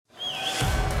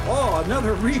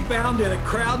another rebound in a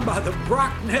crowd by the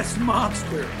Brock Ness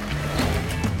Monster.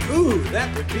 Ooh,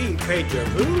 that would be Deja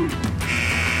Vu.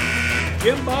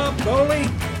 Jim Bob goalie,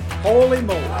 holy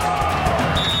moly.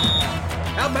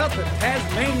 How about the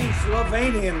Tasmanian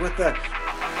Slovenian with the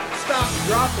stop,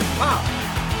 drop, and pop?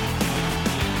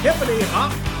 Hippity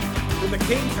hop from the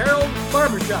King's Herald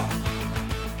Barbershop.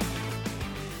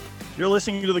 You're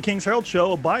listening to the King's Herald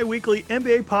Show, a bi-weekly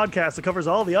NBA podcast that covers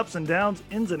all the ups and downs,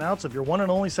 ins and outs of your one and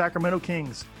only Sacramento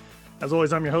Kings. As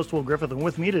always, I'm your host, Will Griffith, and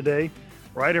with me today,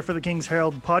 writer for the King's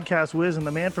Herald, podcast whiz, and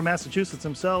the man from Massachusetts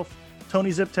himself, Tony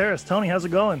Zip Terrace. Tony, how's it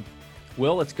going?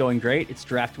 Will, it's going great. It's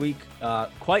draft week,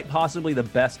 quite possibly the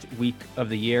best week of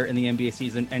the year in the NBA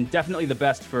season, and definitely the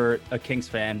best for a Kings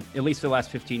fan, at least for the last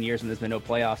 15 years when there's been no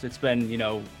playoffs. It's been,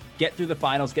 get through the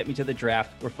finals, get me to the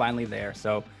draft. We're finally there.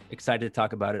 So excited to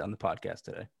talk about it on the podcast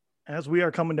today. As we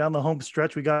are coming down the home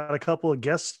stretch, we got a couple of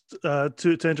guests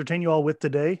to entertain you all with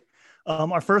today.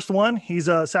 Our first one, he's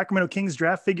a Sacramento Kings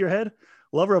draft figurehead,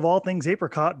 lover of all things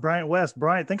apricot, Bryant West.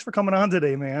 Bryant, thanks for coming on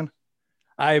today, man.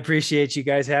 I appreciate you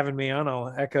guys having me on.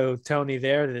 I'll echo Tony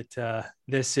there that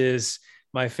this is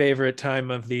my favorite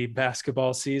time of the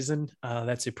basketball season.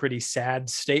 That's a pretty sad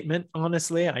statement,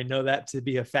 honestly. I know that to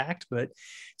be a fact, but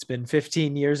it's been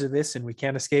 15 years of this and we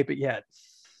can't escape it yet.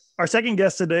 Our second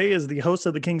guest today is the host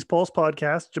of the King's Pulse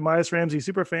podcast, Jemias Ramsey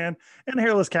superfan and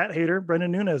hairless cat hater,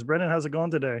 Brendan Nunes. Brendan, how's it going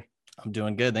today? I'm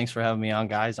doing good. Thanks for having me on,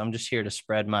 guys. I'm just here to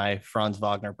spread my Franz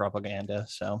Wagner propaganda.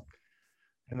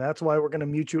 And that's why we're going to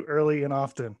mute you early and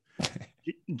often.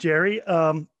 Jerry,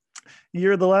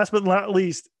 you're the last but not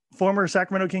least former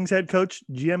Sacramento Kings head coach,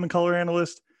 GM and color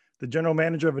analyst, the general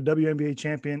manager of a WNBA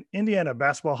champion, Indiana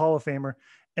Basketball Hall of Famer,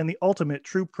 and the ultimate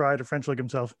true pride of French League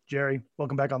himself. Jerry,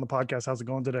 welcome back on the podcast. How's it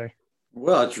going today?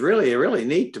 Well, it's really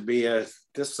neat to be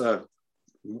this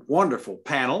wonderful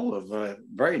panel of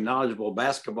very knowledgeable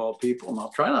basketball people. And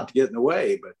I'll try not to get in the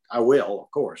way, but I will,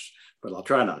 of course, but I'll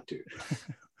try not to.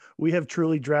 We have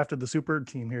truly drafted the super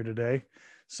team here today.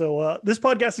 So this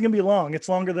podcast is going to be long. It's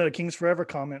longer than a Kings Forever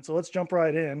comment. So let's jump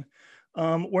right in.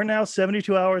 We're now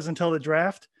 72 hours until the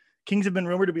draft. Kings have been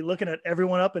rumored to be looking at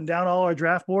everyone up and down all our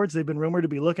draft boards. They've been rumored to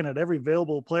be looking at every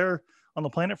available player on the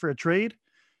planet for a trade.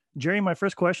 Jerry, my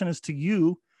first question is to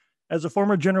you. As a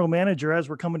former general manager, as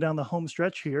we're coming down the home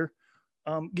stretch here,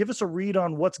 give us a read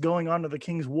on what's going on to the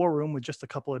Kings war room with just a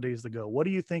couple of days to go. What do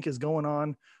you think is going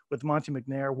on with Monty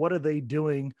McNair? What are they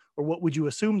doing, or what would you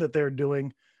assume that they're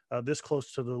doing this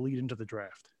close to the lead into the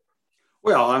draft?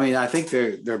 Well, I mean, I think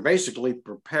they're basically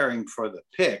preparing for the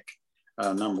pick,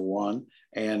 number one,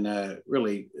 and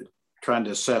really trying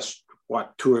to assess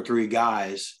what two or three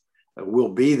guys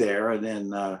will be there, and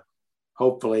then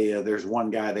hopefully there's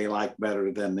one guy they like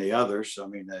better than the others. I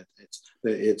mean,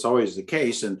 it's always the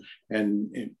case, and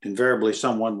invariably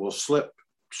someone will slip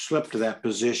to that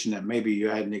position that maybe you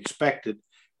hadn't expected,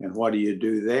 and what do you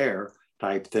do there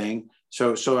type thing.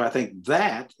 So I think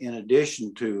that, in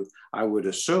addition to, I would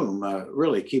assume,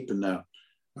 really keeping the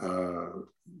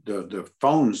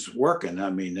phones working. I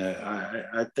mean,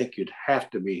 I think you'd have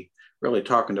to be really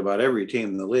talking about every team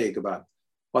in the league about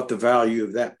what the value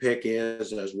of that pick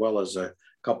is, as well as a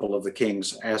couple of the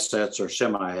Kings' assets or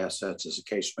semi-assets, as the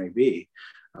case may be,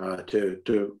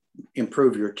 to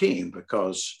improve your team,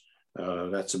 because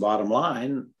that's the bottom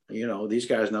line. These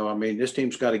guys know, I mean, this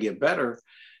team's got to get better,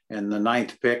 and the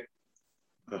ninth pick,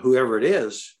 whoever it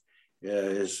is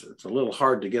it's a little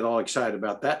hard to get all excited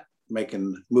about that,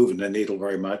 moving the needle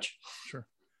very much. Sure.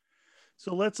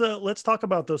 So let's talk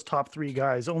about those top three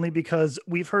guys, only because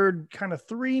we've heard kind of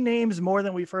three names more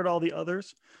than we've heard all the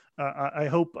others. I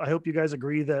hope you guys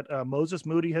agree that Moses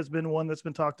Moody has been one that's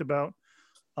been talked about.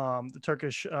 The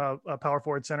Turkish power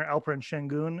forward center Alperen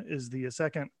Şengün is the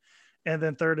second, and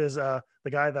then third is the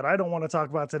guy that I don't want to talk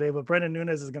about today, but Brendan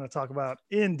Nunes is going to talk about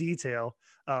in detail,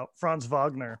 Franz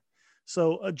Wagner.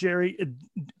 So Jerry,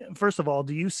 first of all,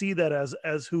 do you see that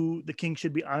as who the Kings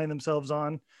should be eyeing themselves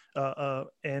on?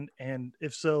 And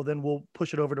if so, then we'll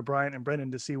push it over to Bryant and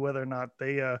Brendan to see whether or not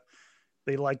they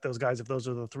like those guys, if those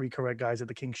are the three correct guys that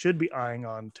the Kings should be eyeing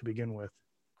on to begin with.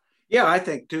 Yeah, I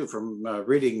think too, from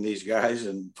reading these guys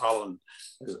and following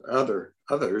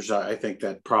others, I think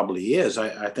that probably is.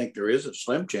 I think there is a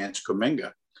slim chance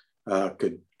Kuminga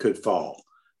could fall.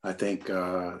 I think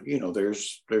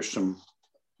there's some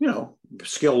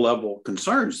skill level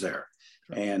concerns there,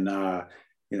 and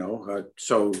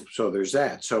so there's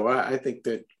that. So I think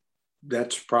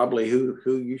that's probably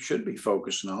who you should be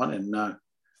focusing on, and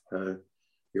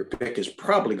your pick is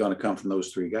probably going to come from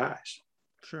those three guys.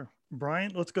 Sure.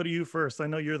 Brian, let's go to you first. I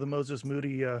know you're the Moses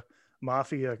Moody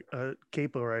Mafia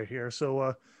capo right here.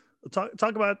 So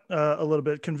Talk about a little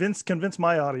bit. Convince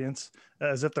my audience,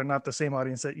 as if they're not the same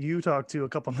audience that you talk to a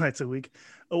couple nights a week.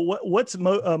 What's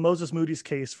Moses Moody's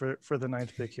case for the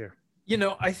 9th pick here?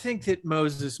 I think that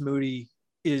Moses Moody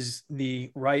is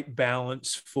the right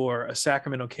balance for a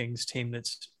Sacramento Kings team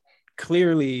that's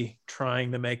clearly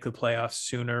trying to make the playoffs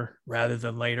sooner rather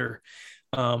than later.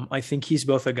 I think he's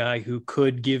both a guy who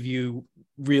could give you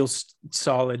real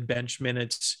solid bench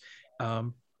minutes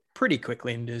pretty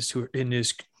quickly in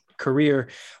his career,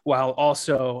 while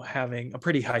also having a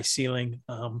pretty high ceiling.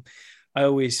 I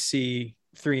always see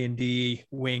 3-and-D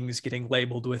wings getting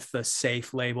labeled with the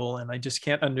safe label, and I just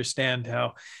can't understand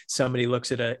how somebody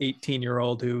looks at an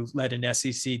 18-year-old who led an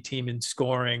SEC team in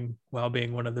scoring while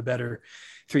being one of the better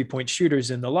three-point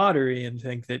shooters in the lottery and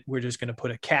think that we're just going to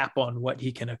put a cap on what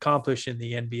he can accomplish in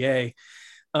the NBA.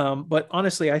 But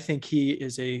honestly, I think he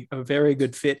is a very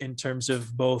good fit in terms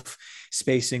of both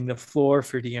spacing the floor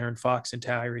for De'Aaron Fox and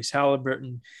Tyrese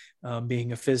Halliburton,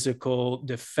 being a physical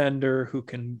defender who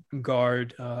can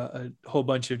guard a whole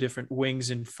bunch of different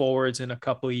wings and forwards in a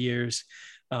couple of years.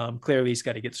 Clearly, he's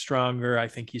got to get stronger. I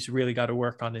think he's really got to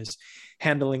work on his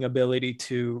handling ability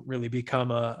to really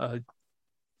become a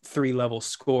 3-level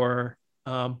scorer.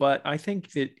 But I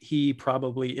think that he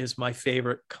probably is my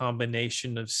favorite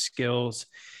combination of skills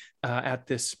at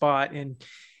this spot. And,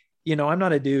 I'm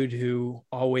not a dude who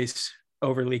always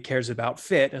overly cares about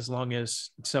fit, as long as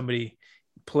somebody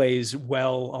plays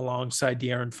well alongside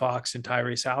De'Aaron Fox and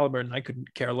Tyrese Halliburton. I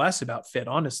couldn't care less about fit,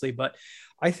 honestly, but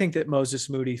I think that Moses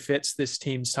Moody fits this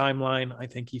team's timeline. I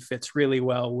think he fits really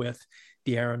well with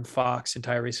De'Aaron Fox and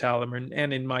Tyrese Halliburton.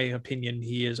 And in my opinion,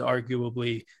 he is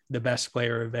arguably the best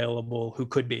player available who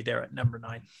could be there at number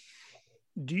 9.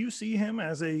 Do you see him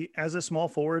as a small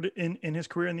forward in his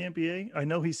career in the NBA? I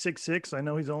know he's 6'6". I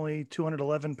know he's only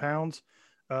 211 pounds.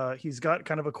 He's got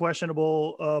kind of a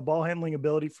questionable ball handling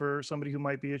ability for somebody who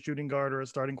might be a shooting guard or a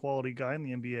starting quality guy in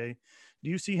the NBA. Do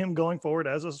you see him going forward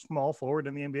as a small forward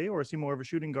in the NBA, or is he more of a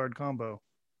shooting guard combo?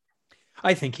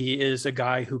 I think he is a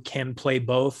guy who can play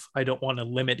both. I don't want to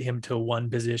limit him to one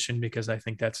position because I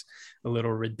think that's a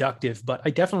little reductive, but I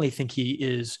definitely think he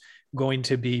is going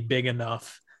to be big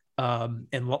enough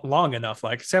and long enough,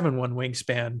 like 7'1"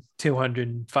 wingspan,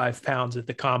 205 pounds at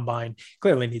the combine.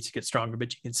 Clearly needs to get stronger,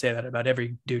 but you can say that about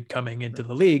every dude coming into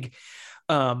the league.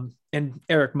 And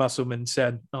Eric Musselman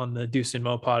said on the Deuce and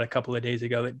Mo pod a couple of days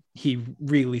ago that he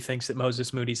really thinks that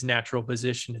Moses Moody's natural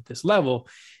position at this level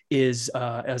is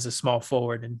as a small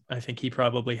forward. And I think he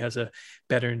probably has a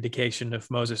better indication of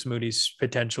Moses Moody's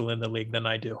potential in the league than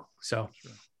I do. So,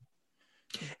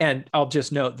 and I'll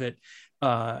just note that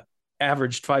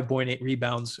averaged 5.8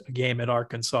 rebounds a game at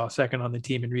Arkansas, second on the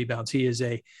team in rebounds.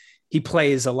 He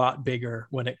plays a lot bigger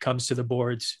when it comes to the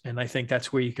boards. And I think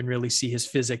that's where you can really see his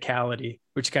physicality,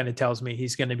 which kind of tells me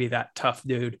he's going to be that tough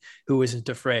dude who isn't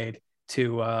afraid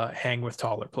to hang with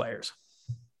taller players.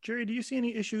 Jerry, do you see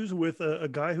any issues with a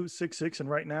guy who's 6'6" and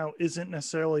right now isn't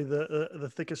necessarily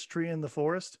the thickest tree in the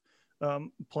forest,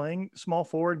 playing small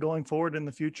forward going forward in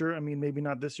the future? I mean, maybe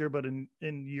not this year, but in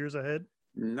years ahead?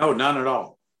 No, none at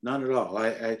all. None at all.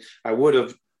 I would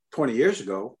have 20 years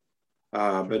ago,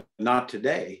 but not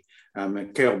today.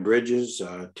 Mikal Bridges,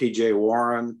 TJ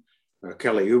Warren,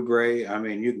 Kelly Oubre. I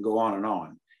mean, you can go on and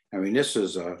on. I mean, it's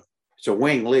a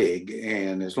wing league,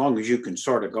 and as long as you can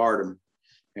sort of guard them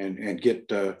and get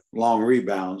long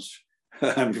rebounds,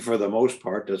 I mean, for the most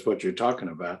part, that's what you're talking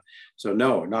about. So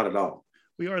no, not at all.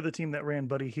 We are the team that ran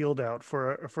Buddy Hield out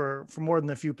for more than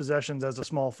a few possessions as a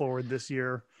small forward this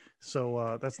year.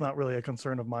 So that's not really a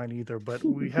concern of mine either, but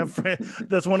we have,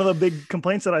 that's one of the big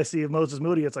complaints that I see of Moses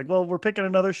Moody. It's like, well, we're picking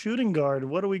another shooting guard.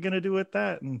 What are we going to do with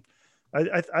that? And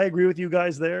I agree with you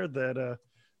guys there that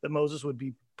Moses would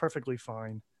be perfectly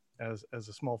fine as a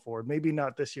small forward. Maybe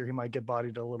not this year. He might get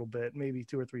bodied a little bit. Maybe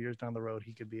 2 or 3 years down the road,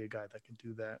 he could be a guy that could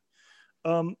do that.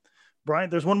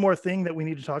 Brian, there's one more thing that we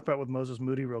need to talk about with Moses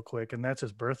Moody real quick, and that's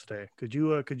his birthday. Could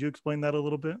you explain that a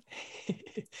little bit?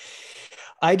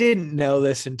 I didn't know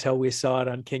this until we saw it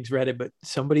on King's Reddit, but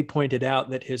somebody pointed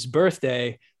out that his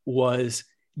birthday was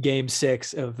Game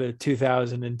 6 of the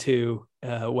 2002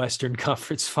 Western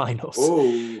Conference Finals.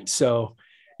 Oh. So,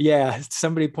 yeah,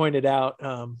 somebody pointed out,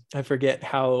 I forget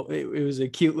how, it was a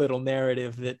cute little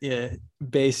narrative that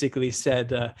basically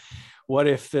said, what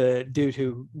if the dude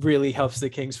who really helps the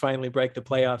Kings finally break the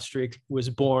playoff streak was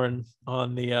born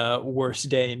on the worst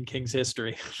day in Kings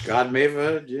history? God may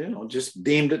have, just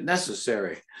deemed it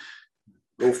necessary.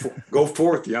 Go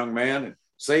forth, young man, and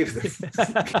save the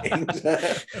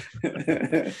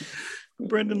Kings.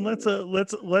 Brendan, let's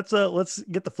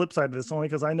get the flip side of this, only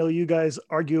because I know you guys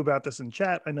argue about this in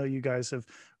chat. I know you guys have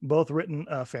both written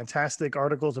fantastic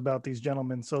articles about these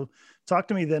gentlemen. So talk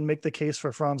to me then, make the case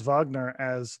for Franz Wagner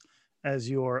as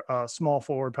your small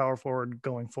forward, power forward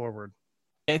going forward.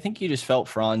 I think you just felt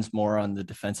Franz more on the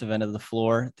defensive end of the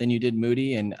floor than you did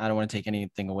Moody. And I don't want to take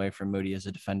anything away from Moody as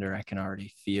a defender. I can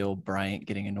already feel Bryant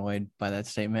getting annoyed by that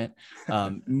statement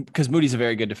because Moody's a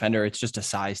very good defender. It's just a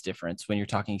size difference when you're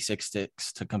talking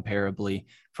 6'6" to comparably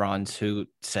Franz, who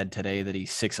said today that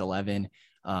he's 6'11".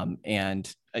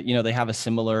 They have a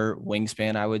similar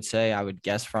wingspan, I would say. I would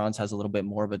guess Franz has a little bit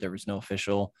more, but there was no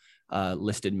official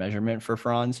listed measurement for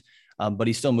Franz. But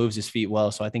he still moves his feet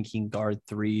well. So I think he can guard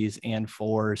threes and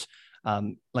fours.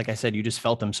 Like I said, you just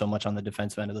felt him so much on the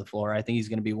defensive end of the floor. I think he's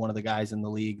going to be one of the guys in the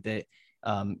league that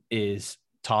is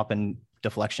top in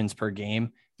deflections per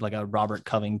game, like a Robert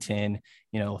Covington,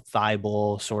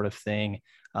 Thibault sort of thing.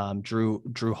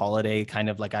 Drew Holiday, kind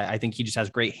of like, I think he just has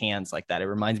great hands like that. It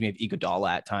reminds me of Iguodala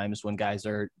at times when guys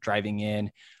are driving in,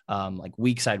 like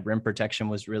weak side rim protection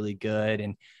was really good.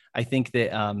 And I think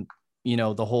that,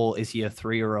 the whole, is he a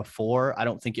 3 or a 4? I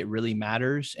don't think it really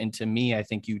matters. And to me, I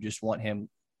think you just want him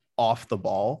off the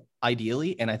ball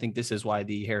ideally. And I think this is why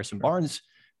the Harrison Barnes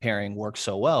pairing works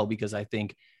so well, because I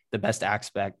think the best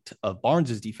aspect of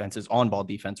Barnes's defense is on ball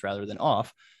defense rather than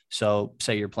off. So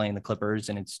say you're playing the Clippers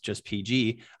and it's just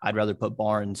PG, I'd rather put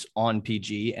Barnes on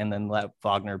PG and then let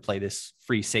Wagner play this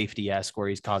free safety-esque where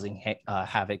he's causing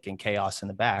havoc and chaos in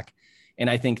the back. And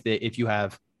I think that if you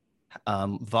have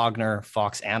Wagner,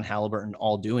 Fox, and Halliburton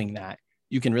all doing that,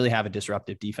 you can really have a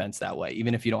disruptive defense that way.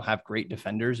 Even if you don't have great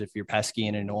defenders, if you're pesky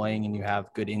and annoying and you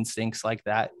have good instincts like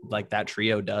that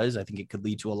trio does, I think it could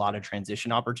lead to a lot of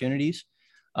transition opportunities.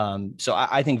 So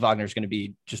I think Wagner's going to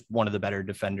be just one of the better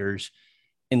defenders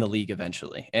in the league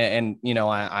eventually. And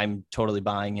I'm totally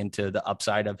buying into the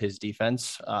upside of his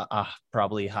defense,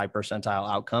 probably high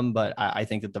percentile outcome, but I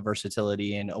think that the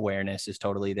versatility and awareness is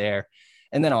totally there.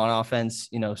 And then on offense,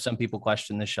 some people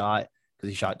question the shot because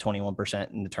he shot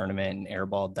 21% in the tournament and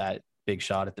airballed that big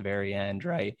shot at the very end,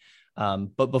 right?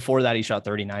 But before that, he shot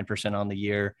 39% on the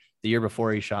year. The year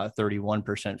before, he shot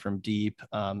 31% from deep.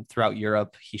 Throughout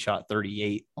Europe, he shot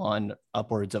 38 on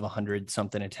upwards of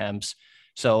 100-something attempts.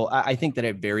 So I think that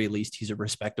at very least, he's a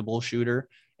respectable shooter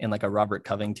in like a Robert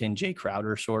Covington, Jay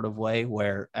Crowder sort of way,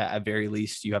 where at very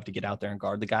least you have to get out there and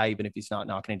guard the guy, even if he's not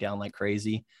knocking it down like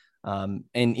crazy. And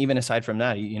even aside from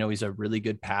that, he's a really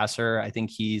good passer. I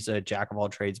think he's a jack of all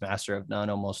trades, master of none,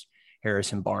 almost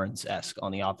Harrison Barnes-esque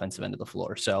on the offensive end of the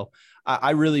floor. So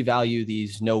I really value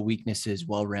these no weaknesses,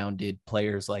 well-rounded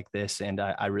players like this. And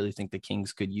I really think the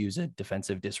Kings could use a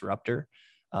defensive disruptor.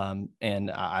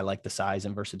 And I like the size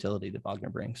and versatility that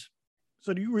Wagner brings.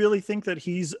 So do you really think that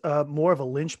he's more of a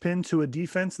linchpin to a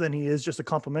defense than he is just a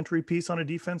complementary piece on a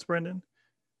defense, Brendan?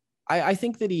 I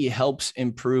think that he helps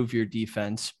improve your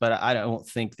defense, but I don't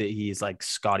think that he's like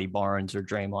Scotty Barnes or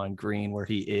Draymond Green, where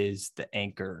he is the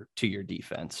anchor to your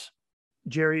defense.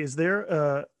 Jerry, is there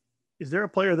a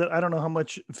player that, I don't know how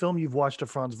much film you've watched of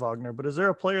Franz Wagner, but is there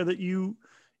a player that you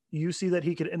see that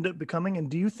he could end up becoming? And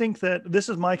do you think that, this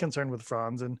is my concern with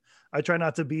Franz, and I try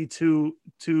not to be too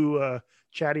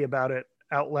chatty about it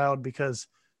out loud because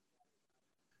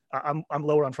I'm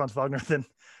lower on Franz Wagner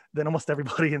than almost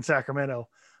everybody in Sacramento.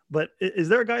 But is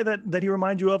there a guy that he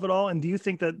reminds you of at all? And do you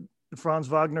think that Franz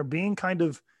Wagner, being kind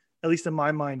of, at least in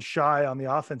my mind, shy on the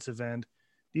offensive end,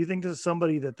 do you think this is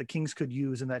somebody that the Kings could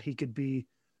use and that he could be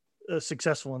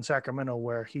successful in Sacramento,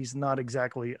 where he's not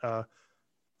exactly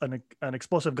an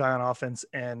explosive guy on offense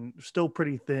and still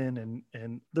pretty thin,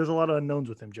 and there's a lot of unknowns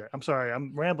with him, Jerry? I'm sorry,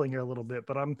 I'm rambling here a little bit,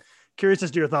 but I'm curious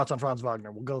as to your thoughts on Franz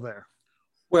Wagner. We'll go there.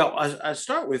 Well, I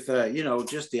start with,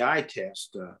 just the eye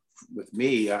test. With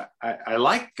me, I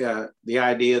like the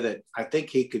idea that I think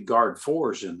he could guard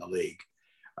fours in the league.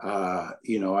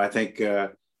 I think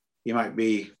he might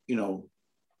be,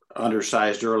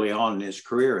 undersized early on in his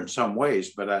career in some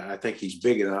ways, but I think he's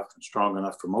big enough and strong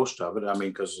enough for most of it. I mean,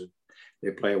 because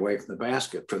they play away from the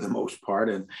basket for the most part.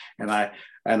 And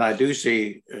I do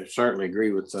certainly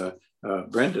agree with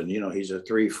Brendan. He's a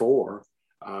 3-4.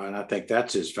 And I think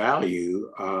that's his value.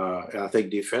 And I think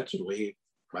defensively,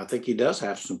 I think he does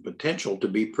have some potential to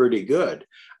be pretty good.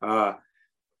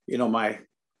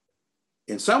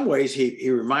 In some ways, he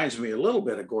reminds me a little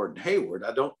bit of Gordon Hayward.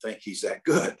 I don't think he's that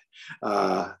good.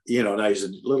 Now he's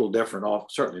a little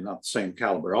different, certainly not the same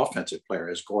caliber offensive player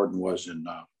as Gordon was in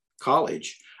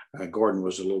college. Gordon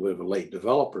was a little bit of a late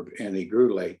developer, and he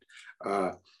grew late.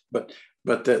 But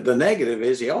the negative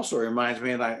is he also reminds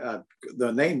me, and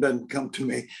the name doesn't come to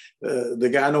me, the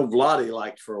guy I know Vlade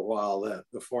liked for a while,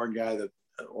 the foreign guy that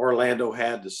Orlando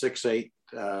had the 6'8".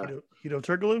 Hito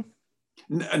Turkoglu?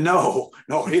 No,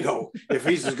 Hito. If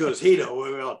he's as good as Hito,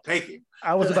 we'll take him.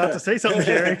 I was about to say something,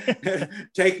 Jerry.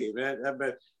 Take him.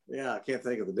 But yeah, I can't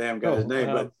think of the damn guy's name.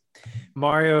 But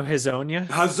Mario Hezonja.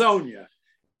 Hazonia.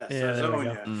 Yes, Yeah,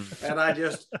 Hazonia. And I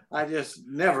just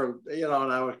never, and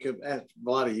I would ask a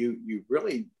lot of you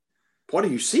really, what do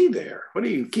you see there? What do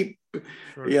you keep,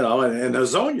 Sure. and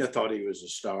Hazonia thought he was a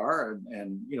star,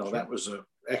 and sure. That was an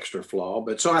extra flaw.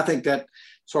 But so I think that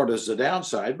sort of is the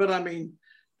downside. But I mean,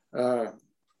 I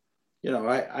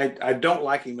don't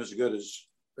like him as good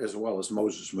as well as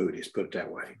Moses Moody. Let's put it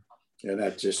that way. And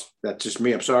that's just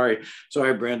me. I'm sorry,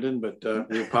 Brendan, but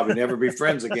we'll probably never be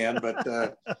friends again.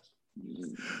 But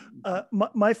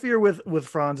my fear with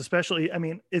Franz, especially, I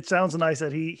mean, it sounds nice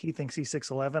that he thinks he's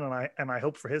 6'11", and I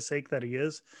hope for his sake that he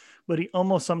is, but he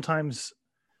almost sometimes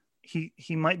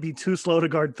he might be too slow to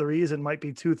guard threes and might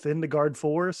be too thin to guard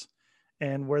fours,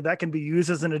 and where that can be used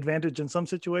as an advantage in some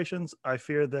situations, I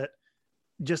fear that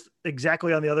just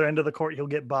exactly on the other end of the court he'll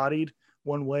get bodied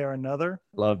one way or another.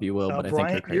 Love you, Will, but Brian, I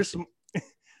think you're crazy.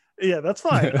 Yeah, that's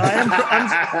fine.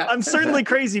 I'm certainly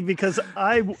crazy because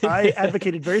I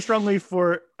advocated very strongly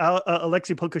for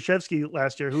Alexei Pokusevski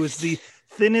last year, who is the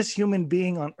thinnest human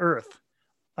being on earth.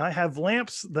 I have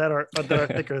lamps that are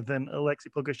thicker than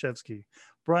Alexei Pokusevski.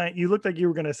 Brian, you looked like you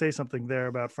were going to say something there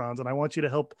about Franz, and I want you to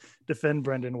help defend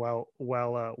Brendan while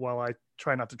I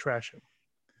try not to trash him.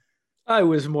 I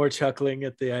was more chuckling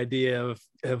at the idea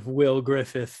of Will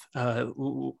Griffith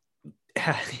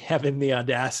having the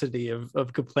audacity of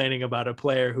complaining about a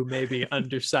player who may be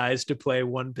undersized to play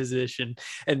one position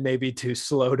and maybe too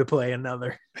slow to play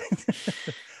another.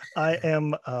 I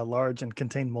am large and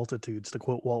contain multitudes, to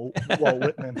quote Walt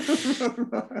Whitman.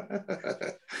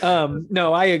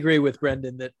 No, I agree with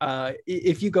Brendan that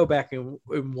if you go back and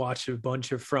watch a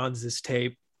bunch of Franz's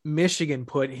tape, Michigan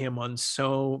put him on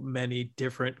so many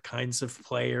different kinds of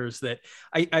players that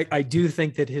I do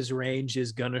think that his range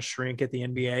is going to shrink at the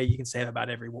NBA. You can say that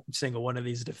about every single one of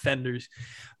these defenders.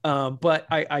 But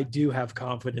I do have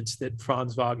confidence that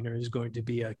Franz Wagner is going to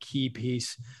be a key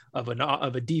piece of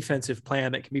a defensive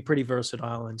plan that can be pretty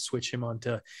versatile and switch him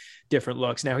onto different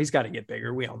looks. Now he's got to get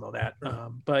bigger. We all know that.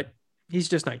 But he's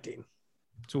just 19.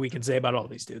 So we can say about all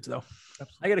these dudes, though.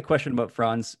 I got a question about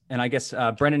Franz, and I guess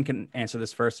Brendan can answer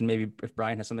this first, and maybe if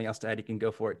Brian has something else to add, he can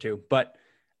go for it too. But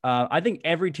I think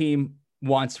every team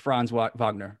wants Franz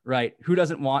Wagner, right? Who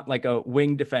doesn't want like a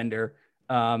wing defender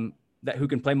who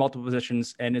can play multiple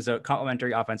positions and is a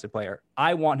complementary offensive player?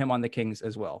 I want him on the Kings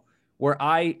as well. Where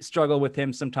I struggle with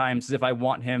him sometimes is if I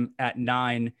want him at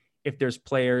 9, if there's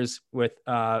players with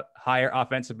higher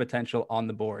offensive potential on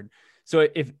the board. So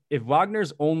if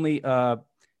Wagner's only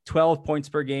 12 points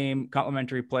per game,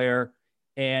 complimentary player,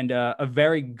 and a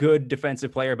very good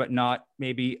defensive player, but not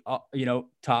maybe,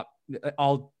 top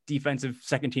all defensive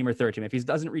second team or third team. If he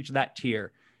doesn't reach that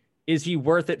tier, is he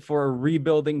worth it for a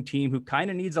rebuilding team who kind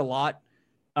of needs a lot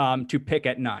to pick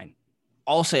at 9?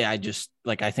 I'll say I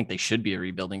think they should be a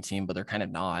rebuilding team, but they're kind of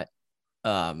not.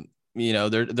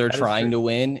 They're trying to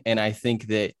win. And I think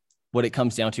that what it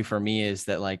comes down to for me is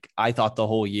that, like, I thought the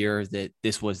whole year that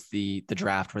this was the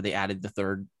draft where they added the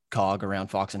third cog around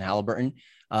Fox and Halliburton.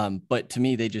 But to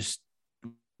me, they just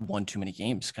won too many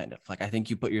games, kind of. Like, I think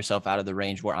you put yourself out of the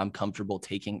range where I'm comfortable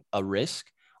taking a risk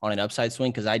on an upside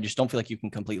swing, because I just don't feel like you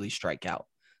can completely strike out.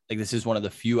 Like, this is one of the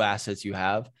few assets you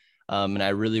have. And I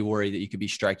really worry that you could be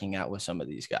striking out with some of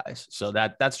these guys. So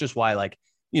that's just why, like,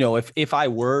 if I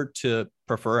were to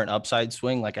prefer an upside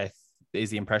swing, like is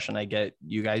the impression I get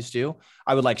you guys do,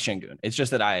 I would like Şengün. It's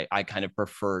just that I kind of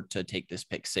prefer to take this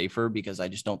pick safer because I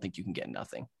just don't think you can get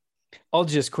nothing. I'll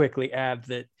just quickly add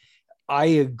that I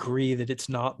agree that it's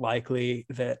not likely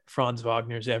that Franz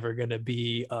Wagner is ever going to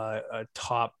be a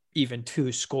top even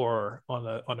 2 scorer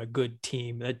on a good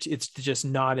team. That it's just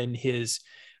not in his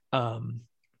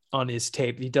on his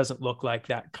tape. He doesn't look like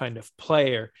that kind of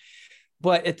player.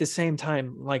 But at the same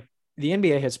time, like, the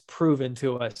NBA has proven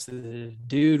to us that a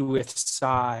dude with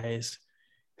size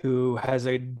who has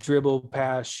a dribble,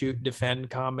 pass, shoot, defend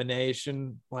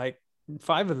combination, like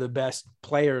 5 of the best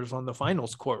players on the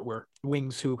finals court were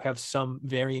wings who have some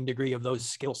varying degree of those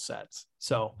skill sets.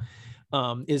 So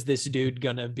is this dude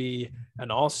going to be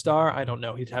an all-star? I don't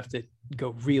know. He'd have to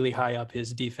go really high up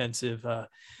his defensive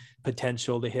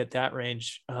potential to hit that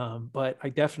range. But I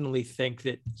definitely think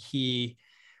that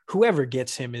whoever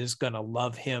gets him is going to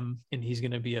love him, and he's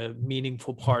going to be a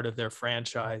meaningful part of their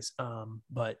franchise.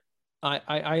 But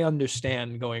I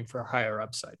understand going for higher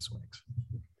upside swings.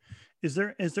 Is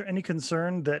there any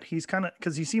concern that he's kind of,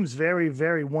 because he seems very,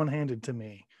 very one-handed to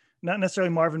me, not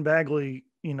necessarily Marvin Bagley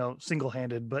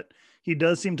single-handed, but he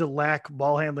does seem to lack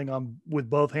ball handling with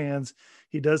both hands.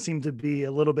 He does seem to be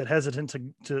a little bit hesitant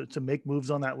to make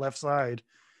moves on that left side.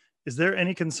 Is there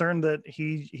any concern that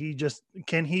he just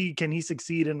can he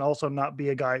succeed and also not be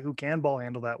a guy who can ball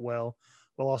handle that well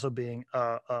while also being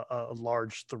a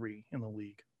large three in the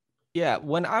league? Yeah,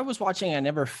 when I was watching, I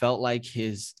never felt like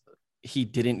he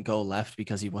didn't go left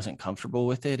because he wasn't comfortable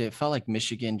with it. It felt like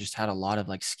Michigan just had a lot of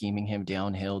like scheming him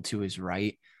downhill to his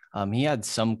right. He had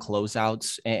some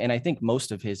closeouts, and I think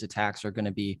most of his attacks are going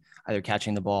to be either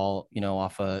catching the ball,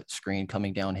 off a screen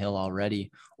coming downhill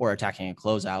already, or attacking a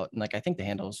closeout. And like, I think the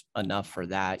handle's enough for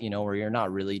that, where you're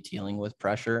not really dealing with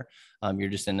pressure. You're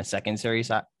just in a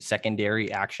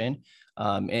secondary action.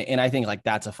 And I think like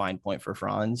that's a fine point for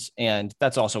Franz, and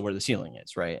that's also where the ceiling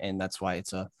is, right? And that's why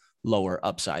it's a lower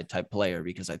upside type player,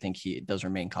 because I think he does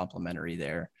remain complimentary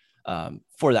there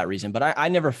for that reason. But I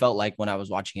never felt like when I was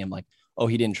watching him, like, oh,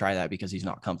 he didn't try that because he's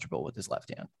not comfortable with his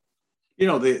left hand.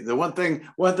 The one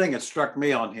thing that struck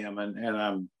me on him, and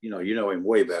I'm, him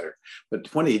way better,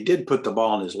 but when he did put the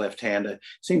ball in his left hand, it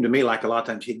seemed to me like a lot of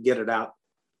times he'd get it out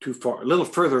too far, a little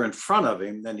further in front of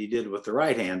him than he did with the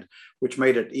right hand, which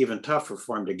made it even tougher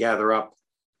for him to gather up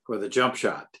for the jump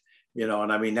shot, and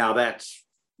I mean, now that's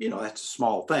a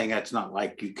small thing. That's not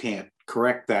like you can't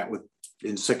correct that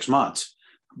in 6 months.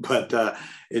 But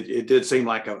it did seem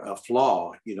like a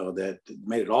flaw, that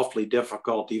made it awfully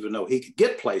difficult, even though he could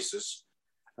get places.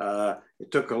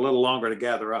 It took a little longer to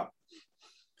gather up.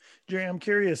 Jerry, I'm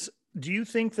curious, do you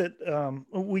think that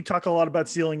we talk a lot about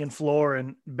ceiling and floor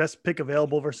and best pick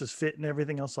available versus fit and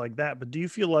everything else like that, but do you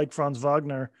feel like Franz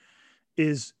Wagner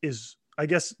is I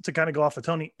guess, to kind of go off of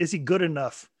Tony, is he good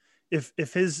enough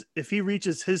if he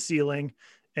reaches his ceiling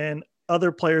and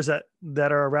other players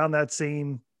that are around that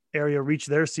same area reach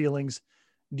their ceilings?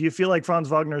 Do you feel like Franz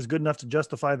Wagner is good enough to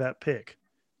justify that pick?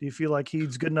 Do you feel like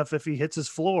he's good enough if he hits his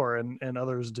floor and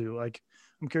others do? Like,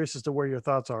 I'm curious as to where your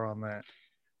thoughts are on that.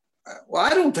 Well, I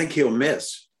don't think he'll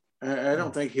miss. I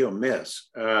don't think he'll miss.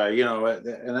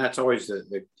 And that's always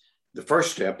the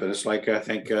first step. And it's like, I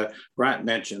think Bryant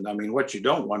mentioned, I mean, what you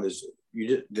don't want is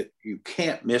you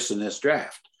can't miss in this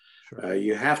draft. Sure.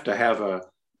 You have to have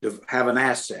an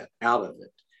asset out of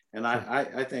it. And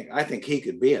I think he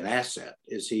could be an asset.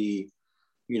 Is he,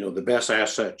 the best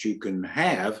asset you can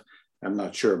have? I'm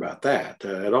not sure about that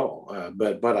at all.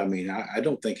 But I mean, I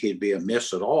don't think he'd be a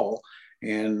miss at all.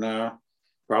 And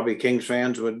probably Kings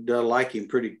fans would like him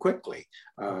pretty quickly.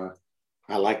 I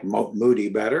like Moody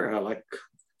better. I like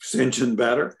St. John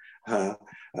better.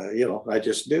 I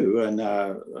just do. And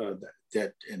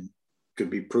that could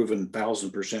be proven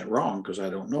 1,000% wrong because I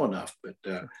don't know enough. But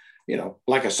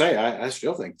like I say, I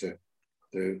still think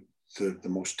the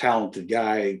most talented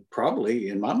guy probably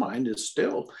in my mind is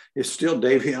still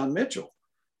Davion Mitchell.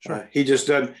 Sure. He just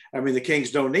doesn't. I mean, the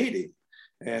Kings don't need him,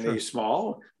 and sure. He's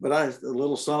small. But the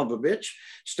little son of a bitch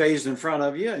stays in front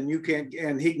of you, and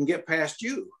he can get past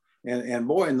you. And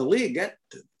boy, in the league,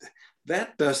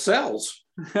 that sells.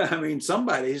 I mean,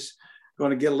 somebody's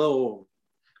going to get a little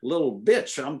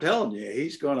bitch. I'm telling you,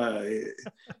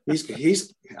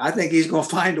 I think he's going to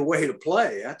find a way to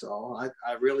play. That's all.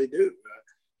 I really do.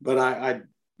 But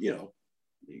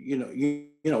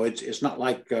it's not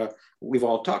like we've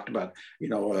all talked about,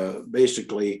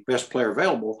 basically best player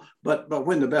available, but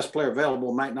when the best player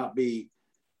available might not be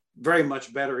very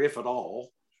much better, if at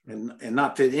all, and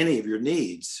not fit any of your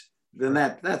needs, then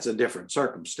that's a different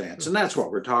circumstance. And that's what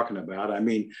we're talking about. I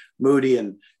mean, Moody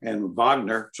and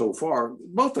Wagner so far,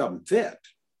 both of them fit.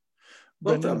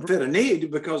 Both of them fit a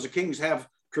need because the Kings have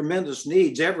tremendous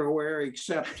needs everywhere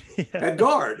except at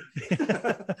guard.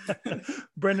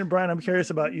 Brendan, Brian, I'm curious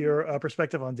about your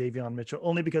perspective on Davion Mitchell,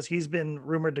 only because he's been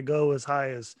rumored to go as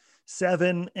high as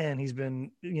 7, and he's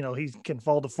been, he can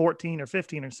fall to 14 or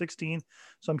 15 or 16.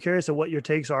 So I'm curious of what your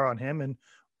takes are on him,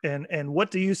 and what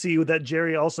do you see that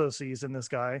Jerry also sees in this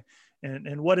guy,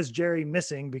 and what is Jerry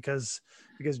missing because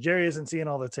Jerry isn't seeing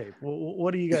all the tape?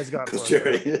 What do you guys got for us?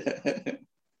 Jerry.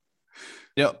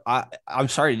 I'm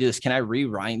sorry to do this. Can I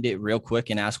rewind it real quick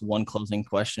and ask one closing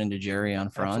question to Jerry on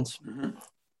Franz? Mm-hmm.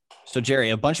 So,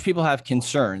 Jerry, a bunch of people have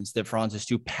concerns that Franz is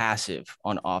too passive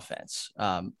on offense.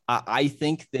 I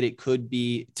think that it could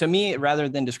be, to me, rather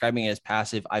than describing it as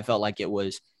passive, I felt like it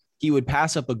was he would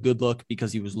pass up a good look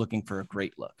because he was looking for a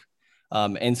great look.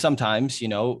 And sometimes,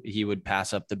 he would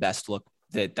pass up the best look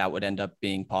that would end up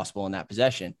being possible in that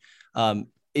possession.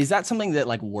 Is that something that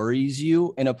like worries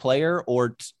you in a player,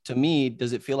 or to me,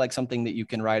 does it feel like something that you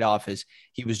can write off as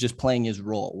he was just playing his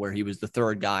role where he was the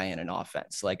third guy in an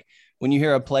offense? Like when you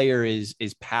hear a player is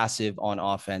passive on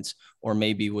offense, or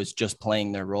maybe was just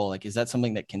playing their role, like, is that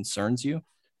something that concerns you?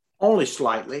 Only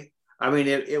slightly. I mean,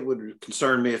 it would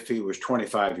concern me if he was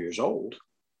 25 years old.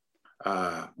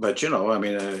 But, you know, I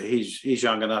mean, he's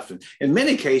young enough. And in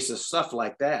many cases, stuff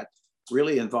like that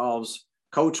really involves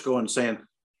coach going and saying,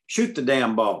 shoot the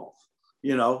damn ball.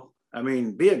 You know, I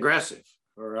mean, be aggressive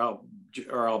or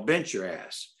I'll bench your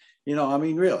ass. You know, I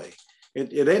mean, really,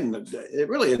 it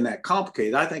really isn't that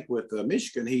complicated. I think with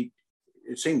Michigan,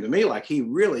 it seemed to me like he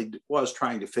really was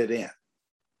trying to fit in.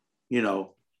 You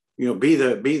know, be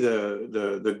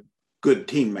the good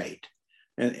teammate,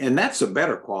 and that's a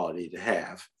better quality to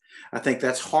have. I think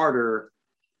that's harder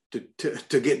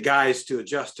to get guys to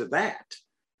adjust to that.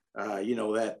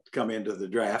 That come into the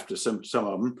draft to some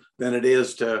of them than it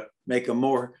is to make them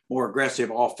more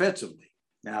aggressive offensively.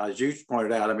 Now, as you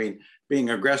pointed out, I mean,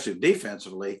 being aggressive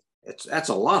defensively, that's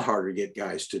a lot harder to get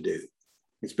guys to do.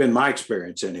 It's been my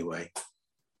experience anyway.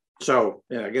 So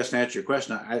yeah, I guess to answer your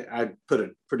question, I put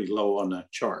it pretty low on the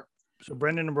chart. So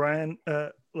Brendan and Brian,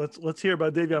 let's hear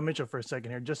about Davion Mitchell for a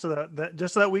second here, just so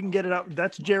that we can get it out.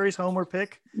 That's Jerry's homer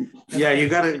pick. Yeah, you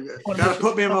gotta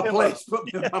put me in my place. Put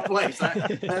me in my place.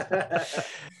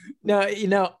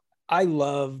 No, I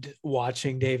loved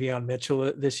watching Davion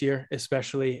Mitchell this year,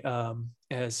 especially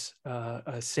as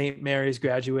a St. Mary's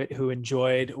graduate who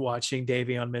enjoyed watching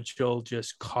Davion Mitchell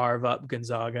just carve up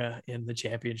Gonzaga in the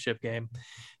championship game.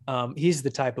 He's the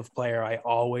type of player I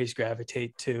always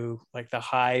gravitate to, like the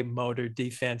high motor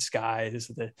defense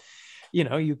guys.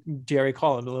 Jerry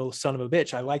call him a little son of a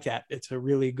bitch. I like that. It's a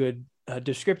really good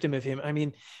descriptive of him. I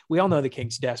mean, we all know the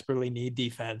Kings desperately need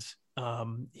defense.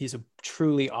 He's a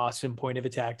truly awesome point of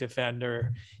attack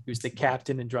defender. He was the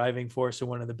captain and driving force of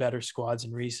one of the better squads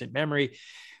in recent memory.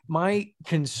 My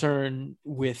concern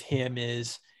with him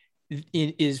is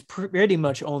pretty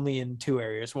much only in two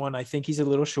areas. One, I think he's a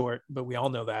little short, but we all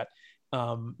know that.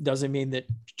 Doesn't mean that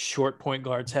short point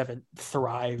guards haven't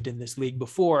thrived in this league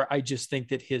before. I just think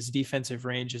that his defensive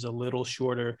range is a little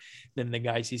shorter than the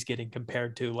guys he's getting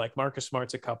compared to. Like Marcus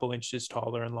Smart's a couple inches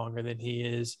taller and longer than he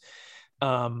is.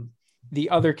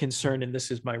 The other concern, and this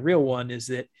is my real one, is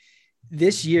that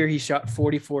this year he shot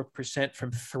 44%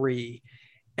 from three.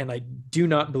 And I do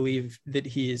not believe that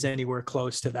he is anywhere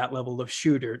close to that level of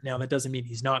shooter. Now, that doesn't mean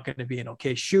he's not going to be an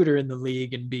okay shooter in the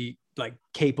league and be like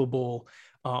capable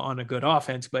on a good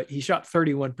offense, but he shot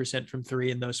 31% from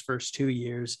three in those first 2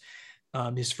 years.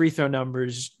 His free throw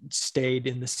numbers stayed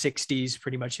in the 60s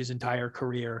pretty much his entire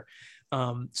career.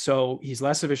 So he's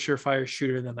less of a surefire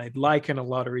shooter than I'd like in a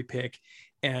lottery pick.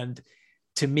 And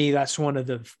to me, that's one of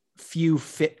the few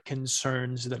fit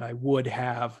concerns that I would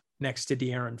have next to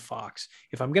De'Aaron Fox.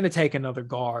 If I'm going to take another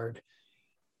guard,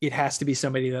 it has to be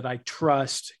somebody that I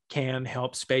trust can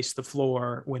help space the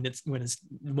floor when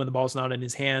the ball's not in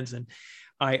his hands. And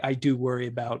I do worry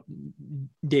about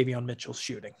Davion Mitchell's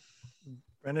shooting.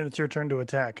 Brendan, it's your turn to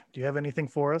attack. Do you have anything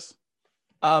for us?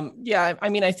 Yeah, I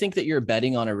mean, I think that you're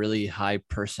betting on a really high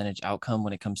percentage outcome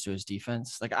when it comes to his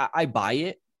defense. Like I buy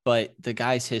it, but the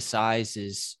guys his size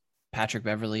is Patrick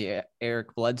Beverly,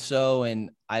 Eric Bledsoe,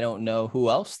 and I don't know who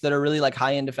else that are really like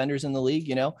high-end defenders in the league,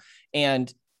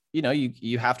 and,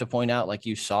 you have to point out, like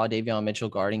you saw Davion Mitchell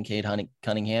guarding Cade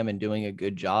Cunningham and doing a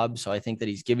good job. So I think that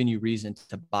he's given you reason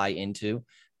to buy into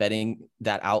betting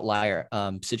that outlier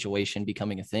situation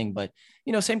becoming a thing. But,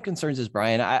 same concerns as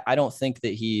Brian. I don't think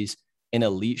that he's an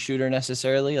elite shooter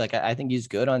necessarily. Like I think he's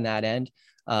good on that end.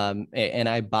 And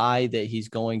I buy that he's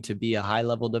going to be a high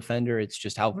level defender. It's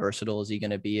just how versatile is he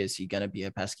going to be? Is he going to be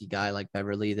a pesky guy like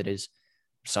Beverly that is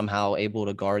somehow able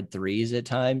to guard threes at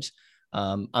times?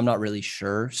 I'm not really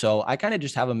sure. So I kind of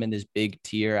just have him in this big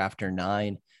tier after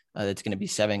 9. That's going to be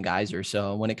 7 guys or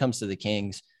so. When it comes to the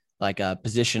Kings, like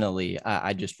positionally,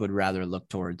 I just would rather look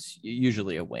towards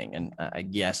usually a wing and I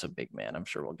guess a big man. I'm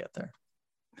sure we'll get there.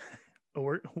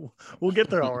 We'll get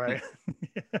there all right.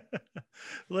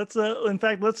 Let's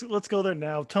go there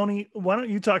now. Tony, why don't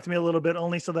you talk to me a little bit,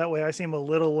 only so that way I seem a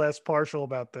little less partial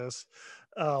about this.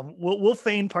 We'll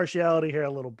feign partiality here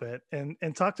a little bit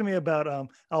and talk to me about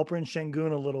Alperen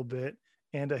Sengun a little bit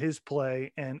and his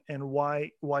play and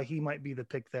why he might be the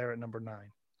pick there at number 9.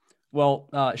 Well,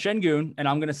 Sengun, and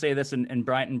I'm going to say this, and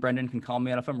Bryant and Brendan can call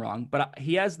me out if I'm wrong, but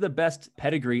he has the best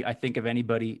pedigree, I think, of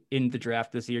anybody in the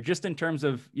draft this year, just in terms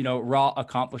of, raw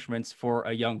accomplishments for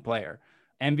a young player.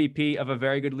 MVP of a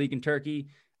very good league in Turkey,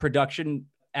 production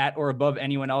at or above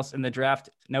anyone else in the draft.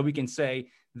 Now we can say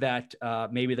that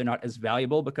maybe they're not as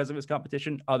valuable because of his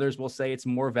competition. Others will say it's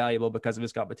more valuable because of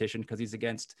his competition, because he's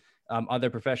against other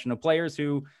professional players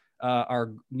who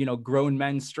are, grown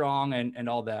men strong and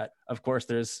all that. Of course,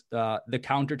 there's the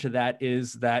counter to that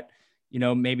is that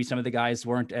maybe some of the guys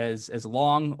weren't as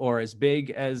long or as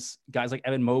big as guys like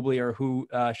Evan Mobley or who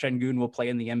Şengün will play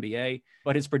in the NBA.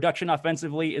 But his production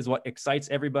offensively is what excites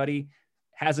everybody.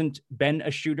 Hasn't been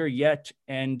a shooter yet.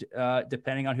 And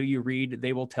depending on who you read,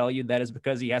 they will tell you that is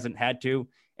because he hasn't had to.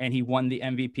 And he won the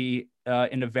MVP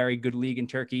in a very good league in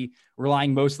Turkey,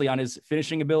 relying mostly on his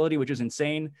finishing ability, which is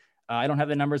insane. I don't have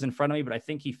the numbers in front of me, but I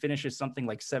think he finishes something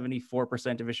like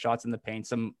 74% of his shots in the paint,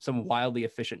 some wildly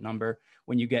efficient number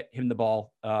when you get him the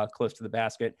ball close to the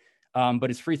basket. But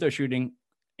his free throw shooting,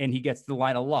 and he gets to the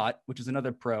line a lot, which is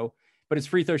another pro, but his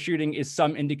free throw shooting is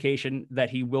some indication that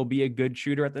he will be a good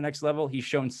shooter at the next level. He's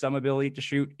shown some ability to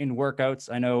shoot in workouts.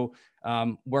 I know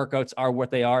workouts are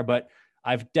what they are, but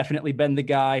I've definitely been the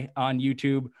guy on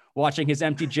YouTube watching his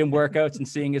empty gym workouts and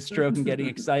seeing his stroke and getting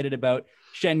excited about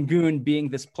Şengün being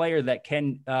this player that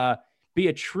can be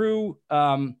a true,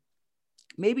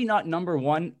 maybe not number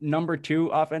one, number two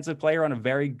offensive player on a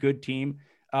very good team.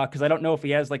 Because I don't know if he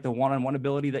has like the one-on-one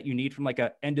ability that you need from like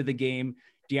a end of the game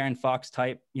De'Aaron Fox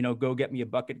type, go get me a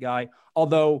bucket guy.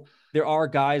 Although there are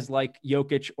guys like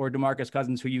Jokic or DeMarcus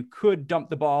Cousins who you could dump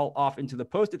the ball off into the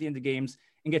post at the end of games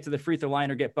and get to the free throw line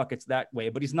or get buckets that way.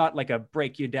 But he's not like a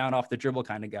break you down off the dribble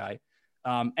kind of guy.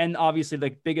 And obviously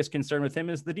the biggest concern with him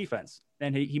is the defense.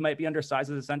 And he might be undersized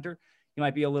as a center. He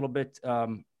might be a little bit,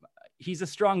 he's a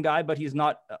strong guy, but he's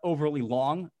not overly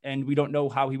long. And we don't know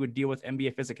how he would deal with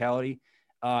NBA physicality.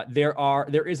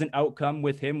 There is an outcome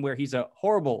with him where he's a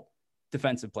horrible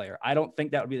defensive player. I don't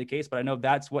think that would be the case, but I know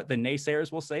that's what the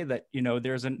naysayers will say, that,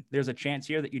 there's a chance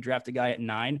here that you draft a guy at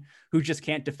 9 who just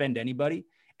can't defend anybody.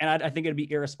 And I think it'd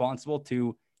be irresponsible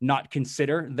to not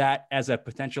consider that as a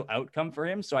potential outcome for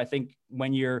him. So I think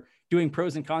when you're doing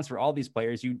pros and cons for all these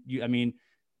players, I mean,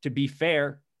 to be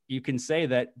fair, you can say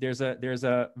that there's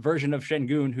a version of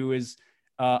Şengün who is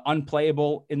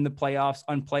unplayable in the playoffs,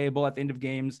 unplayable at the end of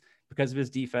games because of his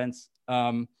defense.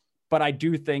 But I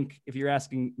do think, if you're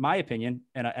asking my opinion,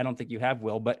 and I don't think you have,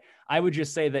 Will, but I would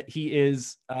just say that he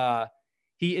is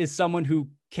someone who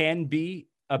can be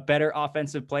a better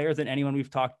offensive player than anyone we've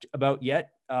talked about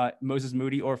yet, Moses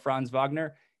Moody or Franz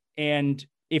Wagner. And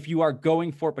if you are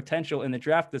going for potential in the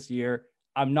draft this year,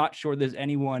 I'm not sure there's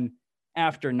anyone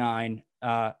after 9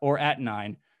 or at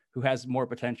 9 who has more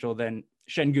potential than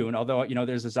Şengün, although,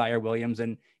 there's a Zaire Williams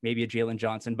and maybe a Jalen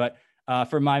Johnson. But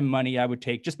for my money, I would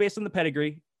take, just based on the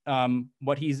pedigree,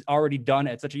 what he's already done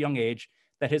at such a young age,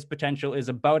 that his potential is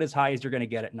about as high as you're going to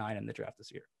get at 9 in the draft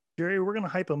this year. Jerry, we're going to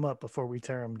hype him up before we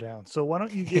tear him down. So why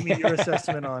don't you give me your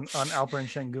assessment on Alperen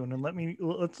Şengün, and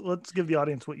let's give the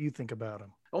audience what you think about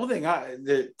him. The only thing I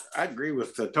agree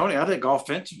with Tony. I think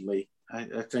offensively,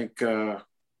 I think he's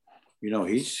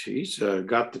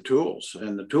got the tools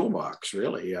in the toolbox,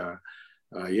 really. And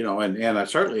I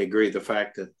certainly agree with the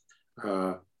fact that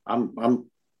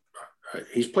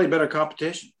he's played better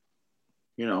competition.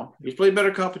 He's played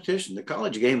better competition. The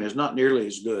college game is not nearly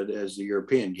as good as the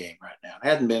European game right now. It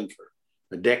hadn't been for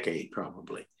a decade,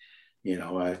 probably.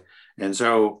 And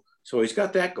so he's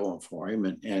got that going for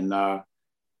him. And I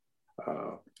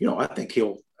think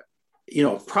he'll,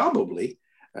 probably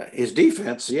his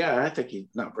defense. Yeah, I think he's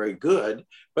not very good.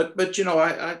 But I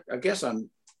guess I'm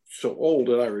so old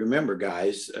that I remember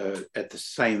guys at the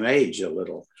same age a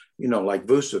little. Like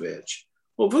Vucevic.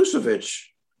 Well, Vucevic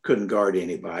couldn't guard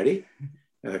anybody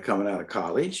coming out of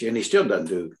college, and he still doesn't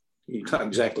do. He's not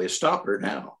exactly a stopper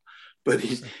now, but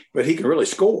he can really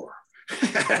score,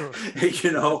 and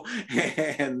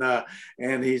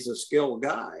he's a skilled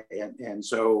guy, and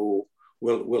so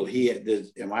will he?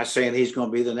 Am I saying he's going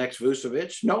to be the next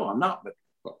Vucevic? No, I'm not.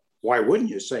 But why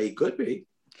wouldn't you say he could be?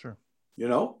 Sure.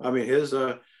 His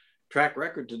track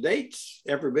record to date's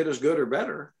every bit as good or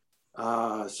better.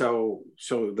 So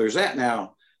there's that.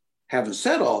 Now, having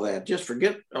said all that, just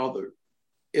forget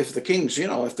if the Kings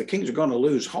are going to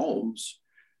lose Holmes,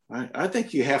 I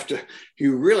think you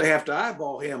really have to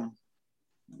eyeball him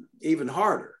even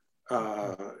harder.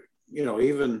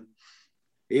 Even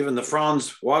the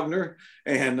Franz Wagner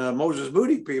and Moses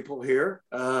Moody people here,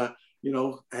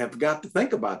 have got to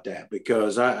think about that,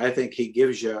 because I think he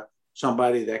gives you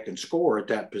somebody that can score at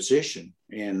that position.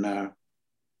 And,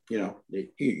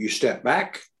 you step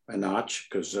back a notch,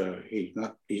 because he's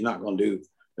not going to do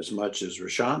as much as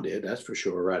Rashawn did, that's for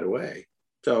sure, right away.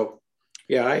 So,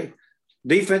 yeah,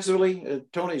 defensively,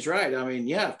 Tony's right. I mean,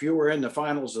 yeah, if you were in the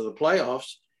finals of the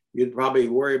playoffs, you'd probably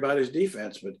worry about his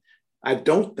defense, but I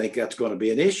don't think that's going to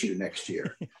be an issue next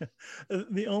year.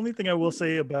 The only thing I will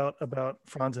say about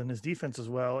Franz and his defense as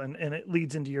well, and it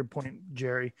leads into your point,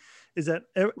 Jerry, is that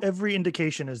every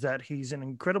indication is that he's an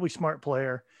incredibly smart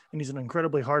player and he's an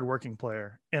incredibly hardworking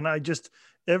player. And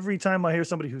every time I hear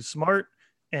somebody who's smart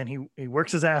and he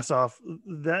works his ass off,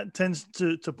 that tends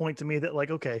to point to me that,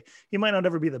 like, okay, he might not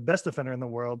ever be the best defender in the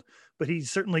world, but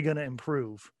he's certainly going to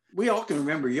improve. We all can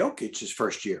remember Jokic's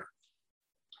first year.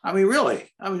 I mean, really,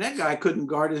 that guy couldn't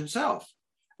guard himself.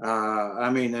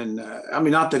 Not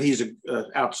that he's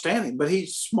outstanding, but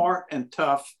he's smart and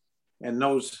tough and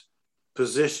knows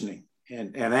positioning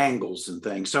and angles and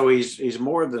things. So he's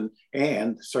more than,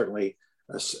 and certainly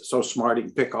so smart he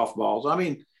can pick off balls. I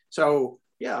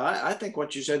think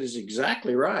what you said is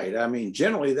exactly right.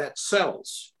 Generally that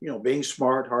sells, being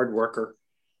smart, hard worker,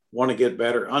 want to get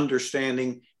better,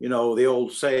 understanding, the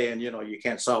old saying, you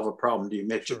can't solve a problem till you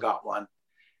admit you got one.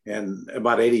 And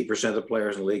about 80% of the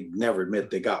players in the league never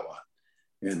admit they got one.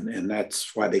 And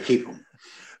that's why they keep them.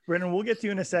 Brendan, we'll get to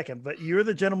you in a second, but you're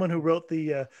the gentleman who wrote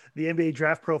the NBA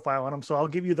draft profile on him. So I'll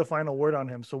give you the final word on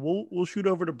him. So we'll shoot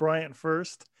over to Bryant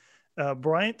first.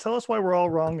 Bryant, tell us why we're all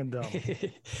wrong and dumb.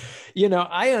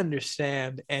 I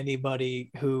understand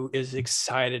anybody who is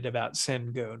excited about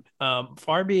Sengun.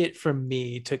 Far be it from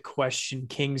me to question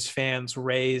Kings fans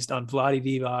raised on Vlade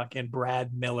Divac and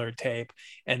Brad Miller tape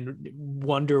and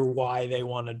wonder why they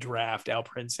want to draft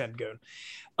Alperen Sengun.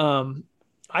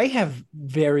 I have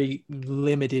very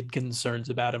limited concerns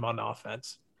about him on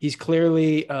offense. He's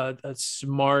clearly a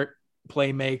smart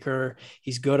playmaker.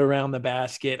 He's good around the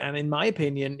basket. And in my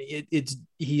opinion,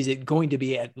 he's going to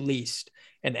be at least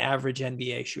an average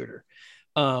NBA shooter.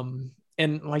 And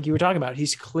like you were talking about,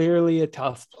 he's clearly a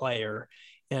tough player,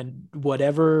 and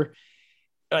whatever,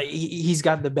 he's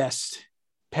got the best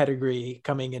pedigree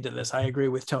coming into this. I agree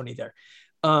with Tony there.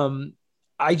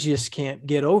 I just can't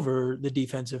get over the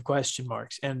defensive question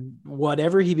marks, and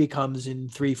whatever he becomes in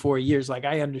 3-4 years, like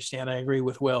I agree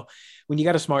with Will. When you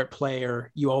got a smart player,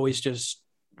 you always just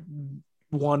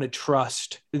want to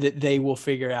trust that they will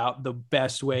figure out the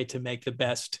best way to make the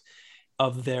best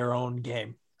of their own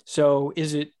game. So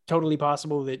is it totally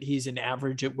possible that he's an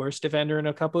average at worst defender in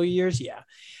a couple of years? Yeah.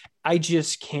 I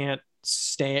just can't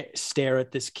stare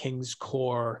at this Kings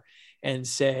core and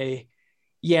say,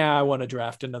 yeah, I want to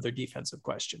draft another defensive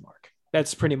question mark.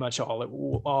 That's pretty much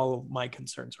all of my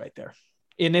concerns right there.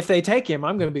 And if they take him,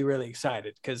 I'm going to be really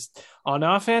excited, because on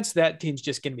offense, that team's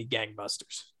just going to be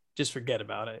gangbusters. Just forget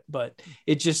about it. But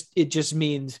it just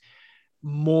means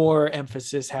more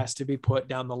emphasis has to be put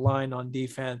down the line on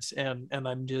defense. And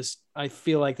I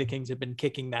feel like the Kings have been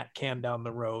kicking that can down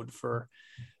the road for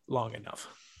long enough.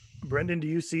 Brendan, do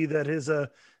you see that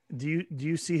do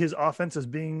you see his offense as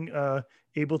being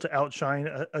able to outshine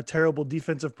a terrible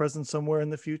defensive presence somewhere in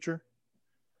the future?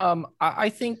 I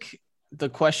think the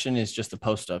question is just the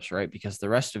post-ups, right? Because the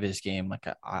rest of his game, like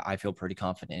I feel pretty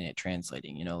confident in it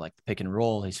translating, like the pick and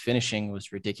roll, his finishing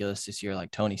was ridiculous this year.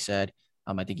 Like Tony said,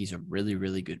 I think he's a really,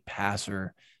 really good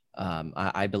passer.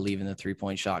 I believe in the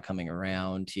 3-point shot coming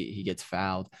around. He gets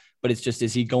fouled, but it's just,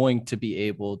 is he going to be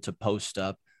able to post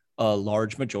up a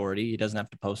large majority? He doesn't have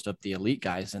to post up the elite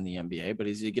guys in the NBA, but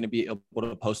is he going to be able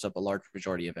to post up a large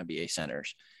majority of NBA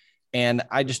centers? And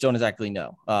I just don't exactly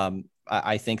know.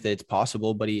 I think that it's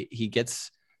possible, but he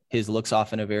gets his looks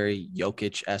off in a very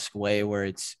Jokic-esque way,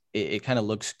 where it kind of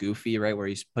looks goofy, right? Where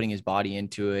he's putting his body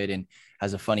into it and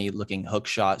has a funny looking hook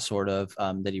shot sort of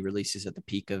that he releases at the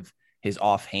peak of his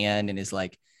offhand, and is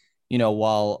like,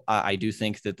 while I do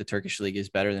think that the Turkish league is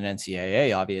better than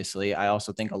NCAA, obviously, I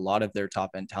also think a lot of their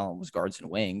top end talent was guards and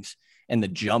wings, and the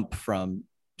jump from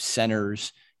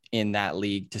centers in that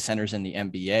league to centers in the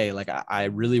NBA, like I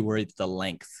really worried that the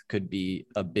length could be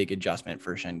a big adjustment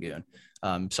for Sengun.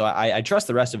 So I trust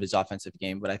the rest of his offensive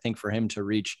game, but I think for him to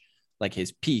reach like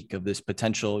his peak of this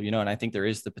potential, and I think there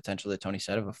is the potential that Tony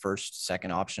said of a first,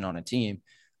 second option on a team,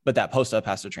 but that post up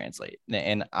has to translate.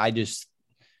 And I just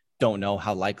don't know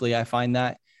how likely I find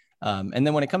that. And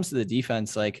then when it comes to the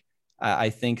defense, like I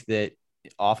think that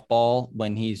off ball,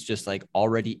 when he's just like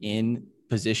already in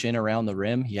position around the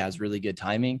rim, he has really good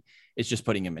timing. It's just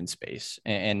putting him in space.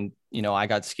 And I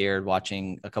got scared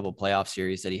watching a couple of playoff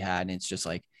series that he had, and it's just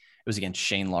like, it was against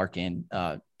Shane Larkin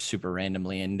super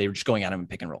randomly, and they were just going at him and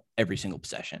pick and roll every single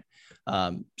possession.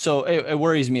 So it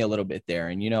worries me a little bit there.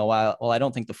 And, while I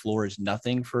don't think the floor is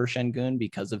nothing for Sengun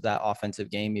because of that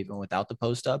offensive game, even without the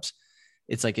post ups,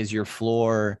 it's like, is your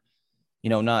floor,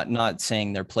 not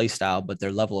saying their play style, but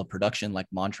their level of production, like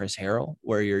Montrezl Harrell,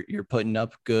 where you're putting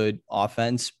up good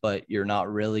offense, but you're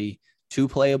not really too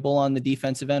playable on the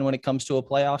defensive end when it comes to a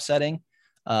playoff setting.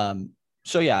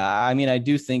 So yeah, I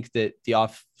do think that the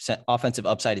offensive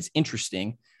upside is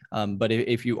interesting. But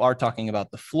if you are talking about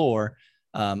the floor,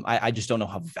 I just don't know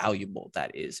how valuable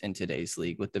that is in today's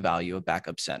league with the value of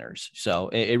backup centers. So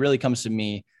it really comes to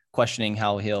me questioning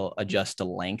how he'll adjust to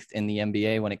length in the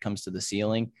NBA when it comes to the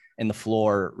ceiling. And the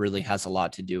floor really has a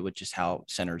lot to do with just how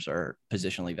centers are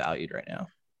positionally valued right now.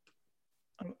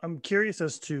 I'm curious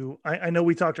as to, I know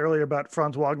we talked earlier about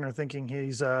Franz Wagner thinking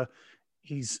he's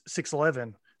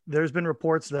 6'11". There's been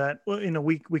reports that, well,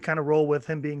 we kind of roll with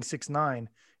him being 6'9".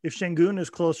 If Şengün is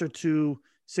closer to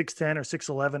 6'10" or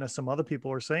 6'11", as some other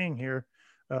people are saying here,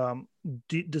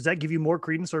 does that give you more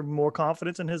credence or more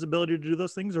confidence in his ability to do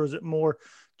those things? Or is it more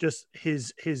just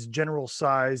his general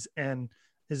size and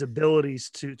his abilities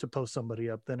to post somebody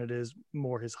up than it is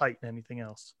more his height and anything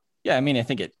else? Yeah, I mean, I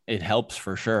think it helps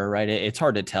for sure, right? It's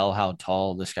hard to tell how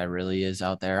tall this guy really is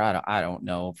out there. I don't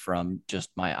know from just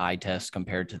my eye test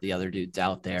compared to the other dudes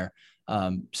out there.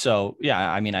 So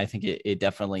yeah, I mean, I think it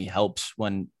definitely helps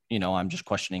when, I'm just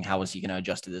questioning how is he going to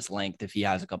adjust to this length if he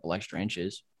has a couple extra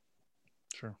inches.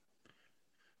 Sure.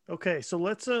 Okay, so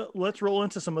let's roll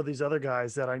into some of these other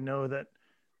guys that I know that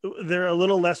they're a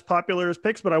little less popular as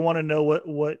picks, but I want to know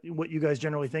what you guys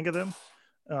generally think of them.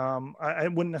 I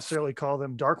wouldn't necessarily call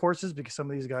them dark horses because some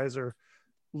of these guys are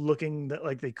looking that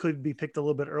like they could be picked a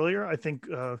little bit earlier. I think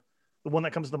the one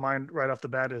that comes to mind right off the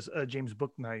bat is James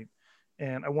Bouknight.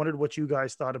 And I wondered what you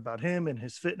guys thought about him and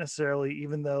his fit necessarily,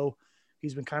 even though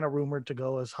he's been kind of rumored to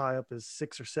go as high up as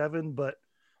 6 or 7, but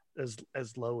as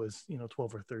low as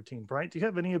 12 or 13. Bryant, do you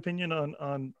have any opinion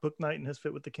on Bouknight and his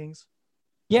fit with the Kings?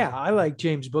 Yeah, I like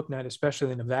James Bouknight,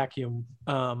 especially in a vacuum.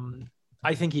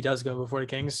 I think he does go before the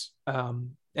Kings.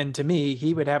 And to me,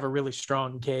 he would have a really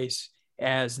strong case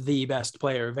as the best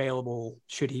player available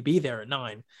should he be there at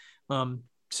 9.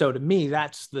 So to me,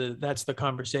 that's the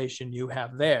conversation you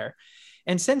have there.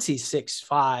 And since he's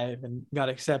 6'5" and got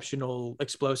exceptional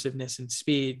explosiveness and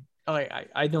speed,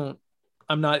 I'm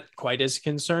not quite as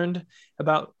concerned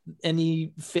about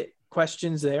any fit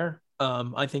questions there.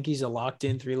 I think he's a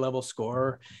locked-in 3-level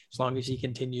scorer. As long as he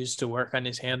continues to work on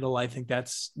his handle, I think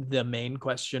that's the main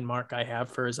question mark I have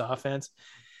for his offense.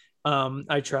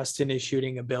 I trust in his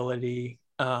shooting ability.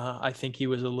 I think he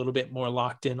was a little bit more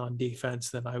locked in on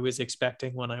defense than I was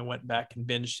expecting when I went back and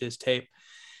binged his tape.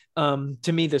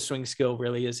 To me, the swing skill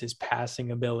really is his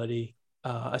passing ability,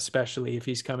 especially if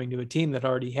he's coming to a team that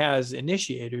already has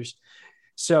initiators.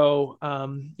 So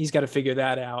he's got to figure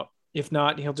that out. If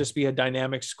not, he'll just be a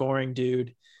dynamic scoring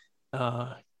dude.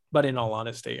 But in all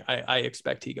honesty, I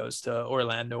expect he goes to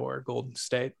Orlando or Golden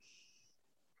State.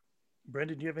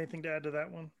 Brendan, do you have anything to add to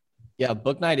that one? Yeah,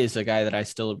 Bouknight is a guy that I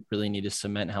still really need to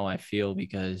cement how I feel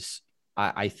because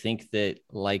I think that,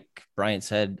 like Bryant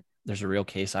said, there's a real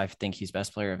case. I think he's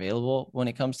best player available when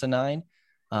it comes to 9.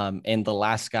 And the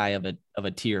last guy of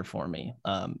a tier for me.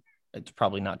 It's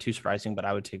probably not too surprising, but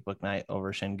I would take Bouknight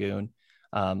over Şengün.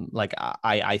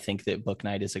 I think that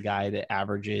Bouknight is a guy that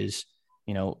averages,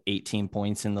 18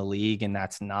 points in the league, and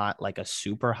that's not like a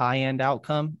super high end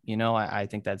outcome. I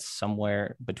think that's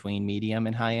somewhere between medium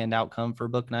and high end outcome for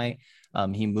Bouknight.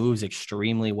 He moves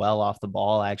extremely well off the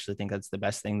ball. I actually think that's the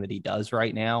best thing that he does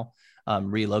right now.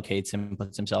 Relocates him,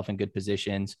 puts himself in good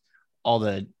positions. All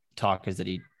the talk is that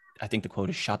I think the quote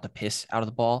is shot the piss out of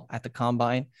the ball at the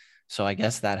combine. So I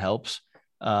guess that helps.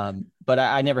 But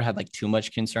I never had too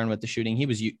much concern with the shooting. He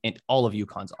was in all of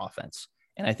UConn's offense.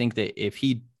 And I think that if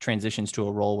he transitions to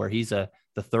a role where he's the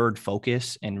third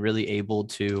focus and really able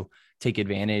to take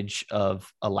advantage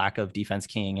of a lack of defense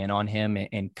keying in on him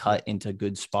and cut into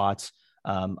good spots,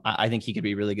 I think he could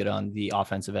be really good on the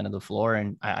offensive end of the floor.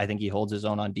 And I think he holds his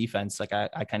own on defense.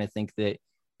 I kind of think that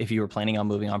if you were planning on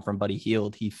moving on from Buddy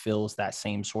Hield, he fills that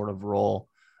same sort of role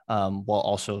while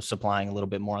also supplying a little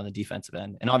bit more on the defensive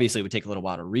end. And obviously it would take a little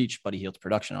while to reach Buddy Hield's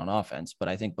production on offense, but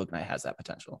I think Bouknight has that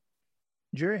potential.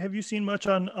 Jerry, have you seen much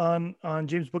on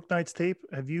James Bouknight's tape?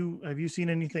 Have you seen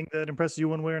anything that impresses you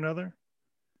one way or another?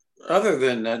 Other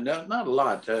than that, not a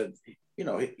lot.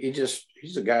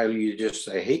 He's a guy who you just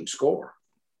say, he can score.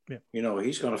 Yeah.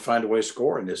 He's going to find a way to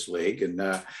score in this league. And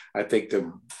I think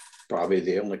probably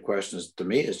the only question to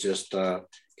me is just,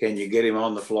 can you get him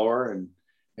on the floor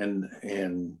and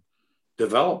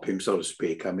develop him, so to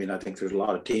speak? I mean, I think there's a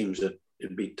lot of teams that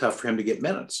it'd be tough for him to get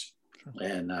minutes. Sure.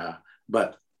 And,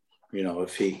 but,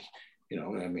 if he,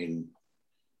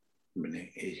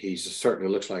 he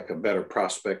certainly looks like a better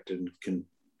prospect than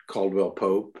Caldwell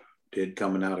Pope did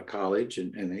coming out of college.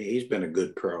 And he's been a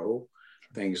good pro,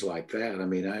 things like that. I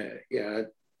mean, I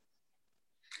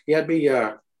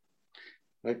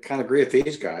kind of agree with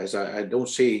these guys. I don't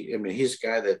see, he's a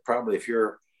guy that probably if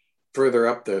you're further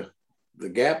up the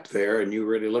gap there and you're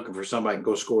really looking for somebody to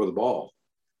go score the ball,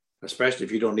 especially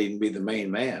if you don't need to be the main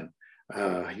man,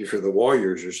 you're for the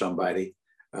Warriors or somebody,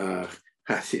 I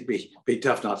It'd be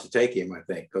tough not to take him, I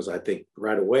think, because I think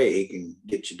right away he can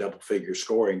get you double figure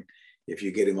scoring if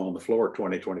you get him on the floor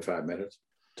 20, 25 minutes.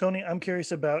 Tony, I'm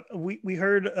curious about, we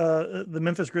heard the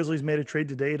Memphis Grizzlies made a trade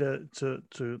today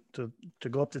to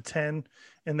go up to 10,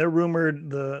 and they're rumored,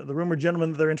 the rumored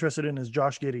gentleman that they're interested in is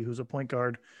Josh Giddey, who's a point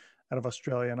guard out of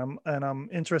Australia. And I'm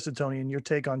interested, Tony, in your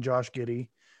take on Josh Giddey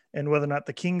and whether or not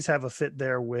the Kings have a fit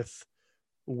there with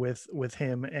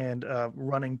him and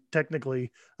running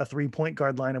technically a 3-point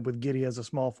guard lineup with Giddey as a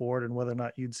small forward, and whether or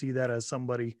not you'd see that as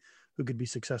somebody who could be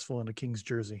successful in a Kings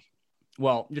jersey.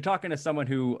 Well, you're talking to someone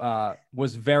who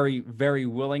was very, very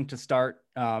willing to start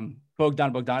Bogdan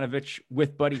Bogdanovic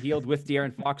with Buddy Hield, with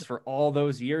De'Aaron Fox for all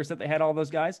those years that they had all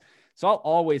those guys. So I'll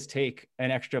always take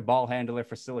an extra ball handler,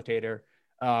 facilitator,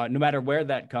 no matter where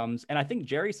that comes. And I think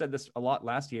Jerry said this a lot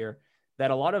last year,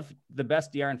 that a lot of the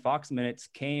best De'Aaron Fox minutes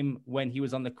came when he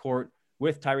was on the court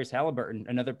with Tyrese Halliburton,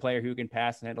 another player who can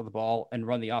pass and handle the ball and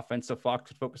run the offense. So Fox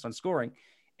could focus on scoring.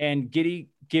 And Giddey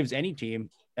gives any team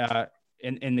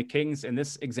in the Kings, in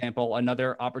this example,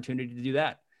 another opportunity to do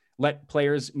that. Let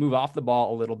players move off the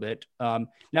ball a little bit. Now,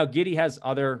 Giddey has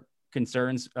other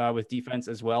concerns with defense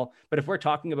as well. But if we're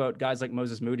talking about guys like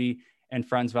Moses Moody and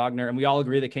Franz Wagner, and we all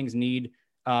agree the Kings need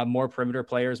more perimeter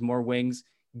players, more wings,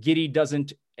 Giddey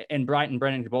doesn't, and Bryant and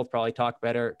Brennan could both probably talk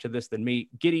better to this than me.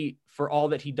 Giddey, for all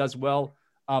that he does well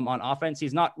on offense,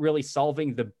 he's not really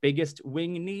solving the biggest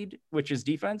wing need, which is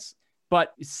defense.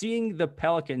 But seeing the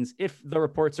Pelicans, if the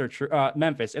reports are true,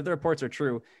 Memphis, if the reports are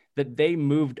true, that they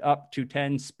moved up to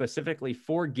 10 specifically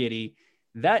for Giddey,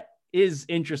 that is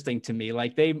interesting to me.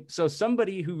 So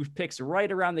somebody who picks right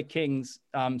around the Kings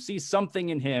sees something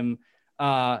in him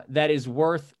that is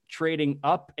worth trading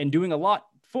up and doing a lot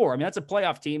for. I mean, that's a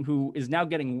playoff team who is now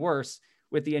getting worse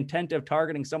with the intent of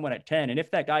targeting someone at 10. And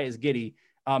if that guy is Giddey,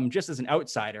 just as an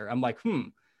outsider, I'm like,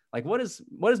 what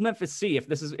does Memphis see if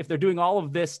they're doing all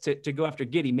of this to go after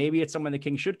Giddey? Maybe it's someone the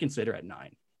Kings should consider at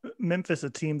 9. Memphis, a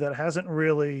team that hasn't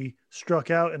really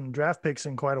struck out in draft picks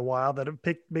in quite a while, that have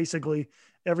picked basically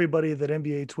everybody that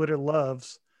NBA Twitter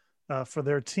loves for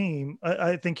their team.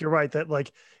 I think you're right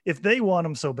that if they want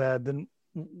them so bad, then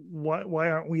why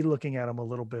aren't we looking at them a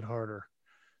little bit harder?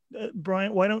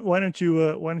 Brian, why don't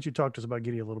you talk to us about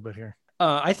Giddey a little bit here?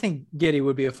 I think Giddey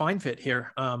would be a fine fit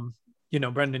here.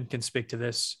 Brendan can speak to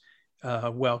this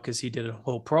well, because he did a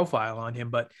whole profile on him.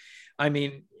 But I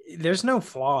mean, there's no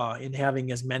flaw in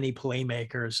having as many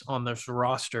playmakers on this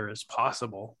roster as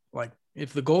possible. Like,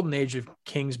 if the golden age of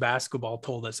Kings basketball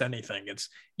told us anything, it's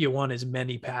you want as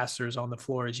many passers on the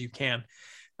floor as you can.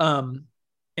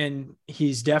 And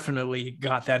he's definitely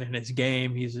got that in his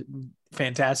game. He's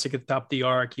fantastic at the top of the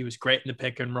arc. He was great in the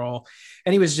pick and roll,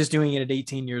 and he was just doing it at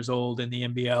 18 years old in the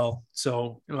NBL.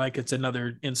 So it's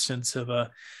another instance of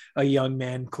a young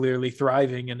man clearly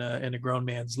thriving in a grown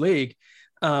man's league.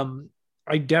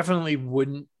 I definitely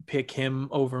wouldn't pick him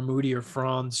over Moody or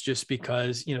Franz, just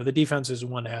because, the defense is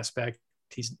one aspect.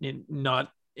 He's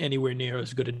not anywhere near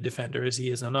as good a defender as he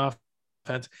is on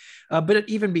offense. But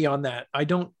even beyond that, I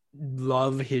don't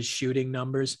love his shooting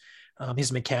numbers.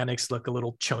 His mechanics look a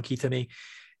little chunky to me,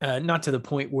 not to the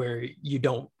point where you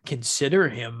don't consider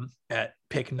him at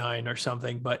pick 9 or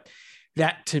something, but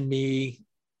that to me,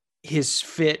 his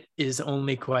fit is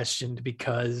only questioned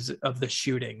because of the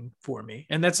shooting for me.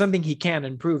 And that's something he can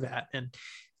improve at. And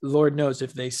Lord knows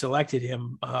if they selected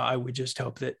him, I would just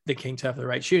hope that the Kings have the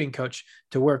right shooting coach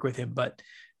to work with him. But,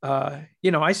 I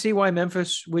see why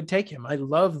Memphis would take him. I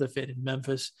love the fit in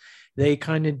Memphis. They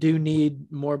kind of do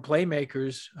need more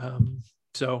playmakers.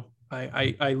 So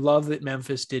I love that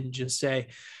Memphis didn't just say,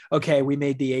 okay, we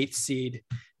made the 8th seed.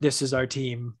 This is our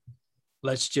team.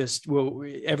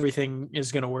 Everything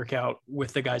is going to work out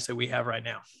with the guys that we have right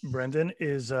now. Brendan,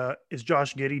 is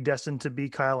Josh Giddey destined to be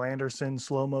Kyle Anderson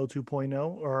slow-mo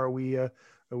 2.0, or are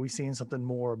we seeing something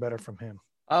more or better from him?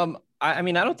 I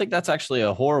mean, I don't think that's actually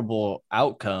a horrible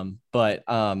outcome, but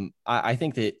I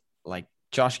think that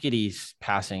Josh Giddey's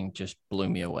passing just blew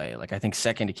me away. I think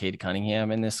second to Cade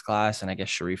Cunningham in this class, and I guess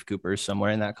Sharif Cooper is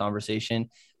somewhere in that conversation,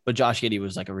 but Josh Giddey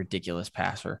was a ridiculous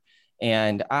passer.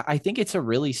 And I think it's a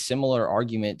really similar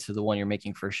argument to the one you're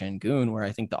making for Şengün, where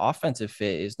I think the offensive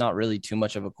fit is not really too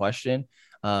much of a question.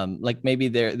 Maybe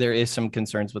there is some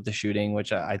concerns with the shooting,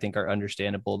 which I think are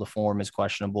understandable. The form is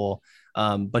questionable,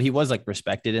 but he was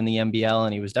respected in the NBL,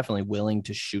 and he was definitely willing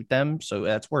to shoot them. So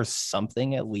that's worth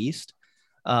something at least.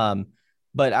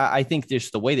 But I think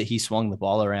just the way that he swung the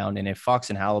ball around, and if Fox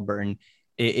and Halliburton,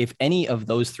 if any of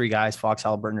those 3 guys, Fox,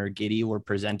 Halliburton, or Giddey, were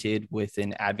presented with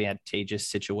an advantageous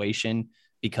situation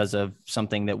because of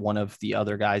something that one of the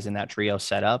other guys in that trio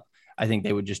set up, I think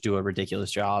they would just do a ridiculous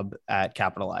job at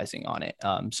capitalizing on it.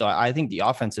 So I think the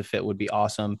offensive fit would be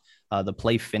awesome. The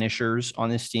play finishers on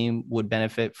this team would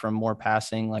benefit from more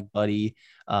passing, like Buddy,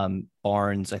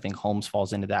 Barnes. I think Holmes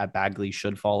falls into that. Bagley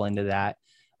should fall into that.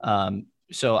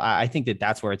 So I think that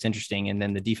that's where it's interesting. And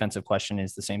then the defensive question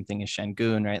is the same thing as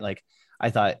Şengün, right? Like,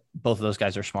 I thought both of those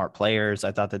guys are smart players.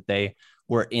 I thought that they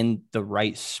were in the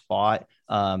right spot,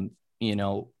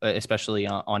 especially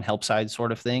on help side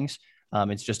sort of things.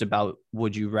 It's just about,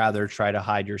 would you rather try to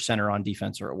hide your center on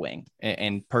defense or a wing?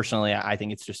 And personally, I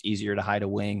think it's just easier to hide a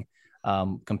wing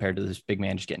compared to this big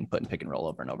man just getting put in pick and roll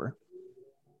over and over.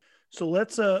 So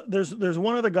let's there's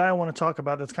one other guy I want to talk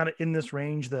about that's kind of in this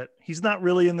range, that he's not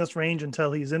really in this range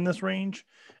until he's in this range,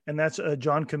 and that's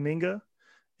John Kuminga.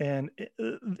 And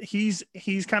he's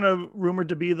kind of rumored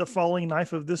to be the falling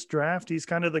knife of this draft. He's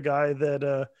kind of the guy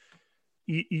that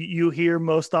you hear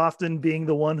most often being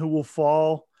the one who will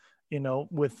fall,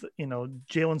 with,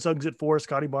 Jalen Suggs at 4,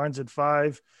 Scotty Barnes at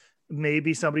 5,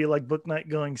 maybe somebody like Bouknight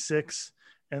going 6,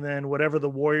 and then whatever the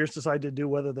Warriors decide to do,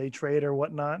 whether they trade or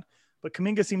whatnot. But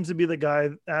Kuminga seems to be the guy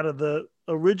out of the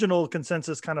original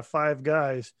consensus kind of 5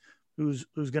 guys who's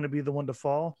going to be the one to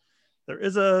fall. There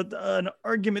is an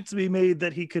argument to be made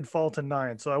that he could fall to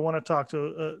 9. So I want to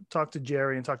talk to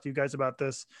Jerry and talk to you guys about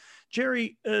this.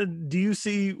 Jerry, do you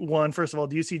see, first of all,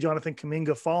 do you see Jonathan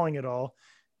Kuminga falling at all?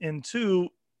 And 2,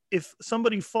 if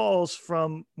somebody falls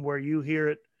from where you hear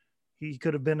it, he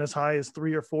could have been as high as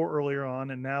 3 or 4 earlier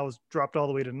on and now is dropped all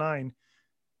the way to 9,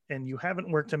 and you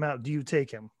haven't worked him out, do you take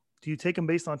him? Do you take him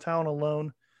based on talent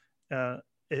alone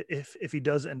if he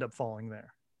does end up falling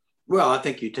there? Well, I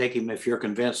think you take him if you're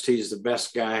convinced he's the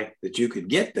best guy that you could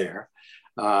get there.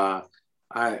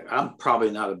 I'm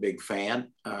probably not a big fan.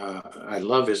 I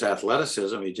love his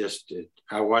athleticism.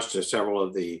 I watched several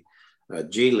of the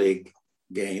G League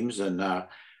games, and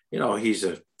he's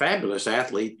a fabulous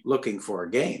athlete looking for a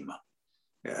game.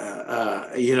 He's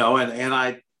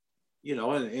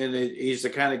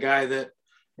the kind of guy that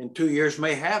in 2 years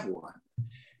may have one,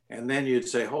 and then you'd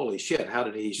say, "Holy shit, how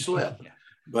did he slip?" Yeah.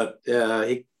 But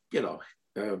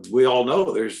we all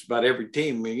know there's about every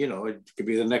team. It could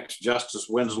be the next Justice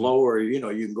Winslow, or you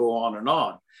can go on and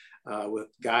on with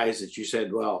guys that you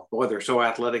said, "Well, boy, they're so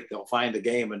athletic, they'll find a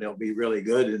game and they'll be really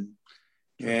good,"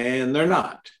 and they're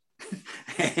not.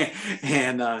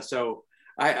 So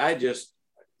I just,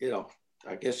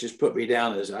 I guess just put me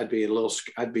down as I'd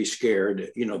be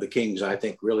scared. The Kings, I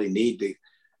think, really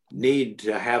need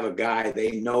to have a guy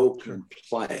they know can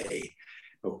play.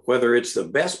 Whether it's the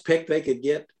best pick they could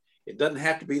get, it doesn't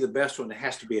have to be the best one. It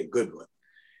has to be a good one.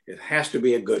 It has to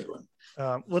be a good one.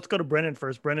 Let's go to Brennan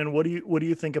first. Brennan, what do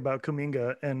you think about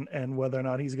Kuminga and whether or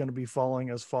not he's going to be falling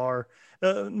as far,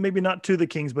 maybe not to the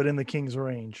Kings, but in the Kings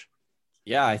range?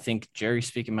 Yeah, I think Jerry's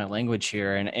speaking my language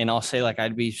here. And I'll say,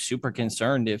 I'd be super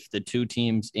concerned if the 2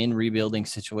 teams in rebuilding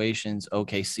situations,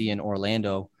 OKC and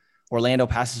Orlando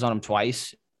passes on him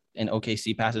twice and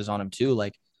OKC passes on him too.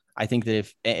 I think that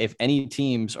if any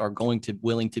teams are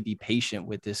willing to be patient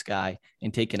with this guy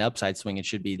and take an upside swing, it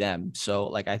should be them.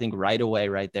 So I think right away,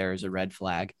 right there is a red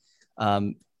flag.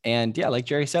 And yeah, like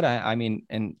Jerry said,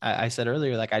 I said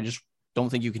earlier, I just don't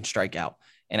think you can strike out.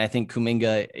 And I think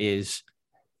Kuminga is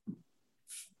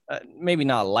maybe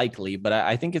not likely, but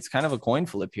I think it's kind of a coin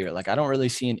flip here. I don't really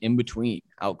see an in-between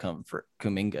outcome for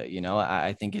Kuminga.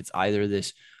 I think it's either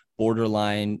this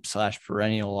borderline /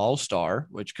 perennial all-star,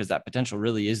 because that potential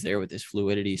really is there with his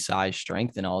fluidity, size,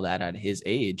 strength, and all that at his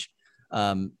age.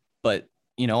 But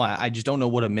I just don't know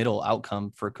what a middle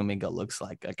outcome for Kuminga looks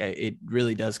like. It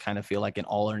really does kind of feel like an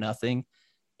all or nothing,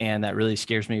 and that really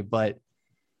scares me. But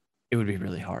it would be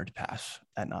really hard to pass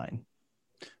at 9.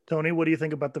 Tony, what do you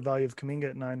think about the value of Kuminga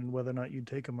at 9 and whether or not you'd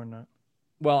take him or not?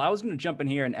 Well, I was going to jump in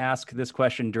here and ask this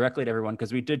question directly to everyone,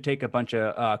 because we did take a bunch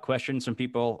of questions from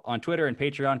people on Twitter and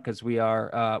Patreon, because we're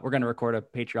going to record a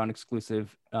Patreon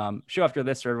exclusive show after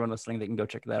this. For everyone listening, they can go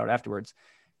check that out afterwards.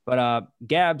 But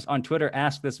Gabs on Twitter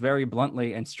asked this very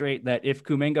bluntly and straight, that if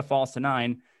Kuminga falls to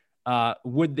 9,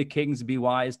 would the Kings be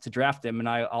wise to draft him? And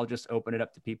I'll just open it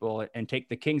up to people and take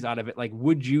the Kings out of it.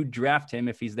 Would you draft him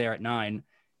if he's there at 9?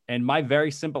 And my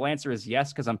very simple answer is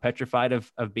yes, because I'm petrified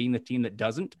of being the team that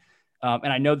doesn't.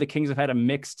 And I know the Kings have had a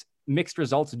mixed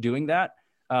results doing that.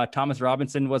 Thomas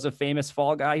Robinson was a famous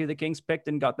fall guy who the Kings picked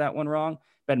and got that one wrong.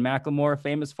 Ben McLemore, a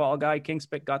famous fall guy, Kings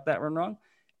picked, got that one wrong.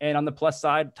 And on the plus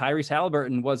side, Tyrese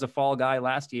Halliburton was a fall guy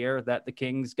last year that the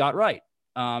Kings got right.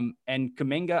 And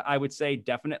Kuminga, I would say,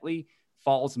 definitely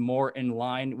falls more in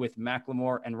line with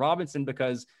McLemore and Robinson,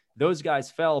 because those guys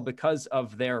fell because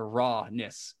of their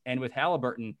rawness. And with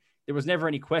Halliburton, there was never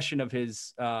any question of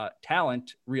his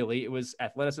talent, really. It was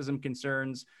athleticism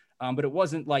concerns, But it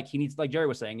wasn't like he needs, like Jerry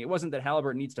was saying, it wasn't that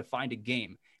Halliburton needs to find a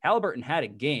game. Halliburton had a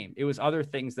game. It was other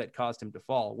things that caused him to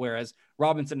fall. Whereas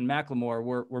Robinson and McLemore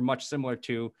were much similar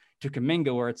to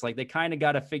Kuminga, where it's like they kind of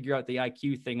got to figure out the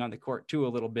IQ thing on the court too a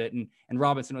little bit. And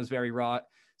Robinson was very raw.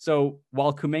 So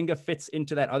while Kuminga fits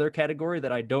into that other category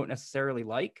that I don't necessarily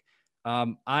like,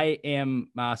 I am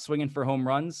swinging for home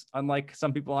runs, unlike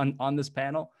some people on this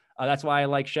panel. That's why I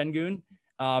like Şengün.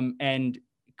 And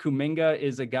Kuminga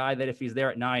is a guy that if he's there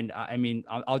at 9, I mean,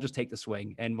 I'll just take the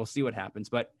swing and we'll see what happens.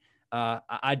 But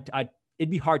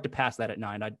it'd be hard to pass that at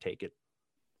 9. I'd take it.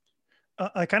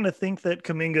 I kind of think that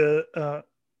Kuminga,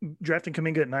 drafting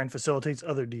Kuminga at 9 facilitates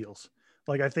other deals.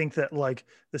 Like, I think that, like,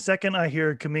 the second I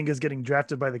hear Kuminga's getting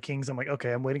drafted by the Kings, I'm like,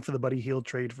 okay, I'm waiting for the Buddy Hield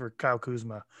trade for Kyle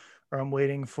Kuzma, or I'm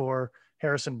waiting for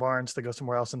Harrison Barnes to go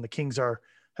somewhere else. And the Kings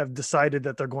have decided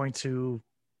that they're going to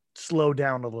slow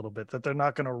down a little bit, that they're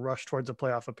not going to rush towards a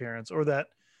playoff appearance, or that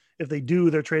if they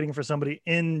do, they're trading for somebody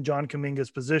in John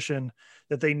Kuminga's position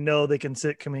that they know they can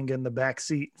sit Kuminga in the back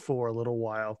seat for a little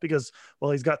while because,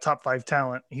 well, he's got top 5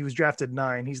 talent. He was drafted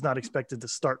 9. He's not expected to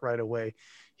start right away.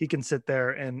 He can sit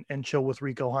there and chill with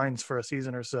Rico Hines for a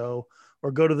season or so,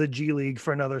 or go to the G League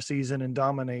for another season and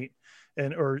dominate,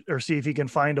 or see if he can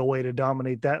find a way to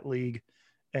dominate that league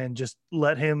and just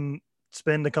let him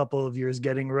spend a couple of years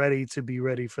getting ready to be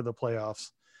ready for the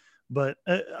playoffs. But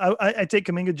I take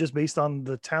Kuminga just based on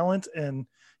the talent and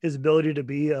his ability to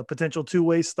be a potential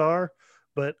two-way star,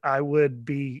 but I would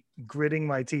be gritting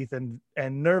my teeth and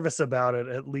nervous about it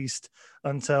at least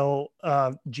until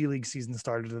G League season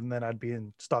started, and then I'd be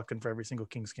in stocking for every single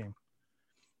Kings game.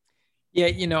 Yeah,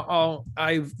 you know,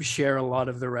 I share a lot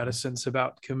of the reticence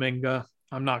about Kuminga.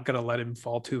 I'm not going to let him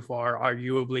fall too far.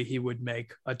 Arguably, he would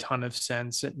make a ton of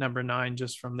sense at number 9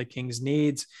 just from the Kings'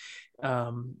 needs.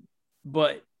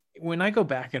 But when I go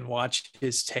back and watch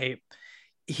his tape,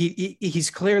 he's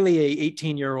clearly a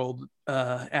 18-year-old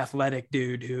athletic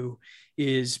dude who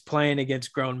is playing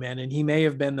against grown men, and he may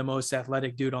have been the most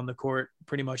athletic dude on the court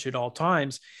pretty much at all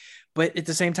times. But at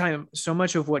the same time, so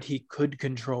much of what he could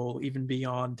control, even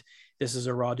beyond this is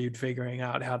a raw dude figuring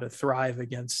out how to thrive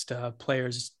against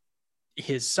players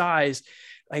his size,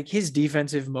 like his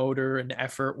defensive motor and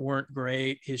effort weren't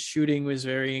great. His shooting was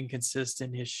very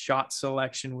inconsistent. His shot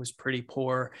selection was pretty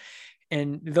poor.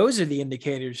 And those are the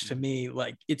indicators to me,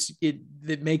 like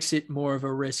that makes it more of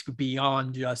a risk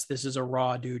beyond just this is a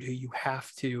raw dude who you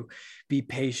have to be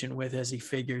patient with as he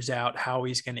figures out how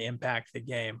he's going to impact the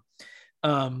game.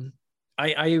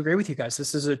 I agree with you guys.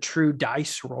 This is a true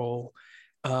dice roll.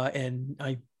 And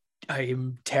I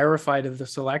am terrified of the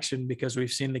selection because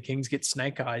we've seen the Kings get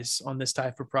snake eyes on this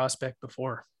type of prospect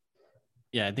before.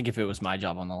 Yeah, I think if it was my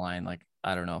job on the line, like,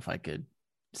 I don't know if I could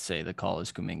say the call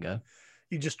is Kuminga.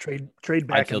 You just trade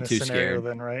back in this scenario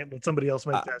then, right? Let somebody else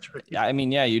make that trade. I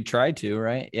mean, yeah, you try to,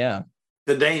 right? Yeah.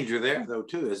 The danger there, though,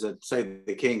 too, is that, say,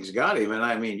 the Kings got him. And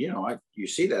I mean, you know, you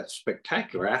see that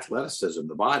spectacular athleticism,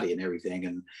 the body and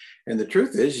everything. And the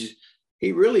truth is,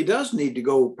 he really does need to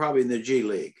go probably in the G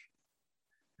League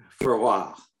for a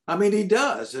while. I mean, he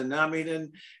does. And I mean,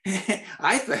 and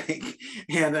I think,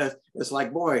 and it's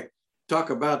like, boy, talk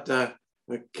about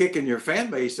kicking your fan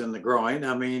base in the groin.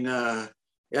 I mean,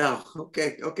 yeah,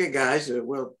 okay, guys.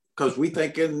 Well, because we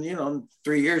thinking, you know, in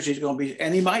 3 years he's going to be,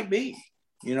 and he might be,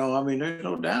 you know, I mean, there's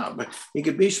no doubt, but he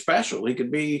could be special. He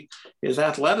could be his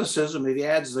athleticism. If he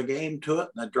adds the game to it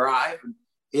and the drive. And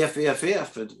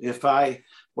if I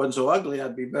wasn't so ugly,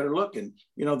 I'd be better looking.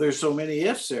 You know, there's so many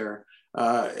ifs there.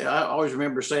 I always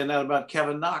remember saying that about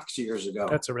Kevin Knox years ago.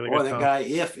 That's a really good that guy,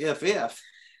 if.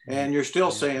 And you're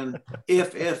still saying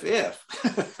if.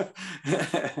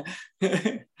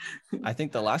 I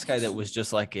think the last guy that was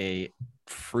just like a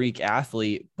freak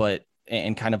athlete,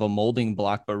 and kind of a molding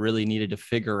block, but really needed to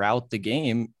figure out the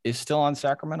game is still on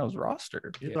Sacramento's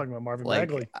roster. You're talking about Marvin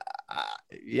Bagley.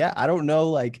 Bagley. I don't know.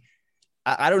 Like,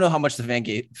 I don't know how much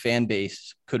the fan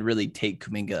base could really take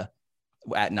Kuminga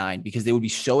at 9 because they would be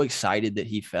so excited that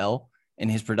he fell and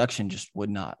his production just would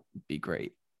not be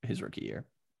great his rookie year.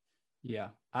 Yeah.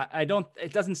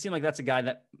 It doesn't seem like that's a guy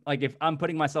that, like, if I'm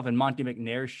putting myself in Monty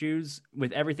McNair's shoes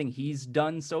with everything he's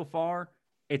done so far,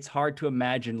 it's hard to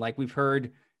imagine. Like, we've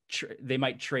heard they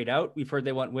might trade out. We've heard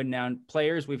they want win now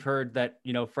players. We've heard that,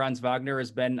 you know, Franz Wagner has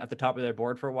been at the top of their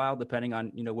board for a while, depending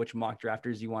on, you know, which mock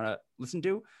drafters you want to listen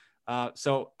to.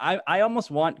 So I almost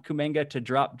want Kuminga to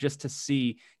drop just to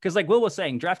see, because like Will was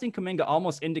saying, drafting Kuminga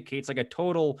almost indicates like a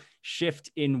total shift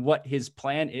in what his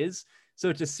plan is.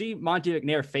 So to see Monty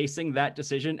McNair facing that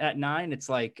decision at 9, it's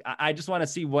like, I just want to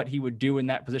see what he would do in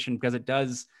that position, because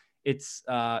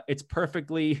it's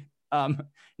perfectly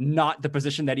not the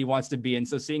position that he wants to be in.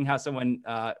 So seeing how someone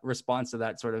responds to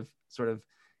that sort of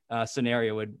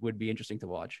scenario would be interesting to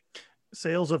watch.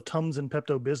 Sales of Tums and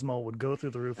Pepto-Bismol would go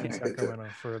through the roof in Sacramento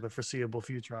for the foreseeable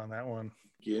future on that one.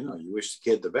 You wish the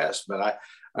kid the best, but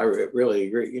I really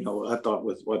agree. I thought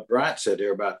with what Bryant said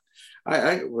there about,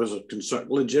 I was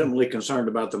legitimately concerned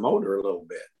about the motor a little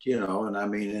bit, and I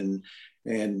mean,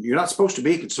 and you're not supposed to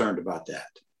be concerned about that,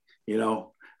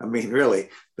 I mean, really,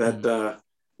 that,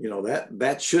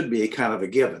 that should be kind of a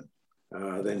given.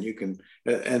 Then you can,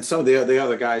 and some of the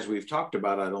other guys we've talked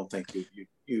about, I don't think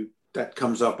you that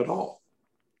comes up at all.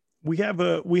 We have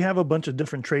a bunch of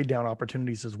different trade down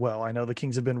opportunities as well. I know the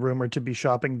Kings have been rumored to be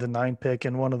shopping the 9 pick,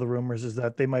 and one of the rumors is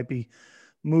that they might be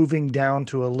moving down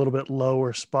to a little bit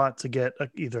lower spot to get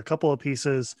either a couple of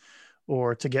pieces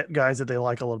or to get guys that they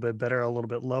like a little bit better, a little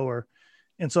bit lower.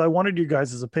 And so I wanted your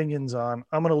guys' opinions on,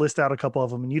 I'm going to list out a couple of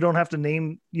them, and you don't have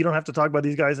to talk about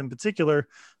these guys in particular,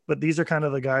 but these are kind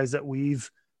of the guys that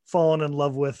we've fallen in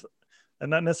love with,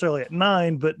 and not necessarily at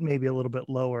 9, but maybe a little bit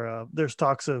lower. There's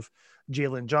talks of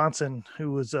Jalen Johnson,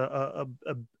 who was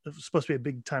supposed to be a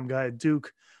big time guy at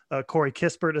Duke. Corey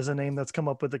Kispert is a name that's come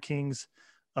up with the Kings.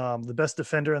 The best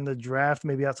defender in the draft,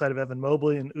 maybe outside of Evan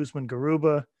Mobley and Usman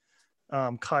Garuba.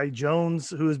 Kai Jones,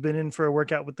 who has been in for a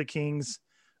workout with the Kings.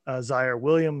 Zaire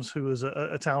Williams, who is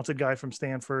a talented guy from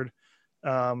Stanford.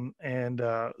 So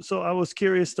I was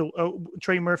curious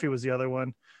Trey Murphy was the other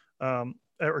one.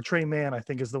 Or Trey Mann, I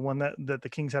think, is the one that the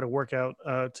Kings had a workout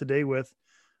today with.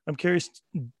 I'm curious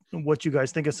what you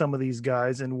guys think of some of these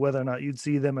guys and whether or not you'd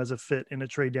see them as a fit in a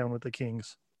trade down with the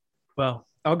Kings. Well,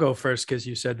 I'll go first because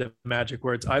you said the magic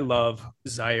words. I love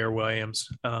Zaire Williams.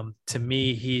 To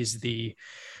me, he's the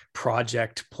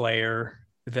project player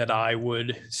that I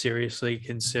would seriously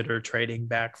consider trading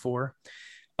back for.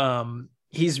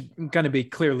 He's going to be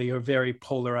clearly a very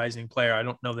polarizing player. I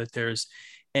don't know that there's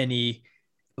any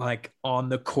on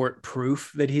the court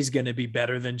proof that he's going to be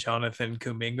better than Jonathan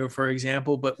Kuminga, for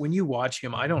example. But when you watch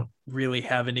him, I don't really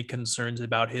have any concerns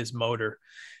about his motor.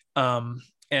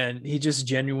 And he just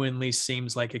genuinely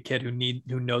seems like a kid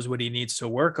who knows what he needs to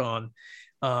work on.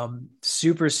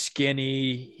 Super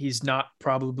skinny. He's not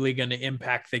probably going to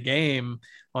impact the game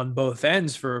on both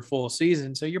ends for a full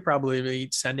season. So you're probably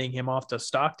sending him off to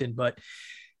Stockton, but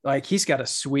he's got a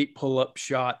sweet pull-up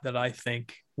shot that I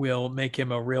think will make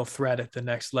him a real threat at the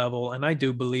next level. And I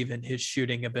do believe in his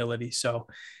shooting ability. So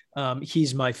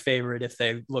he's my favorite if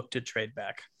they look to trade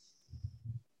back.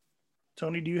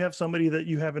 Tony, do you have somebody that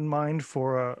you have in mind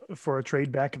for a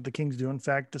trade back if the Kings do in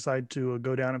fact decide to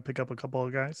go down and pick up a couple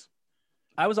of guys?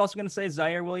 I was also going to say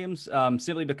Zaire Williams,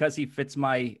 simply because he fits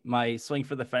my swing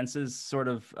for the fences sort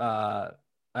of,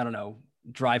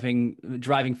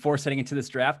 driving force heading into this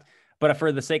draft. But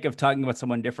for the sake of talking about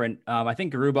someone different, I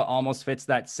think Garuba almost fits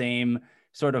that same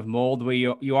sort of mold where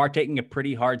you are taking a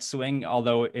pretty hard swing,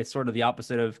 although it's sort of the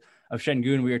opposite of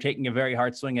Şengün. We are taking a very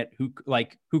hard swing at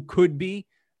who could be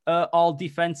all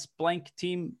defense blank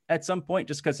team at some point,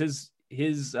 just because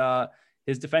his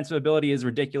defensive ability is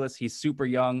ridiculous. He's super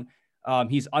young.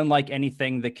 He's unlike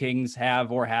anything the Kings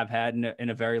have or have had in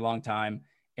a very long time.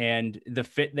 And the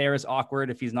fit there is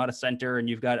awkward if he's not a center and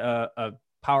you've got a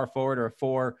power forward or a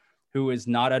 4 who is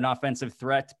not an offensive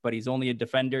threat, but he's only a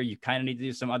defender. You kind of need to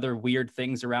do some other weird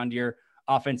things around your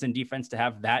offense and defense to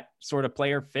have that sort of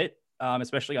player fit,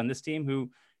 especially on this team who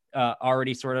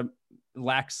already sort of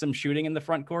lacks some shooting in the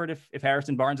front court if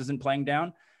Harrison Barnes isn't playing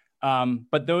down.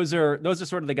 But those are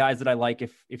sort of the guys that I like.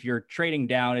 If you're trading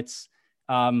down, it's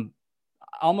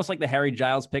almost like the Harry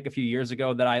Giles pick a few years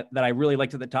ago that I really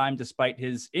liked at the time, despite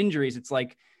his injuries. It's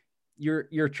like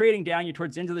you're trading down, you're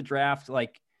towards the end of the draft.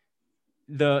 Like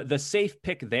the safe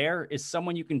pick there is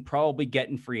someone you can probably get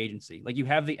in free agency. Like you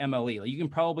have the MLE, like you can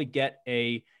probably get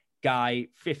a guy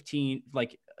 15,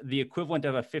 like the equivalent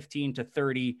of a 15 to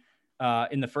 30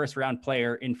 in the first round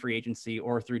player in free agency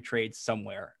or through trades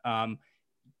somewhere.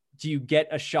 Do you get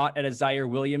a shot at a Zaire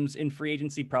Williams in free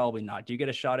agency? Probably not. Do you get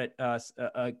a shot at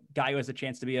a guy who has a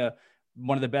chance to be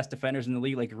one of the best defenders in the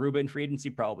league, like Garuba, in free agency?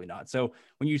 Probably not. So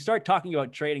when you start talking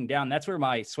about trading down, that's where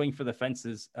my swing for the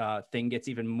fences thing gets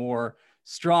even more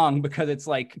strong, because it's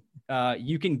like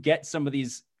you can get some of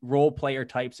these role player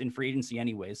types in free agency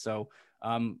anyway. So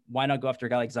why not go after a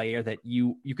guy like Zaire that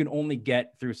you can only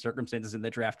get through circumstances in the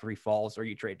draft where he falls or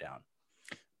you trade down?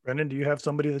 Brendan, do you have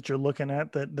somebody that you're looking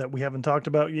at that we haven't talked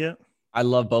about yet? I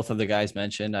love both of the guys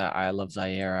mentioned. I love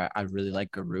Zaire. I really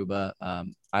like Garuba.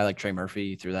 I like Trey Murphy.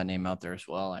 You threw that name out there as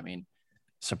well. I mean,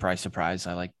 surprise, surprise.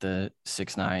 I like the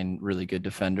 6'9", really good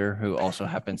defender who also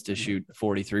happens to shoot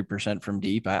 43% from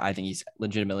deep. I think he's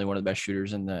legitimately one of the best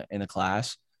shooters in the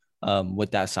class.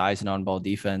 with that size and on-ball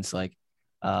defense. Like,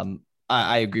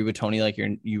 I agree with Tony. Like,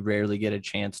 you rarely get a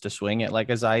chance to swing it like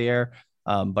a Zaire.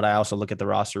 But I also look at the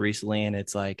roster recently, and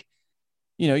it's like,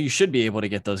 you should be able to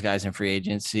get those guys in free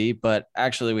agency, but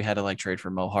actually we had to trade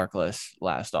for Mo Harkless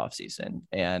last offseason.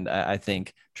 And I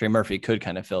think Trey Murphy could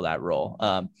kind of fill that role.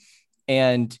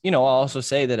 And I'll also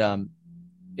say that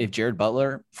if Jared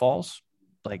Butler falls,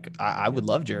 I would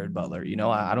love Jared Butler.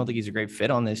 I don't think he's a great fit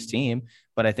on this team,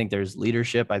 but I think there's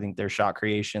leadership. I think there's shot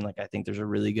creation. I think there's a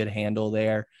really good handle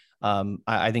there.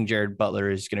 I think Jared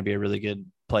Butler is going to be a really good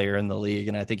player in the league.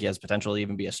 And I think he has potential to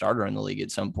even be a starter in the league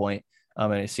at some point.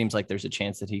 And it seems like there's a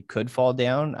chance that he could fall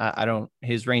down.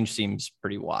 His range seems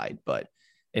pretty wide, but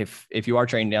if you are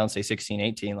trading down, say 16,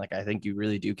 18, I think you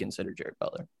really do consider Jared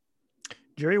Butler.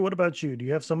 Jerry, what about you? Do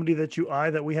you have somebody that you eye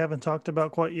that we haven't talked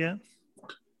about quite yet?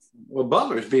 Well,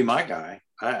 Butler's be my guy.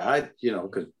 Because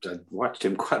I watched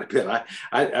him quite a bit.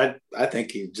 I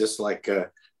think he's just like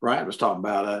Ryan was talking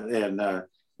about, and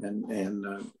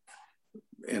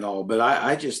all. But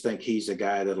I just think he's a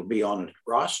guy that'll be on a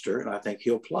roster, and I think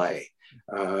he'll play.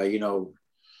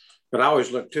 But I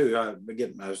always look too. I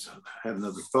was having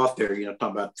another thought there. Talking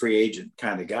about free agent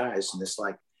kind of guys, and it's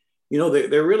like,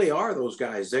 there really are those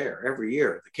guys there every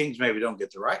year. The Kings maybe don't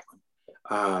get the right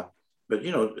one,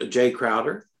 but Jay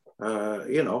Crowder.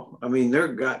 They're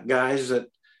got guys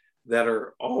that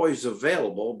are always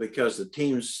available because the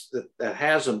teams that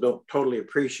has them don't totally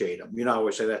appreciate them. I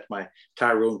always say that's my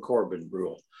Tyrone Corbin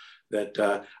rule, that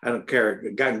I don't care.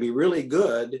 A guy can be really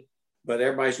good, but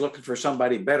everybody's looking for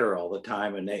somebody better all the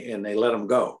time, and they let them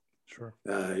go. Sure.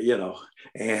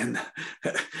 And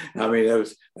I'd made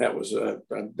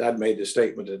the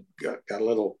statement that got a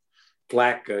little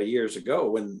flack years ago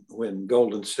when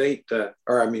Golden State,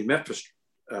 Memphis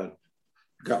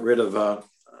got rid of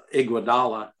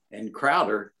Iguodala and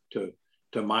Crowder to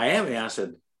Miami. I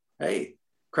said, hey,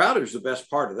 Crowder's the best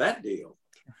part of that deal.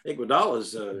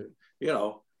 Iguodala's,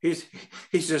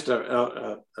 he's just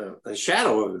a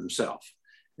shadow of himself.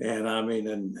 And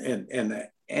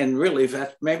and really,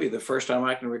 that's maybe the first time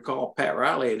I can recall Pat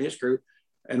Riley and his group,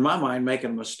 in my mind, making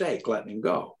a mistake, letting him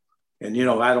go. And,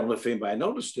 I don't know if anybody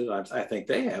noticed it. I think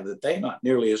they have, that they're not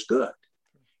nearly as good.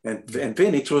 And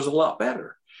Phoenix was a lot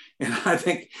better. And I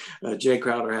think Jay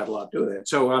Crowder had a lot to do with it.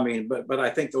 So, but I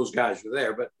think those guys were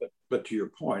there. But to your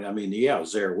point,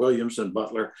 Zaire Williams and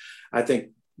Butler, I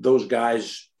think those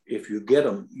guys, if you get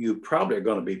them, you probably are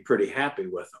going to be pretty happy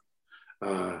with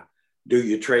them. Do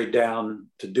you trade down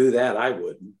to do that? I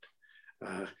wouldn't.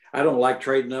 I don't like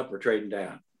trading up or trading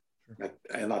down.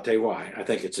 And I'll tell you why. I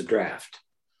think it's a draft.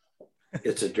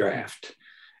 It's a draft.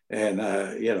 And,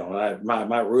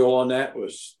 my rule on that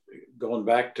was going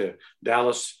back to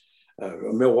Dallas,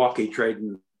 Milwaukee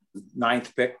trading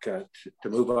 9th pick to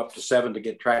move up to 7 to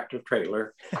get tractor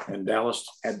trailer, and Dallas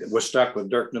was stuck with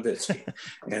Dirk Nowitzki.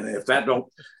 And if that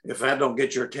don't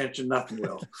get your attention, nothing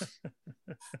will.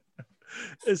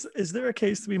 Is there a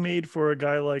case to be made for a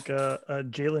guy like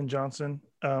Jalen Johnson?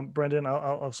 Brendan,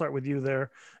 I'll start with you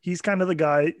there. He's kind of the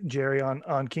guy, Jerry,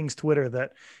 on King's Twitter,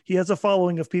 that he has a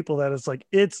following of people that it's like,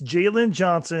 it's Jalen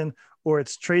Johnson or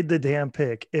it's trade the damn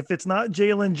pick. If it's not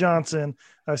Jalen Johnson,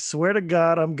 I swear to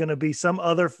God, I'm going to be some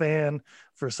other fan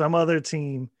for some other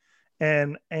team.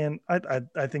 And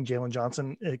I think Jalen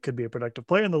Johnson, it could be a productive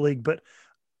player in the league, but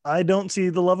I don't see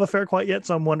the love affair quite yet.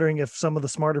 So I'm wondering if some of the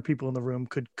smarter people in the room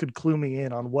could clue me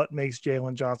in on what makes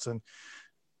Jalen Johnson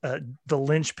the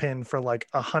linchpin for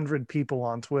 100 people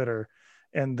on Twitter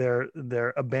and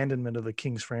their abandonment of the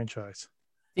Kings franchise.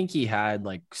 I think he had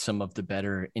some of the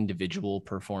better individual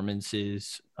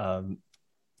performances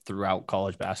throughout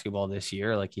college basketball this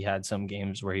year. He had some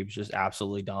games where he was just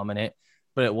absolutely dominant,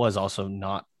 but it was also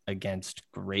not against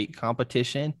great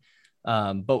competition.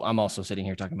 But I'm also sitting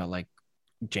here talking about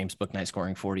James Bouknight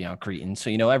scoring 40 on Creighton.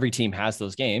 So, every team has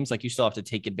those games. You still have to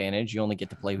take advantage. You only get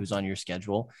to play who's on your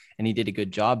schedule. And he did a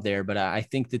good job there. But I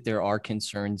think that there are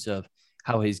concerns of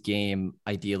how his game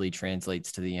ideally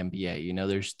translates to the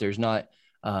NBA. There's not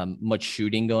much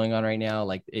shooting going on right now.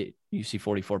 You see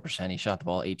 44%. He shot the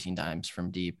ball 18 times from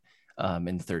deep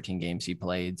in the 13 games he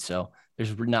played. So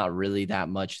there's not really that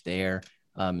much there.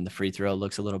 The free throw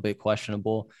looks a little bit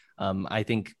questionable. I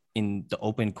think in the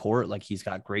open court, he's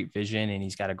got great vision and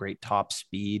he's got a great top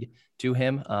speed to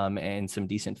him and some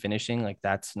decent finishing.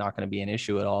 That's not going to be an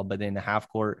issue at all. But in the half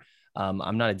court,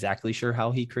 I'm not exactly sure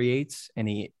how he creates, and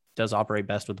he does operate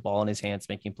best with the ball in his hands,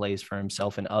 making plays for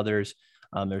himself and others.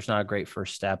 There's not a great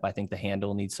first step. I think the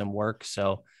handle needs some work.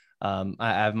 So I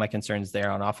have my concerns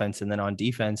there on offense. And then on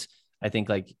defense, I think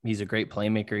he's a great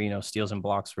playmaker, steals and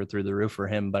blocks were through the roof for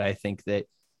him. But I think that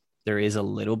there is a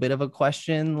little bit of a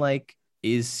question,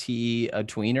 Is he a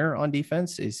tweener on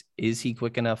defense? Is he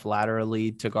quick enough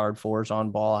laterally to guard fours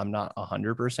on ball? I'm not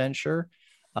 100% sure.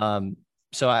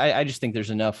 So I just think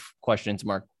there's enough question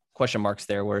marks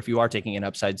there where if you are taking an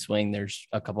upside swing, there's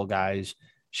a couple guys,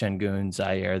 Şengün,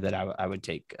 Zaire, that I would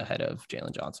take ahead of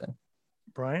Jalen Johnson.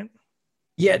 Brian?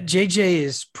 Yeah, JJ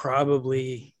is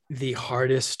probably the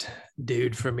hardest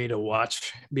dude for me to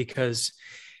watch because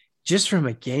just from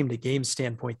a game-to-game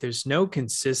standpoint, there's no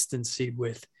consistency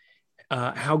with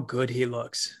how good he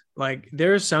looks. Like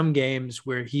there are some games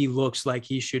where he looks like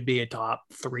he should be a top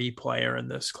 3 player in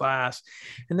this class.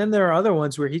 And then there are other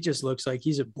ones where he just looks like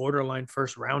he's a borderline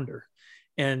first rounder.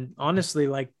 And honestly,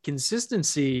 like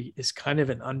consistency is kind of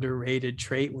an underrated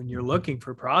trait when you're looking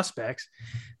for prospects.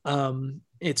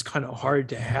 It's kind of hard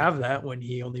to have that when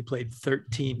he only played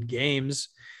 13 games.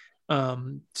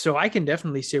 So I can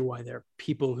definitely see why there are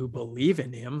people who believe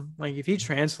in him. Like if he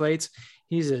translates,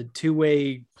 he's a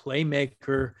two-way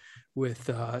playmaker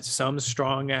with some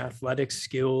strong athletic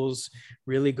skills,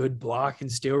 really good block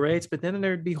and steal rates. But then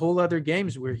there'd be whole other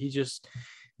games where he just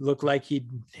looked like he'd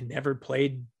never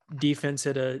played defense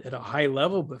at a high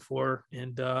level before.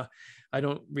 And I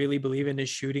don't really believe in his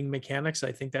shooting mechanics.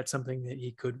 I think that's something that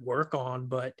he could work on,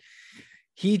 but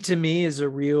he to me is a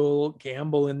real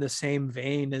gamble in the same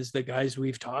vein as the guys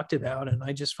we've talked about. And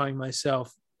I just find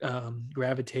myself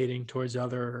gravitating towards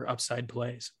other upside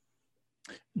plays.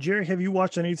 Jerry, have you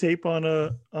watched any tape on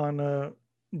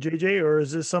JJ, or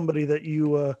is this somebody that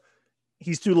you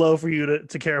he's too low for you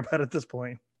to care about at this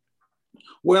point?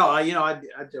 Well, I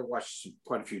did watch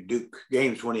quite a few Duke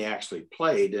games when he actually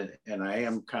played, and I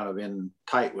am kind of in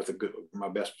tight with my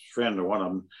best friend, or one of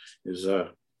them is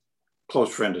a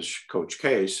close friend is Coach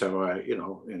K. So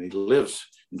and he lives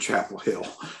in Chapel Hill,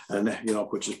 and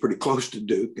which is pretty close to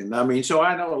Duke, and I mean, so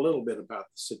I know a little bit about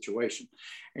the situation,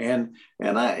 and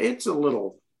it's a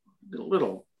little,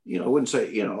 I wouldn't say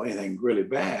anything really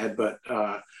bad, but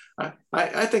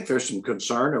I think there's some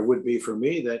concern, or would be for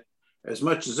me, that as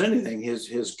much as anything,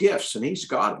 his gifts, and he's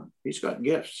got them. He's got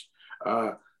gifts.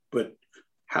 But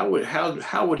how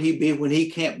would he be when he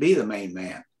can't be the main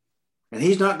man? And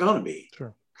he's not going to be.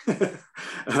 Sure.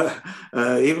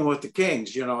 Even with the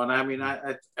Kings, and I mean,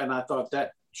 I thought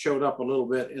that showed up a little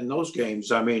bit in those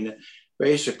games. I mean,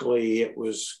 basically, it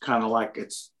was kind of like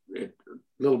it's a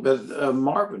little bit of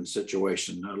Marvin's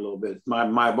situation, a little bit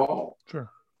my ball. Sure.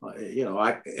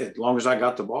 As long as I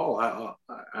got the ball,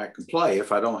 I can play.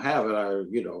 If I don't have it,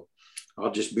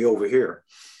 I'll just be over here,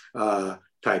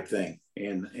 type thing.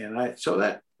 So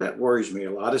that worries me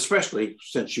a lot, especially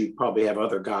since you probably have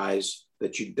other guys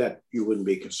that you wouldn't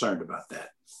be concerned about that.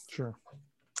 Sure.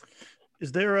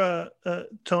 Is there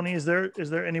Tony? Is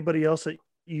there anybody else that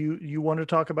you want to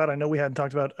talk about? I know we hadn't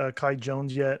talked about Kai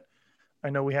Jones yet.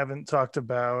 I know we haven't talked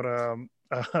about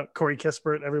Corey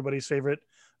Kispert, everybody's favorite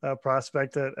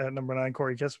prospect at number 9,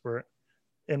 Corey Kispert.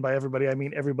 And by everybody, I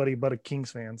mean everybody but a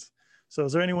Kings fans. So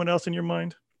is there anyone else in your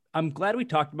mind? I'm glad we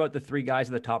talked about the 3 guys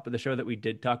at the top of the show that we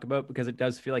did talk about, because it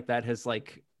does feel like that has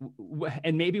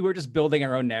and maybe we're just building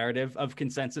our own narrative of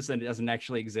consensus and it doesn't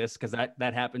actually exist, because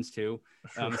that happens too,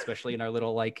 especially in our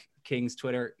little Kings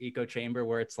Twitter echo chamber,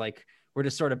 where it's like we're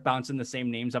just sort of bouncing the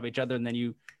same names off each other, and then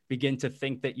you begin to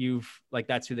think that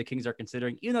that's who the Kings are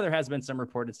considering, even though there has been some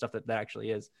reported stuff that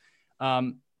actually is.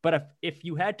 But if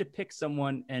you had to pick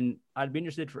someone, and I'd be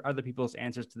interested for other people's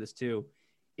answers to this too,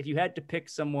 if you had to pick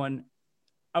someone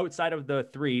outside of the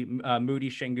 3, Moody,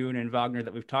 Şengün, and Wagner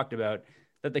that we've talked about,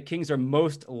 that the Kings are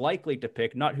most likely to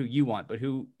pick, not who you want, but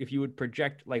who, if you would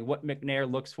project what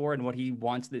McNair looks for and what he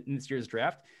wants in this year's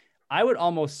draft, I would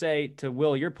almost say, to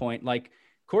Will, your point,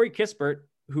 Corey Kispert,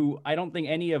 who I don't think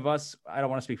any of us, I don't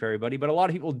want to speak for everybody, but a lot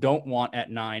of people don't want at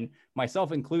 9,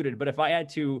 myself included. But if I had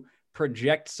to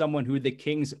project someone who the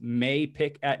Kings may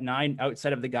pick at 9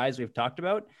 outside of the guys we've talked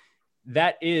about,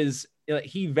 that is,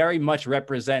 he very much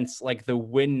represents the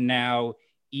win now,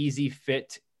 easy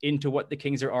fit into what the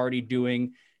Kings are already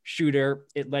doing. Shooter,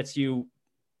 it lets you,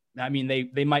 I mean,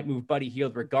 they might move Buddy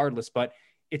Hield regardless, but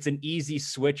it's an easy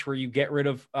switch where you get rid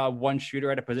of one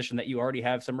shooter at a position that you already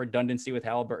have some redundancy with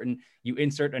Halliburton. You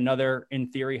insert another, in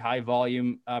theory, high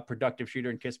volume, productive shooter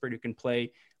in Kispert, who can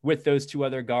play with those 2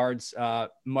 other guards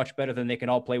much better than they can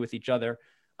all play with each other.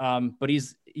 But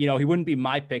he's, he wouldn't be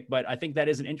my pick, but I think that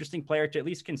is an interesting player to at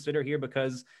least consider here,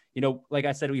 because, like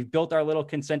I said, we've built our little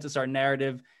consensus, our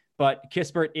narrative, but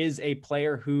Kispert is a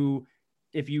player who,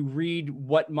 if you read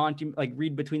what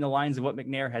read between the lines of what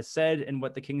McNair has said and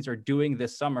what the Kings are doing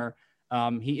this summer,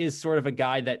 he is sort of a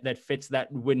guy that fits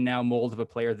that win now mold of a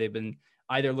player they've been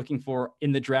either looking for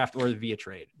in the draft or via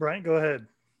trade. Brian, go ahead.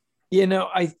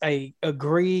 I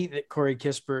agree that Corey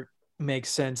Kispert makes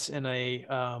sense in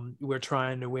we're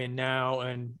trying to win now,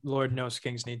 and Lord knows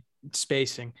Kings need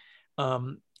spacing.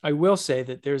 I will say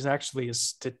that there's actually a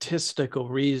statistical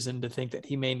reason to think that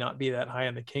he may not be that high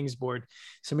on the Kings board.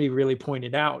 Somebody really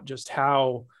pointed out just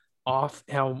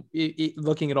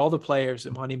looking at all the players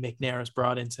that Monty McNair has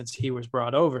brought in since he was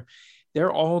brought over,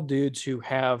 they're all dudes who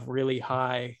have really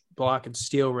high block and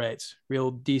steal rates, real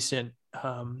decent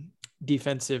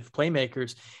defensive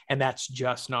playmakers. And that's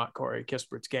just not Corey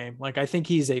Kispert's game. Like, I think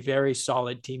he's a very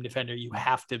solid team defender. You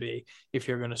have to be if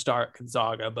you're going to start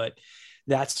Gonzaga, but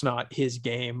that's not his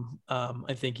game.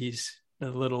 I think he's a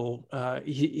little,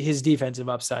 his defensive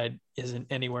upside isn't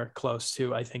anywhere close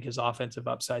to, I think, his offensive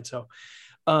upside. So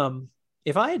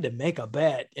if I had to make a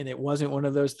bet and it wasn't one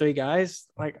of those three guys,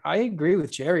 like, I agree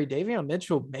with Jerry. Davion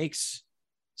Mitchell makes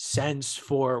sense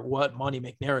for what Monty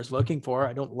McNair is looking for.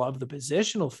 I don't love the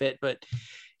positional fit, but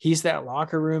he's that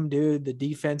locker room dude, the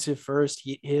defensive first.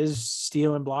 His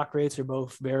steal and block rates are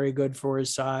both very good for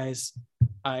his size.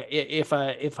 If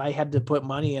I had to put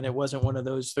money and it wasn't one of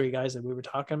those three guys that we were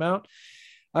talking about,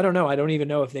 I don't know. I don't even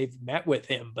know if they've met with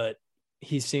him, but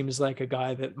he seems like a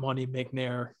guy that Monty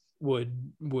McNair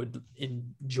would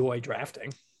enjoy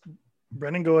drafting.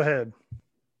 Brennan, go ahead.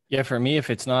 Yeah, for me, if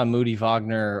it's not Moody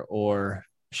Wagner or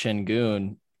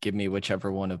Şengün, give me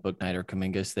whichever one of Bouknight or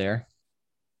Kuminga's there.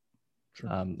 Sure.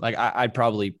 I'd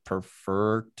probably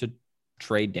prefer to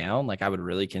trade down. Like, I would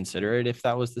really consider it if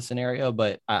that was the scenario,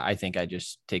 but I think I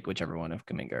just take whichever one of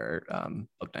Kuminga or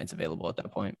Bouknight's available at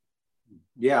that point.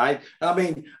 Yeah, I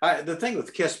mean, the thing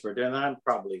with Kispert, and I'm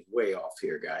probably way off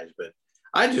here, guys, but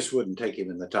I just wouldn't take him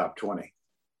in the top 20.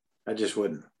 I just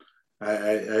wouldn't.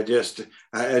 I just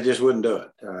wouldn't do it.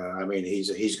 I mean,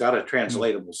 he's got a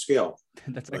translatable skill,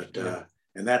 and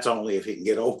that's only if he can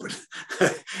get open.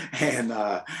 And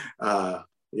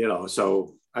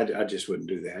so I just wouldn't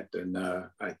do that. And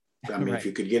I mean, if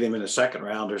you could get him in a second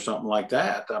round or something like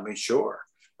that, I mean, sure.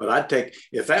 But I'd take,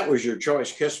 if that was your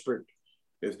choice, Kispert,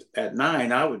 if at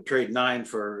 9, I would trade 9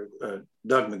 for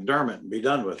Doug McDermott and be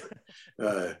done with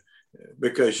it,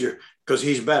 because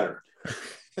he's better.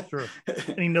 Sure.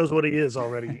 And he knows what he is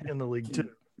already in the league too.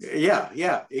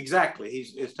 Yeah, exactly.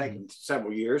 It's taken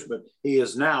several years, but he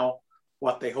is now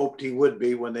what they hoped he would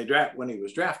be when he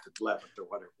was drafted 11th or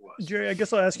whatever it was. Jerry, I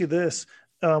guess I'll ask you this.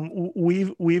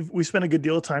 We've spent a good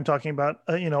deal of time talking about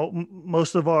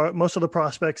most of the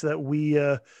prospects that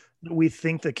we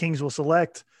think the Kings will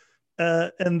select.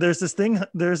 And there's this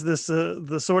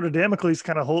the sword of Damocles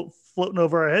kind of floating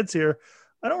over our heads here.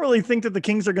 I don't really think that the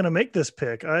Kings are going to make this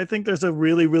pick. I think there's a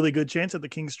really, really good chance that the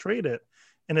Kings trade it.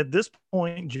 And at this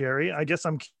point, Jerry, I guess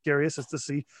I'm curious as to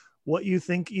see what you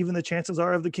think even the chances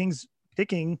are of the Kings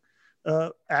picking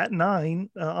at 9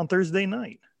 on Thursday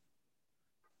night.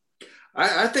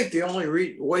 I think the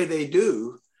only way they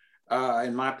do,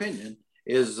 in my opinion,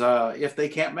 is if they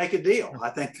can't make a deal.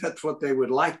 I think that's what they would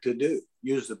like to do,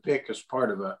 use the pick as part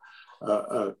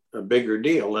of a bigger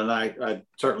deal. And I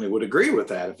certainly would agree with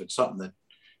that if it's something that,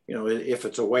 if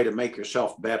it's a way to make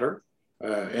yourself better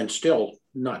and still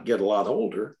not get a lot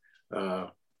older,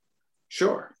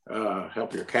 sure.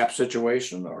 Help your cap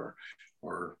situation or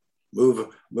move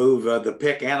the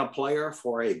pick and a player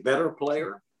for a better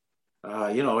player.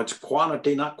 It's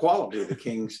quantity, not quality. The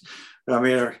Kings, I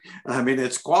mean,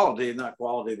 it's quality, not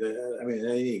quality.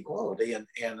 They need quality,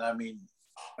 and I mean,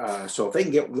 so if they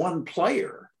can get one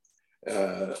player,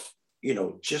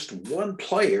 just one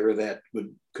player that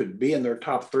could be in their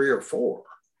top 3 or 4,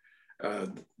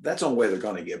 that's the only way they're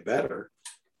going to get better.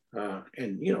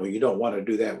 And you don't want to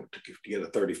do that to get a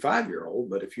 35-year-old,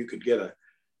 but if you could get a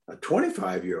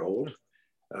 25-year-old,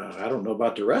 I don't know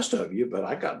about the rest of you, but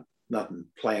I got nothing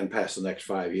planned past the next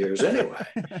 5 years anyway.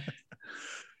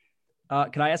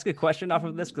 Can I ask a question off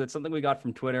of this? Because it's something we got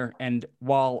from Twitter. And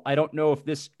while I don't know if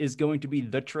this is going to be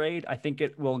the trade, I think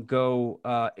it will go,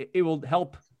 it will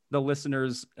help the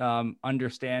listeners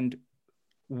understand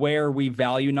where we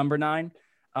value number 9.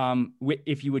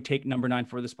 If you would take number 9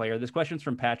 for this player. This question's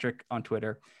from Patrick on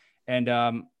Twitter.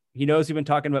 And he knows you've been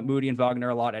talking about Moody and Wagner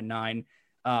a lot at 9.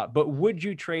 But would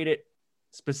you trade it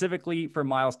specifically for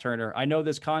Miles Turner? I know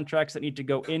there's contracts that need to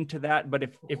go into that, but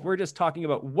if we're just talking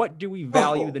about what do we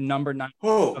value the number 9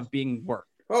 of being worth?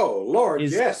 Oh, Lord,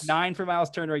 is yes. 9 for Miles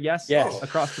Turner, yes? Yes.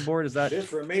 Across the board, is that? Just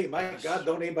for me, my God,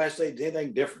 don't anybody say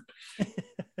anything different.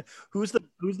 Who's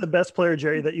the best player,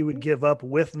 Jerry, that you would give up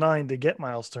with 9 to get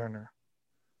Miles Turner?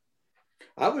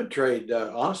 I would trade,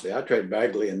 honestly, I'd trade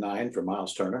Bagley and 9 for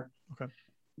Miles Turner. Okay.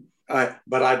 But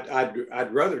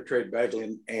I'd rather trade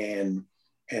Bagley and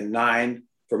 9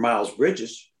 for Miles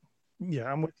Bridges.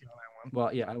 Yeah, I'm with you on that one.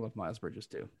 Well, yeah, I love Miles Bridges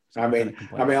too. So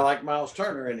I like Miles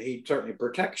Turner, and he certainly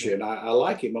protects you, and I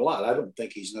like him a lot. I don't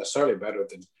think he's necessarily better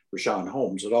than Rashawn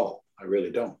Holmes at all. I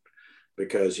really don't,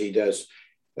 because he does.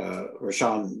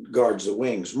 Rashawn guards the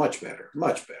wings much better.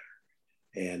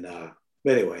 And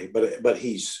anyway, but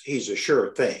he's a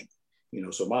sure thing,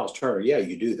 So Miles Turner, yeah,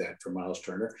 you do that for Miles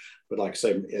Turner. But like I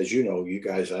say, as you know, you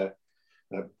guys, I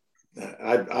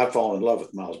fall in love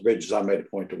with Miles Bridges. I made a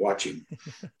point to watch him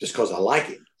just because I like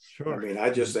him. Sure. I mean, I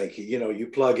just think, you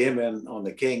plug him in on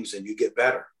the Kings and you get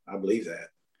better. I believe that.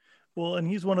 Well, and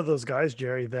he's one of those guys,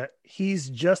 Jerry, that he's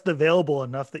just available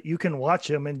enough that you can watch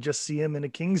him and just see him in a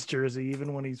Kings jersey,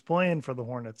 even when he's playing for the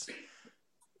Hornets.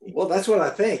 Well, that's what I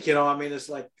think. It's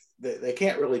like they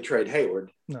can't really trade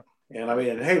Hayward. No.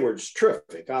 And Hayward's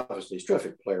terrific. Obviously, he's a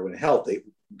terrific player when healthy.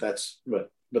 But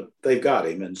they've got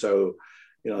him. And so,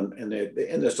 and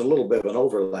there's a little bit of an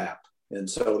overlap. And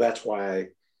so that's why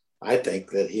I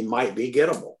think that he might be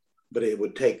gettable, but it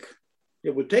would take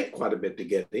quite a bit to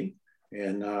get him.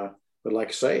 And, but like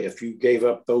I say, if you gave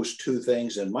up those two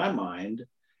things, in my mind,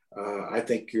 I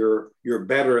think you're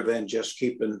better than just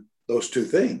keeping those two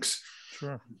things.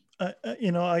 Sure.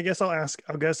 I guess I'll ask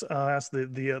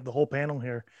the whole panel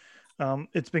here.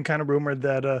 It's been kind of rumored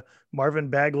that Marvin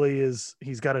Bagley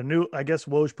he's got a new, I guess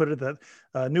Woj put it, that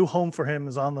a new home for him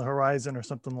is on the horizon or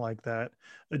something like that.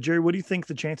 Jerry, what do you think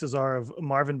the chances are of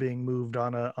Marvin being moved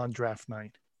on draft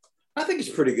night? I think it's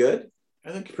pretty good.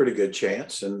 I think a pretty good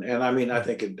chance. And I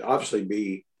think it'd obviously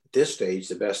be at this stage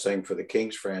the best thing for the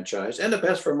Kings franchise and the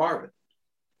best for Marvin.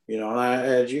 And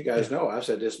as you guys know, I've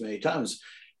said this many times,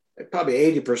 probably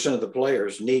 80% of the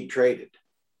players need traded.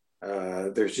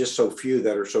 There's just so few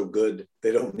that are so good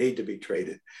they don't need to be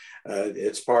traded.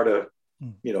 It's part of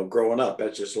growing up.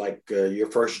 That's just like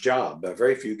your first job.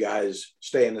 Very few guys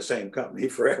stay in the same company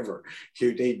forever.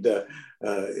 You need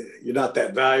you're not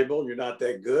that valuable, you're not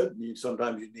that good.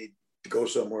 Sometimes you need to go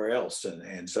somewhere else,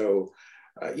 and so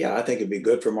I think it'd be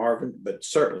good for Marvin, but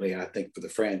certainly I think for the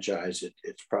franchise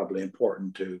it's probably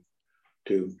important to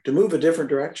move a different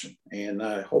direction and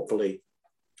hopefully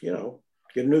get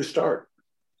a new start.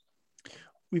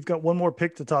 We've got one more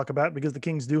pick to talk about because the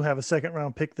Kings do have a second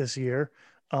round pick this year.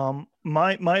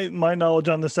 My knowledge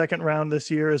on the second round this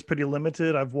year is pretty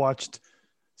limited. I've watched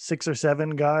 6 or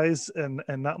 7 guys and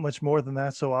not much more than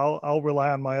that. So I'll rely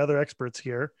on my other experts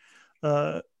here.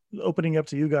 Opening up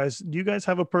to you guys. Do you guys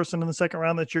have a person in the second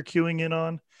round that you're queuing in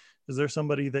on? Is there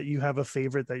somebody that you have a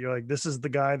favorite that you're like, this is the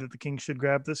guy that the Kings should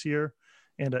grab this year?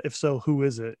 And if so, who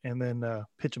is it? And then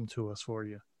pitch him to us for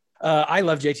you. I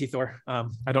love JT Thor.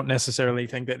 I don't necessarily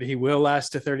think that he will last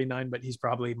to 39, but he's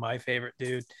probably my favorite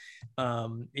dude.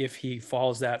 If he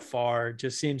falls that far,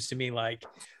 just seems to me like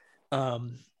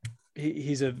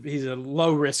he's a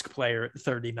low risk player at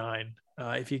 39.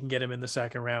 If you can get him in the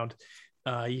second round,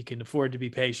 you can afford to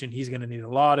be patient. He's going to need a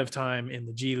lot of time in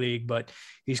the G League, but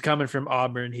he's coming from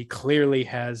Auburn. He clearly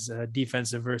has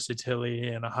defensive versatility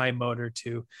and a high motor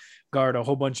to guard a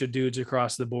whole bunch of dudes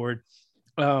across the board.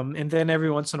 And then every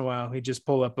once in a while, he just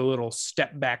pull up a little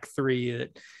step back three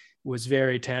that was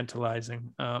very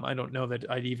tantalizing. I don't know that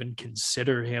I'd even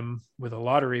consider him with a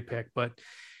lottery pick, but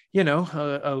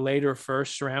a later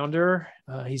first rounder,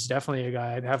 he's definitely a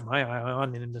guy I'd have my eye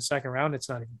on. And in the second round, it's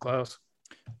not even close.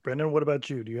 Brendan, what about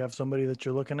you? Do you have somebody that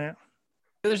you're looking at?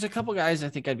 There's a couple guys I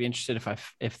think I'd be interested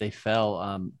if they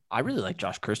fell. I really like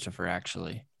Josh Christopher,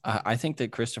 actually. I think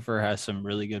that Christopher has some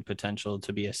really good potential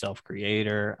to be a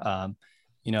self-creator.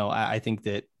 I think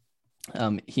that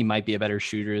he might be a better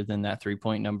shooter than that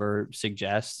 3-point number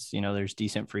suggests. There's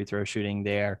decent free throw shooting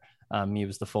there. He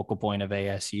was the focal point of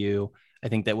ASU. I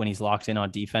think that when he's locked in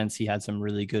on defense, he had some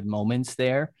really good moments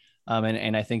there.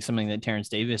 And I think something that Terrence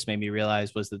Davis made me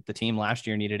realize was that the team last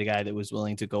year needed a guy that was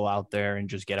willing to go out there and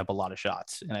just get up a lot of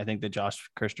shots. And I think that Josh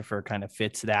Christopher kind of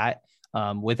fits that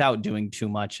without doing too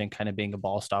much and kind of being a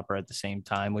ball stopper at the same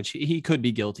time, which he could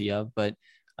be guilty of, but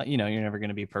you're never going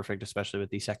to be perfect, especially with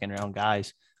these second round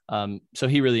guys. So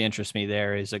he really interests me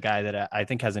there as a guy that I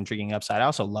think has intriguing upside. I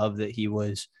also love that he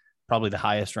was probably the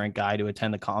highest ranked guy to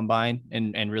attend the combine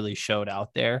and really showed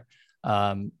out there.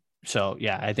 So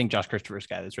yeah, I think Josh Christopher's a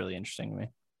guy that's really interesting to me.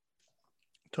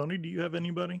 Tony, do you have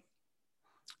anybody?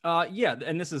 Yeah.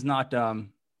 And this is not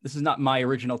my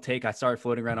original take. I started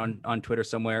floating around on Twitter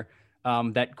somewhere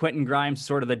that Quentin Grimes is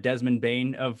sort of the Desmond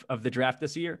Bain of the draft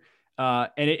this year.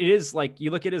 And it is like, you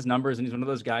look at his numbers and he's one of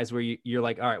those guys where you're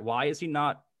like, all right, why is he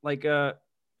not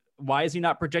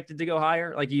projected to go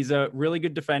higher? Like, he's a really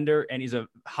good defender and he's a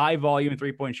high volume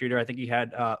 3-point shooter. I think he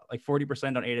had like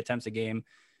 40% on 8 attempts a game,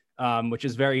 which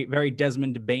is very, very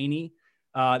Desmond Bain-y.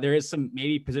 There is some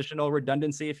maybe positional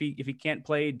redundancy if he can't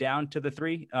play down to the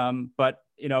 3. But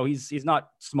he's not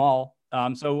small.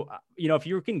 So if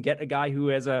you can get a guy who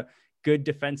has a good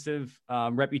defensive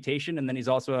reputation, and then he's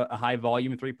also a high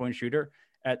volume 3-point shooter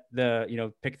at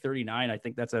the pick 39, I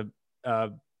think that's a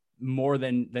more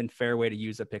than fair way to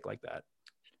use a pick like that.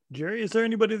 Jerry, is there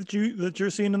anybody that you're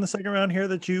seeing in the second round here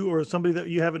or somebody that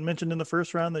you haven't mentioned in the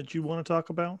first round that you want to talk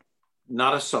about?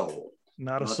 Not a soul.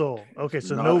 Not a soul. Okay,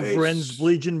 so no Vrenz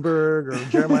Bleichenberg or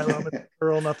Jeremiah Robinson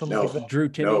Earl, nothing like that. Drew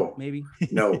Timme, maybe.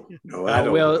 No, I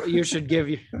don't. Will, you should give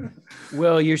your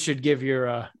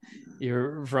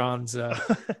Franz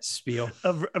spiel.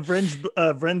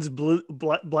 Vrenz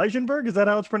Bleichenberg, is that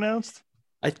how it's pronounced?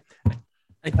 I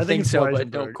think so, but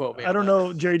don't quote me. I don't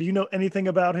know, Jerry. Do you know anything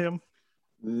about him?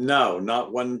 No,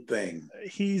 not one thing.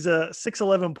 He's a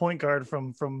 6'11" point guard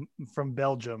from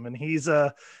Belgium, and he's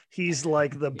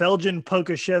like the Belgian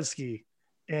Pokashevsky,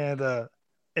 and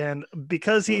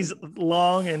because he's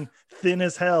long and thin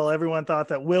as hell, everyone thought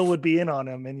that Will would be in on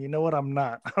him. And you know what? I'm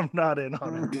not in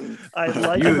on him. I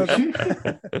like him. Seems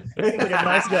like a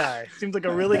nice guy. Seems like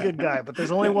a really good guy. But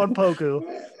there's only one Poku,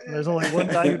 and there's only one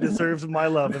guy who deserves my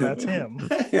love, and that's him.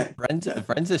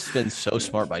 Friends has been so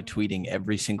smart by tweeting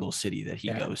every single city that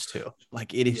he goes to.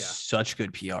 Like, it is such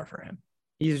good PR for him.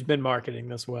 He's been marketing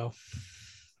this well.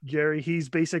 Jerry, he's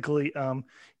basically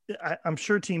I'm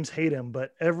sure teams hate him,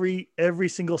 but every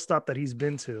single stop that he's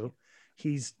been to,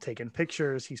 he's taken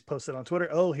pictures, he's posted on Twitter,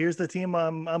 oh, here's the team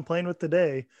I'm playing with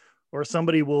today. Or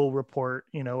somebody will report,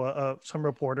 some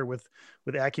reporter with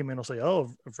acumen will say,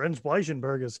 oh, Vrenz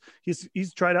Bleichenberg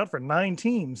he's tried out for 9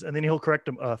 teams, and then he'll correct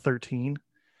him 13.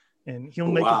 And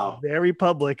he'll make it very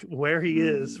public where he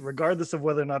is, regardless of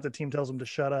whether or not the team tells him to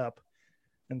shut up.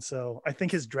 And so I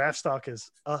think his draft stock is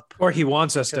up. Or he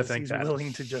wants us to think he's that.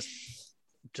 Willing to just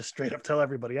straight up tell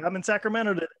everybody, I'm in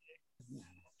Sacramento today.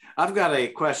 I've got a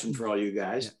question for all you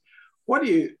guys. What do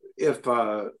you, if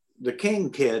the King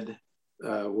kid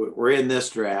were in this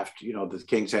draft, the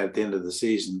Kings had at the end of the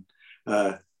season,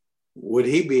 would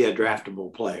he be a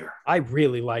draftable player? I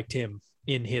really liked him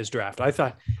in his draft. I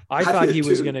thought he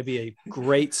was going to be a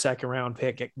great second round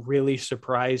pick. It really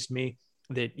surprised me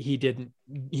that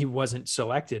he wasn't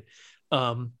selected.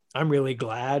 I'm really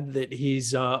glad that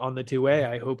he's on the 2A.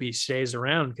 I hope he stays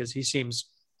around because he seems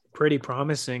pretty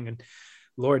promising, and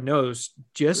Lord knows,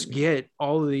 just get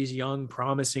all of these young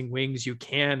promising wings you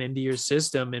can into your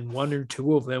system, and 1 or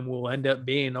 2 of them will end up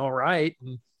being all right.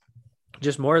 And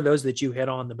just more of those that you hit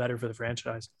on, the better for the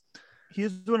franchise.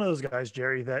 He's one of those guys,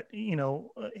 Jerry, that,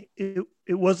 it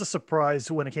was a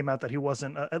surprise when it came out that he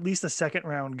wasn't at least a second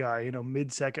round guy,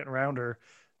 mid second rounder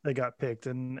that got picked.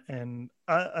 And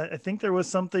I think there was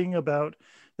something about,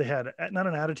 they had not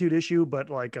an attitude issue, but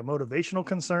like a motivational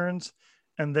concerns.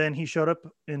 And then he showed up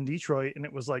in Detroit and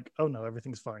it was like, oh no,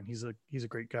 everything's fine. He's a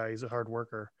great guy. He's a hard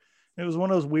worker. And it was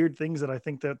one of those weird things that I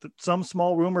think that some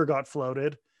small rumor got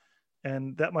floated,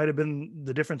 and that might've been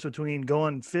the difference between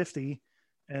going 50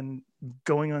 and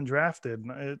going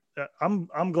undrafted.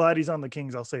 I'm glad he's on the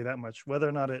Kings. I'll say that much. Whether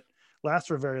or not it lasts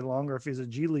for very long, or if he's a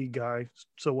G League guy,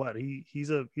 so what? He's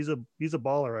a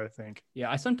baller, I think.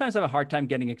 Yeah, I sometimes have a hard time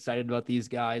getting excited about these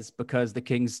guys because the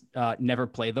Kings never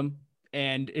play them.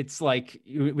 And it's like,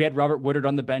 we had Robert Woodard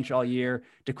on the bench all year,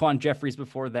 Daquan Jeffries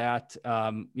before that.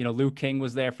 Lou King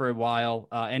was there for a while.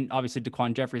 And obviously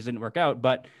Daquan Jeffries didn't work out,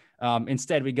 but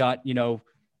instead we got,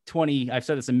 20, I've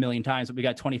said this a million times, but we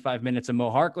got 25 minutes of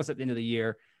Mo Harkless at the end of the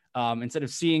year, instead of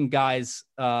seeing guys,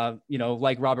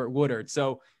 like Robert Woodard.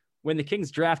 So when the Kings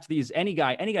draft any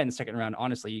guy in the second round,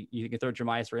 honestly, you can throw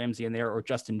Jermias Ramsey in there or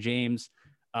Justin James.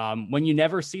 When you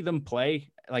never see them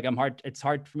play, like it's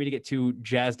hard for me to get too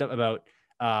jazzed up about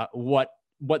what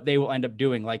they will end up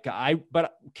doing.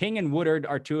 But King and Woodard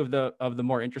are 2 of the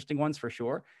more interesting ones for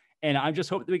sure. And I just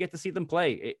hope that we get to see them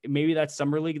play. Maybe that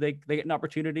summer league, they get an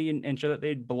opportunity and show that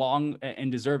they belong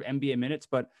and deserve NBA minutes.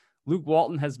 But Luke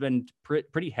Walton has been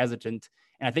pretty hesitant.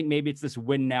 And I think maybe it's this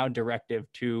win now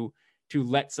directive to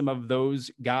let some of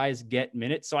those guys get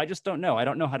minutes. So I just don't know. I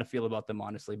don't know how to feel about them,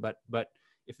 honestly, but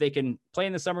if they can play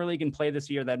in the summer league and play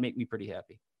this year, that'd make me pretty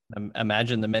happy.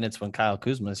 Imagine the minutes when Kyle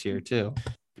Kuzma's here too.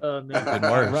 Good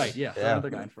work. Right. Yeah.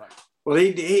 Another guy in front. Well,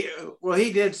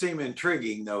 he did seem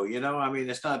intriguing though.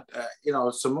 It's not,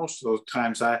 so most of those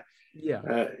times they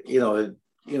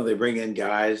bring in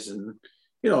guys and,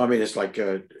 it's like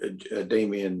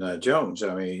Damian Jones.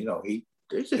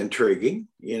 It's intriguing,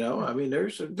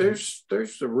 there's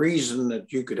a reason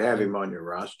that you could have him on your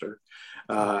roster.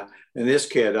 And this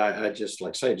kid, I just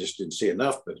just didn't see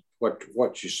enough, but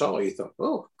what you saw, you thought,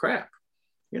 oh crap,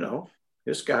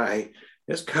 this guy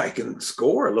this guy can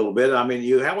score a little bit. I mean,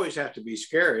 you always have to be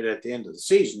scared at the end of the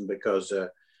season because,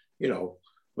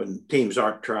 when teams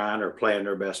aren't trying or playing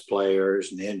their best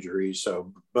players and injuries.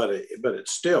 So,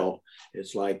 it's still,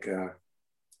 it's like,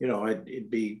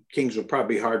 Kings will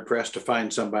probably be hard pressed to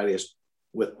find somebody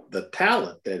with the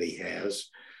talent that he has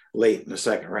late in the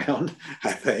second round.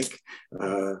 I think,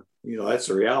 that's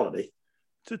the reality.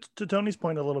 To Tony's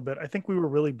point a little bit, I think we were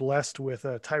really blessed with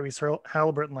Tyrese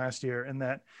Halliburton last year in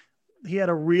that he had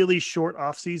a really short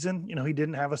off season. He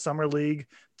didn't have a summer league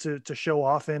to show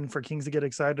off in for Kings to get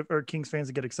excited or Kings fans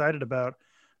to get excited about.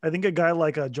 I think a guy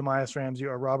like Jemias Ramsey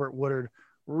or Robert Woodard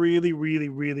really, really,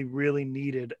 really, really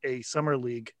needed a summer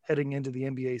league heading into the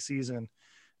NBA season.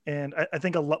 And I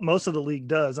think most of the league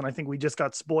does. And I think we just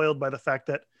got spoiled by the fact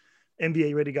that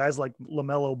NBA ready guys like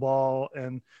LaMelo Ball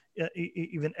and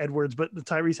even Edwards, but the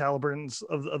Tyrese Halliburtons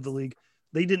of the league,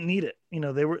 they didn't need it.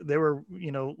 They were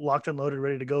locked and loaded,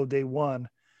 ready to go day one.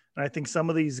 And I think some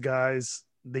of these guys,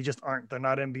 they just aren't. They're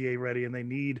not NBA ready, and they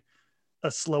need a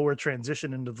slower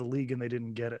transition into the league, and they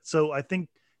didn't get it. So I think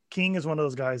King is one of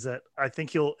those guys that I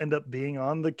think he'll end up being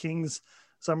on the Kings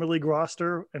summer league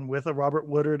roster, and with a Robert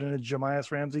Woodard and a Jemias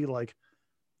Ramsey, like,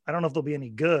 I don't know if they'll be any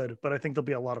good, but I think they'll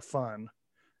be a lot of fun.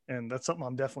 And that's something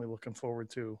I'm definitely looking forward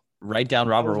to. Write down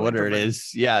Robert Woodard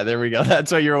is, there we go. That's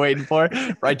what you're waiting for.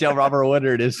 Write down Robert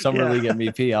Woodard is summer league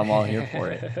MVP. I'm all here for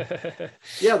it.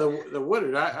 Yeah, the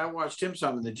Woodard, I watched him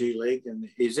some in the G League, and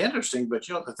he's interesting. But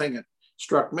the thing that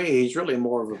struck me, he's really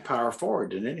more of a power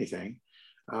forward than anything.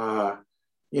 A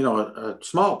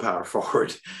small power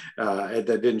forward that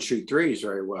didn't shoot threes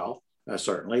very well,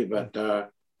 certainly. But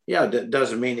it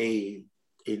doesn't mean he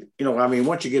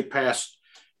once you get past,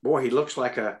 boy, he looks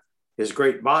like his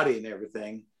great body and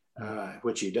everything,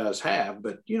 which he does have,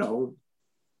 but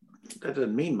that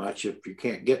doesn't mean much if you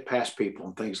can't get past people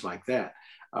and things like that.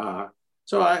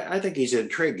 So I think he's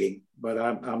intriguing, but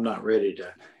I'm not ready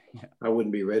to. I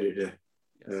wouldn't be ready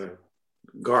to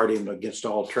guard him against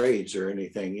all trades or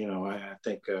anything. I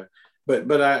think,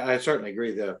 but I certainly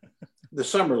agree that the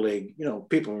summer league.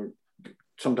 People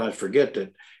sometimes forget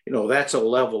that that's a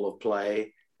level of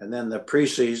play, and then the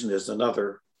preseason is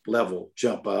another level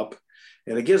jump up,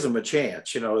 and it gives them a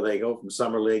chance. They go from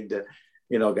summer league to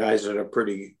guys that are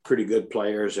pretty good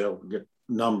players. They'll get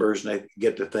numbers and they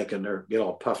get to thinking get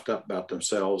all puffed up about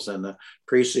themselves. And the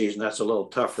preseason, that's a little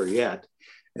tougher yet,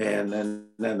 and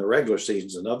then the regular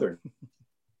season's another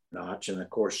notch. And of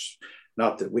course,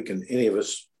 not that any of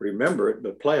us remember it,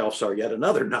 but playoffs are yet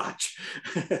another notch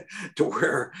to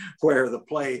where the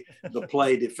play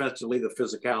defensively, the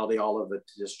physicality, all of it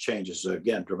just changes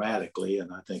again dramatically.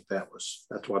 And I think that's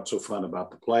what's so fun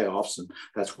about the playoffs. And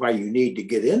that's why you need to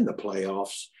get in the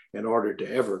playoffs in order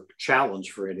to ever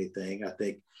challenge for anything. I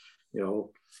think,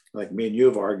 like me and you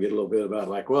have argued a little bit about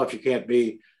if you can't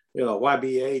be, why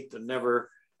be eighth and never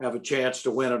have a chance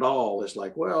to win it all? It's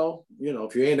like, well,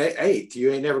 if you ain't eighth,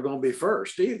 you ain't never going to be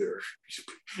first either.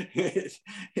 It's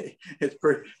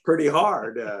pretty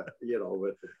hard,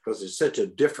 because it's such a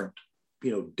different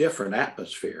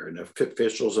atmosphere, and the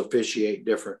officials officiate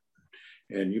different,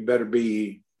 and you better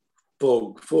be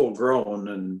full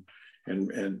grown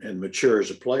and mature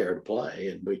as a player to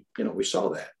play. And we saw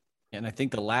that. And I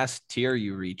think the last tier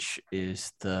you reach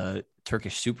is the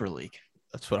Turkish Super League.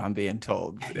 That's what I'm being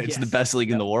told. It's the best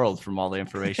league in the world from all the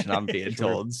information I'm being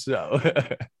told. So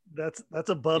that's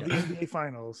above the NBA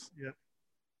finals.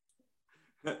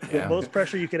 Yep. The most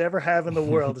pressure you could ever have in the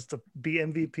world is to be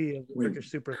MVP of the Turkish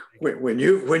Super League. When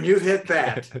you hit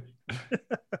that,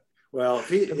 well,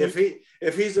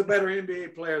 if he's a better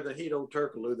NBA player than Hedo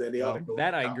Turkoglu, then he ought to go.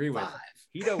 That I agree with.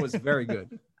 Hedo was very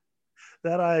good.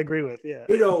 That I agree with. Yeah.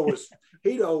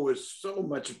 Hedo was so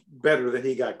much better than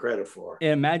he got credit for.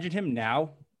 Imagine him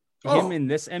now. Him in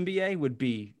this NBA would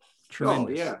be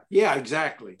tremendous. Oh, yeah,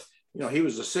 exactly. He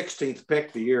was the 16th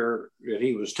pick the year that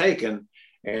he was taken.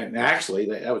 And actually,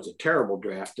 that was a terrible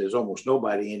draft. There's almost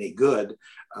nobody any good.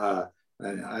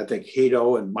 And I think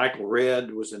Hedo and Michael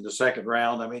Redd was in the second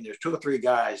round. I mean, there's 2 or 3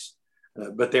 guys,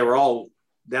 but they were all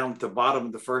down at the bottom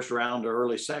of the first round or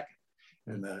early second.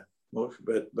 And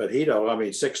but Hedo,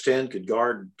 6'10", could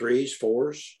guard threes,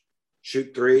 fours,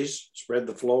 shoot threes, spread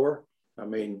the floor. I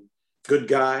mean, good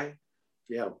guy.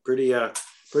 Yeah, pretty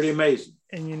amazing.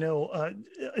 And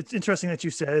it's interesting that you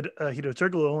said Hedo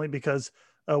Turkoglu only because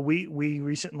we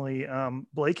recently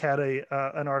Blake had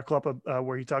an article up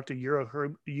where he talked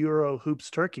to Euro Hoops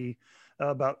Turkey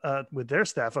about with their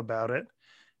staff about it,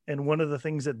 and one of the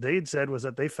things that they'd said was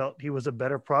that they felt he was a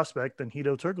better prospect than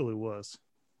Hedo Turkoglu was.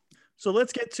 So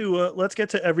let's get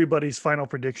to everybody's final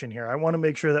prediction here. I want to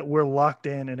make sure that we're locked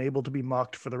in and able to be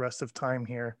mocked for the rest of time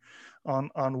here on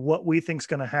what we think is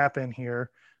going to happen here,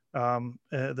 the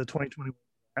 2021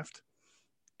 draft.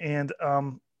 And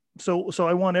so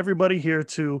I want everybody here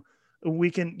to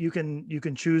you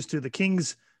can choose to the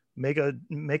Kings make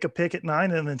a pick at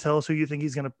 9 and then tell us who you think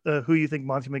who you think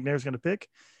Monty McNair is going to pick.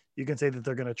 You can say that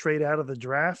they're going to trade out of the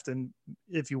draft, and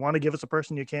if you want to give us a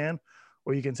person, you can.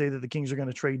 Or you can say that the Kings are going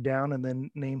to trade down and then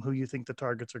name who you think the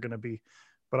targets are going to be.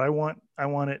 But I want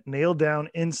it nailed down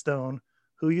in stone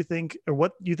who you think or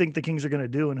what you think the Kings are going to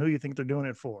do and who you think they're doing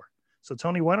it for. So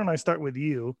Tony, why don't I start with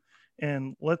you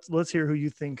and let's hear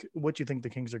what you think the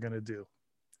Kings are going to do.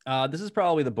 This is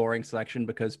probably the boring selection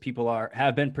because people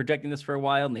have been projecting this for a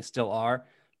while and they still are.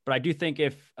 But I do think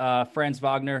if Franz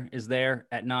Wagner is there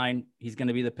at 9, he's going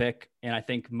to be the pick. And I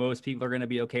think most people are going to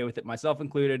be okay with it, myself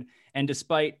included. And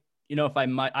despite, if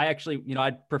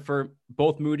I'd prefer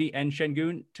both Moody and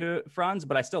Şengün to Franz,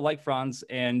 but I still like Franz.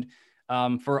 And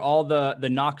for all the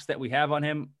knocks that we have on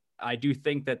him, I do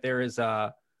think that there is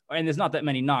and there's not that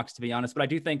many knocks, to be honest, but I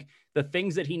do think the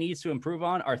things that he needs to improve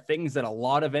on are things that a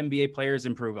lot of NBA players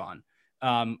improve on.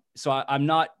 So I'm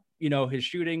not, his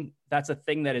shooting, that's a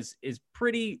thing that is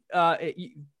pretty,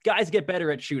 guys get better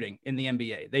at shooting in the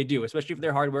NBA. They do, especially if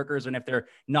they're hard workers and if they're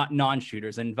not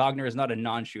non-shooters, and Wagner is not a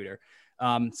non-shooter.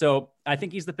 So I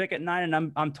think he's the pick at 9,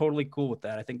 and I'm totally cool with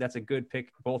that. I think that's a good pick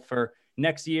both for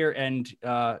next year and,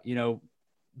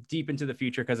 deep into the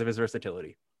future because of his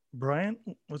versatility. Brian,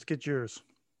 let's get yours.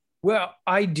 Well,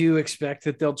 I do expect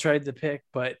that they'll trade the pick,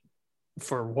 but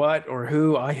for what or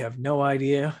who, I have no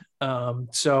idea.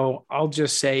 So I'll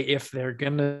just say if they're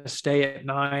going to stay at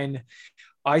 9,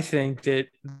 I think that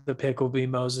the pick will be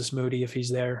Moses Moody if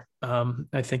he's there.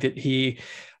 I think that he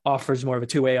offers more of a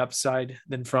two-way upside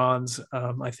than Franz.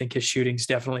 I think his shooting's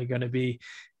definitely going to be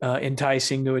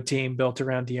enticing to a team built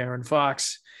around De'Aaron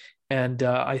Fox. And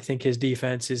I think his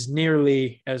defense is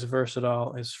nearly as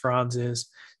versatile as Franz is.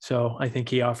 So I think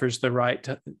he offers the right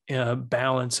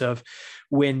balance of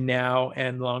win now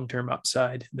and long-term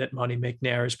upside that Monty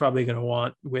McNair is probably going to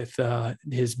want with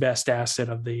his best asset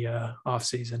of the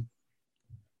offseason.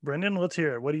 Brendan, let's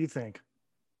hear it. What do you think?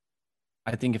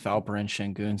 I think if Alperen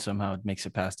Şengün somehow makes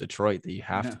it past Detroit, that you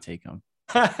have to take him.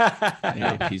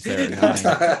 If he's there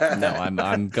at 9. No,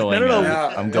 I'm going.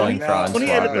 I'm going Franz. When you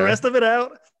edit the rest of it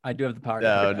out, I do have the power.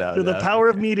 No. Through the power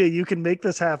of media, you can make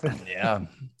this happen.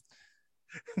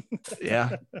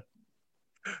 Yeah.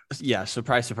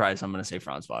 Surprise, surprise. I'm going to say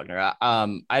Franz Wagner.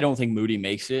 I don't think Moody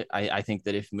makes it. I think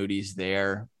that if Moody's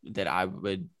there, that I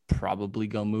would probably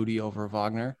go Moody over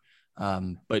Wagner.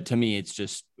 But to me, it's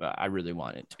just, I really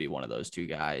want it to be one of those two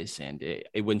guys. And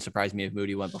it wouldn't surprise me if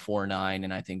Moody went before 9.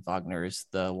 And I think Wagner is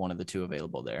the one of the two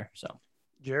available there. So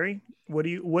Jerry,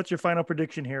 what's your final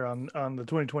prediction here on the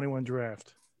 2021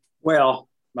 draft? Well,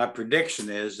 my prediction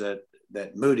is that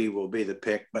Moody will be the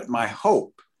pick, but my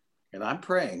hope, and I'm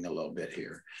praying a little bit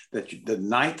here, that the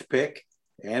 9th pick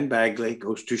and Bagley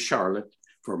goes to Charlotte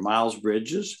for Miles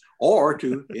Bridges or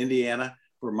to Indiana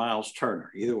for Miles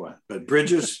Turner, either one. But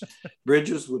Bridges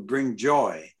would bring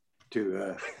joy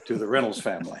to the Reynolds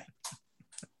family.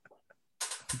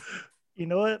 You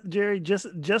know what, Jerry?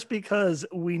 Just because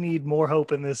we need more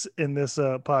hope in this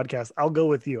podcast, I'll go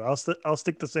with you. I'll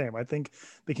stick the same. I think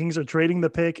the Kings are trading the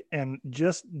pick, and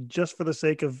just for the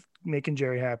sake of making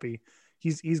Jerry happy,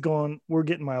 he's going. We're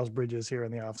getting Miles Bridges here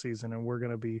in the offseason, and we're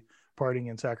going to be partying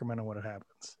in Sacramento when it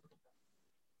happens.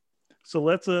 So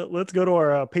let's go to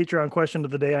our Patreon question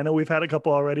of the day. I know we've had a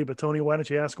couple already, but Tony, why don't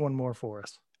you ask one more for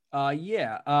us?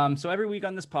 So every week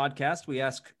on this podcast, we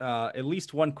ask at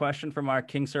least one question from our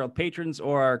Kings Herald patrons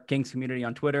or our Kings community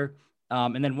on Twitter.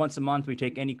 And then once a month, we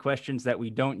take any questions that we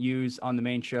don't use on the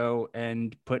main show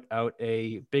and put out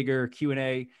a bigger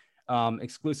Q&A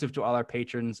exclusive to all our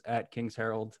patrons at Kings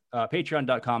Herald,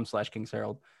 patreon.com/Kings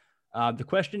Herald. The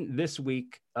question this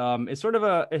week is sort of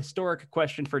a historic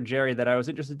question for Jerry that I was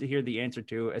interested to hear the answer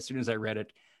to as soon as I read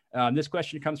it. This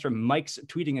question comes from Mike's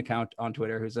tweeting account on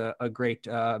Twitter, who's a great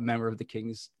member of the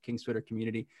Kings Twitter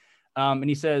community. And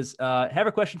he says, have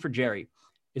a question for Jerry.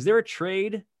 Is there a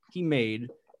trade he made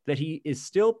that he is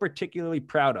still particularly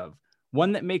proud of?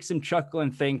 One that makes him chuckle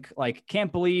and think, like,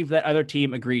 can't believe that other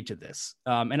team agreed to this.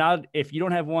 If you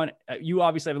don't have one, you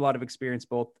obviously have a lot of experience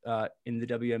both in the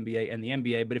WNBA and the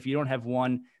NBA, but if you don't have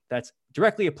one that's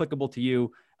directly applicable to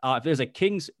you, if there's a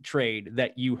Kings trade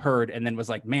that you heard and then was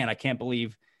like, man, I can't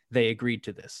believe they agreed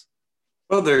to this.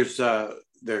 Well, there's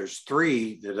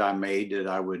 3 that I made that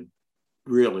I would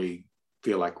really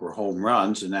feel like were home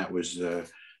runs, and that was the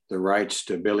rights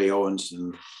to Billy Owens,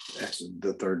 and that's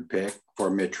the 3rd pick for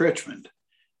Mitch Richmond.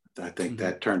 I think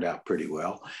that turned out pretty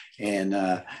well. And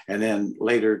then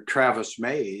later, Travis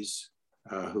Mays,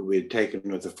 who we had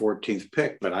taken with the 14th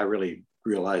pick, but I really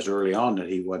realized early on that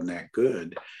he wasn't that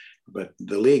good. But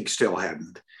the league still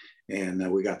hadn't.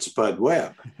 And we got Spud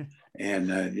Webb. And,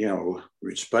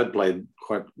 Spud played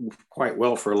quite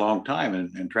well for a long time.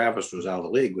 And Travis was out of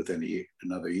the league within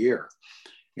another year.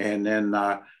 And then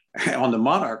on the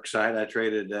Monarch side, I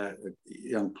traded a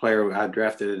young player I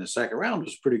drafted in the second round,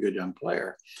 was a pretty good young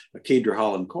player, Kedra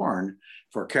Holland-Korn,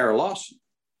 for Kara Lawson.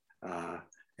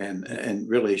 And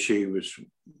really she was,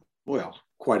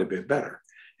 quite a bit better.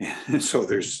 And so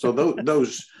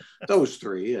those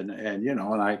three. And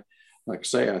I, like I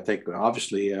say, I think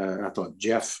obviously I thought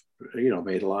Jeff,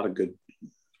 made a lot of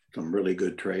some really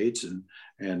good trades and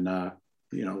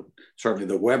certainly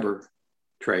the Weber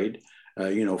trade,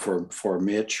 for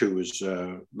Mitch, who was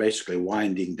basically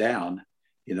winding down.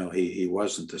 He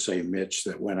wasn't the same Mitch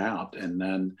that went out.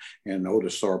 And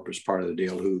Otis Thorpe was part of the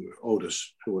deal, who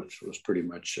was pretty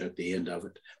much at the end of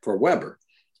it for Weber,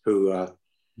 who,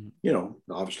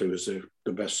 obviously was the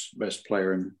best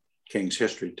player in Kings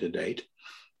history to date.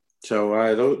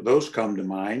 So those come to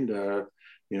mind.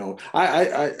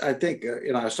 I think,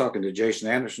 I was talking to Jason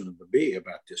Anderson of the Bee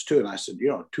about this too. And I said,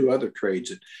 two other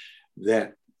trades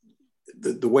that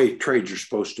the way trades are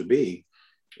supposed to be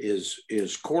is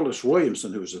Corliss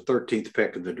Williamson, who was the 13th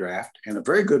pick of the draft and a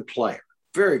very good player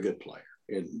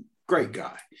and great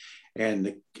guy.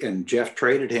 And Jeff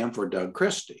traded him for Doug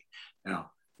Christie.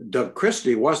 Now, Doug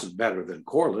Christie wasn't better than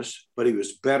Corliss, but he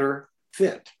was better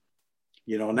fit.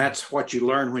 And that's what you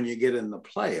learn when you get in the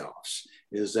playoffs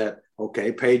is that,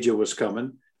 okay, Peja was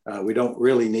coming. We don't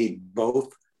really need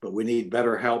both, but we need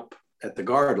better help at the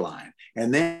guard line.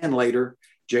 And then later,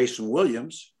 Jason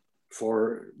Williams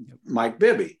for Mike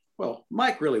Bibby. Well,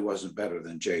 Mike really wasn't better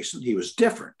than Jason. He was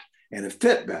different and it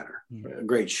fit better. A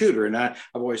great shooter. And I've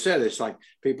always said, it's like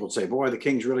people would say, boy, the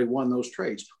Kings really won those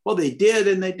trades. Well, they did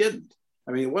and they didn't.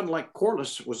 I mean, it wasn't like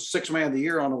Corliss was sixth man of the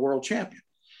year on a world champion.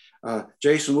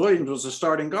 Jason Williams was a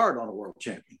starting guard on a world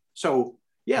champion. So,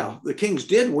 the Kings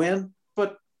did win,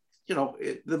 but,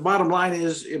 the bottom line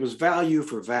is it was value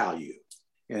for value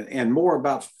and more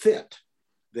about fit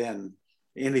than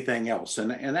anything else.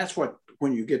 And that's what,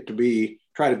 when you get to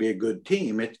try to be a good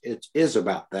team, it is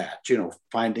about that,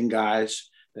 finding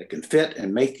guys that can fit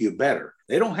and make you better.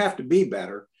 They don't have to be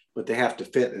better, but they have to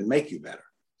fit and make you better.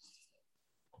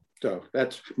 So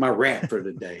that's my rant for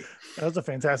the day. That was a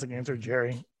fantastic answer,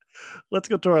 Jerry. Let's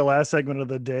go to our last segment of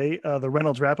the day, the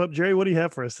Reynolds wrap-up. Jerry, what do you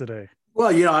have for us today? Well,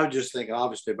 I was just thinking,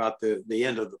 obviously, about the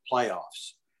end of the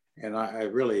playoffs. And I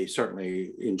really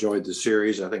certainly enjoyed the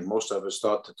series. I think most of us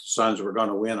thought that the Suns were going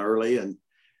to win early.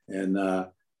 And of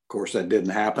course, that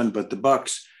didn't happen. But the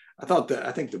Bucks, I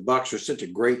think the Bucks are such a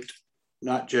great,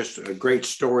 not just a great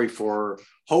story for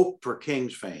hope for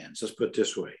Kings fans. Let's put it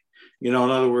this way. In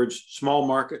other words, small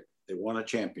market, they won a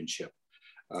championship.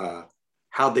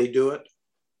 How'd they do it?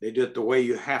 They did it the way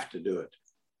you have to do it.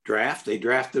 They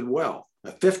drafted well.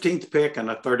 A 15th pick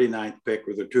and a 39th pick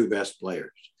were the two best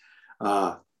players.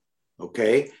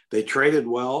 Okay, they traded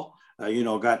well.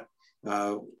 Got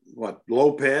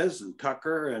Lopez and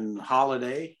Tucker and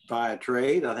Holiday via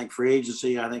trade. I think free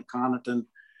agency. I think Connaughton,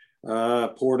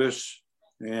 Portis,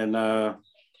 and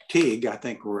Teague. I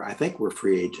think we're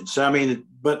free agents. I mean,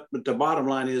 but the bottom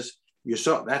line is, you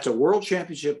saw that's a world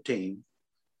championship team.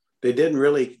 They didn't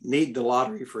really need the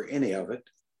lottery for any of it.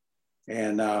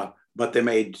 And, but they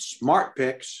made smart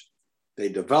picks. They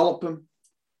developed them.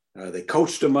 They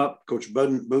coached them up. Coach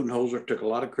Budenholzer took a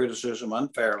lot of criticism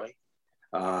unfairly.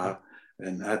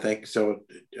 And I think so.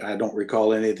 I don't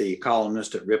recall any of the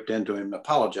columnists that ripped into him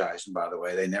apologizing, by the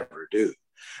way. They never do.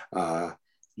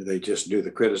 They just do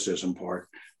the criticism part.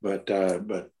 But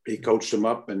he coached them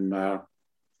up, and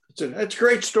it's a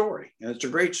great story. And it's a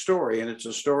great story. And it's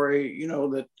a story,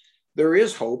 that there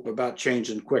is hope about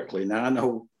changing quickly. Now, I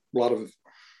know a lot of,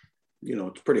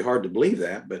 it's pretty hard to believe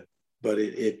that, but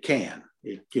it can.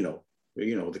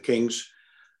 The Kings,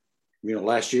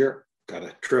 last year got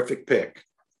a terrific pick,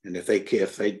 and if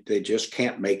they just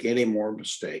can't make any more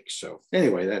mistakes. So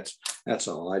anyway, that's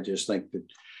all. I just think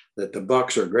that the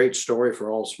Bucks are a great story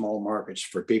for all small markets.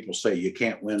 For people say you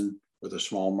can't win with a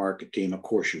small market team, of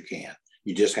course you can.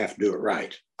 You just have to do it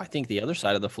right. I think the other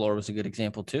side of the floor was a good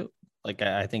example too. Like,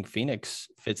 I think Phoenix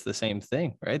fits the same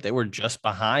thing, right? They were just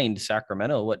behind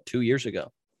Sacramento, 2 years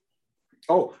ago?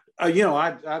 Oh,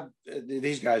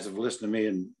 these guys have listened to me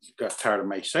and got tired of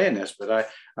me saying this, but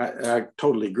I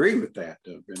totally agree with that,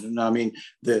 Brendan. I mean,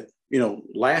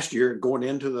 last year going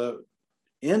into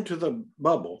the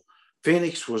bubble,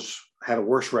 Phoenix had a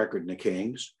worse record than the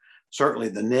Kings. Certainly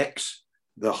the Knicks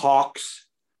the Hawks,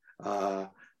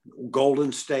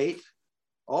 Golden State,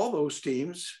 all those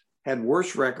teams had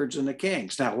worse records than the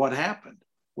Kings. Now, what happened?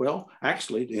 Well,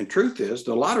 actually, the truth is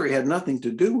the lottery had nothing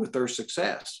to do with their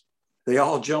success. They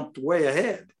all jumped way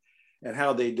ahead. And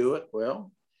how they do it?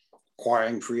 Well,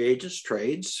 acquiring free agents,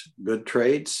 trades, good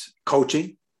trades,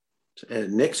 coaching.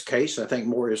 In Nick's case, I think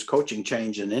more is coaching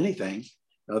change than anything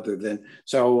other than,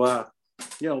 so,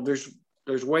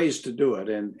 there's ways to do it.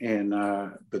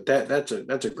 But that's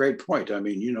a great point. I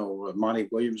mean, Monty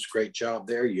Williams, great job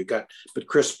there. But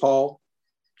Chris Paul,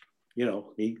 he,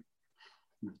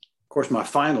 of course, my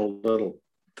final little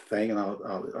thing, and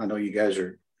I know you guys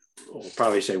will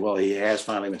probably say, well, he has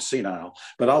finally been senile,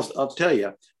 but I'll tell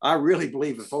you, I really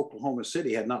believe if Oklahoma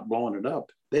City had not blown it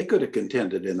up, they could have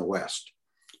contended in the West.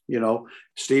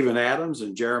 Steven Adams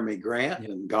and Jeremy Grant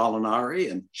and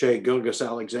Gallinari and Shea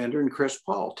Gilgeous-Alexander and Chris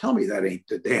Paul. Tell me that ain't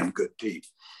the damn good team.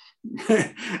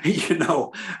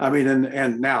 I mean,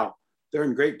 and now they're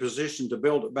in great position to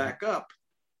build it back up.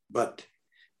 But,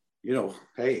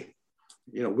 hey,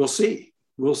 we'll see.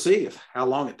 We'll see how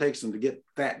long it takes them to get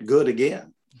that good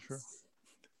again. Sure.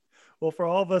 Well, for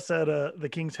all of us at the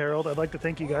King's Herald, I'd like to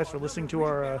thank you guys for listening to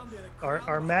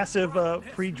our massive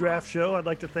pre-draft show. I'd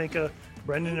like to thank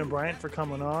Brendan and Bryant for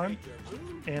coming on,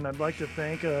 and I'd like to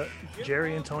thank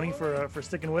Jerry and Tony for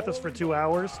sticking with us for 2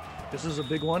 hours. This is a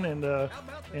big one, and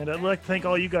I'd like to thank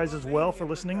all you guys as well for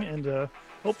listening. And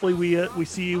hopefully we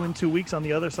see you in 2 weeks on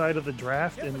the other side of the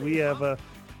draft, and we have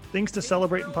things to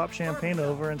celebrate and pop champagne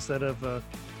over instead of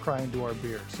crying to our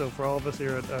beer. So for all of us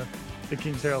here at the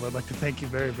King's Herald, I'd like to thank you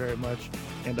very, very much,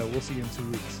 and we'll see you in 2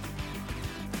 weeks.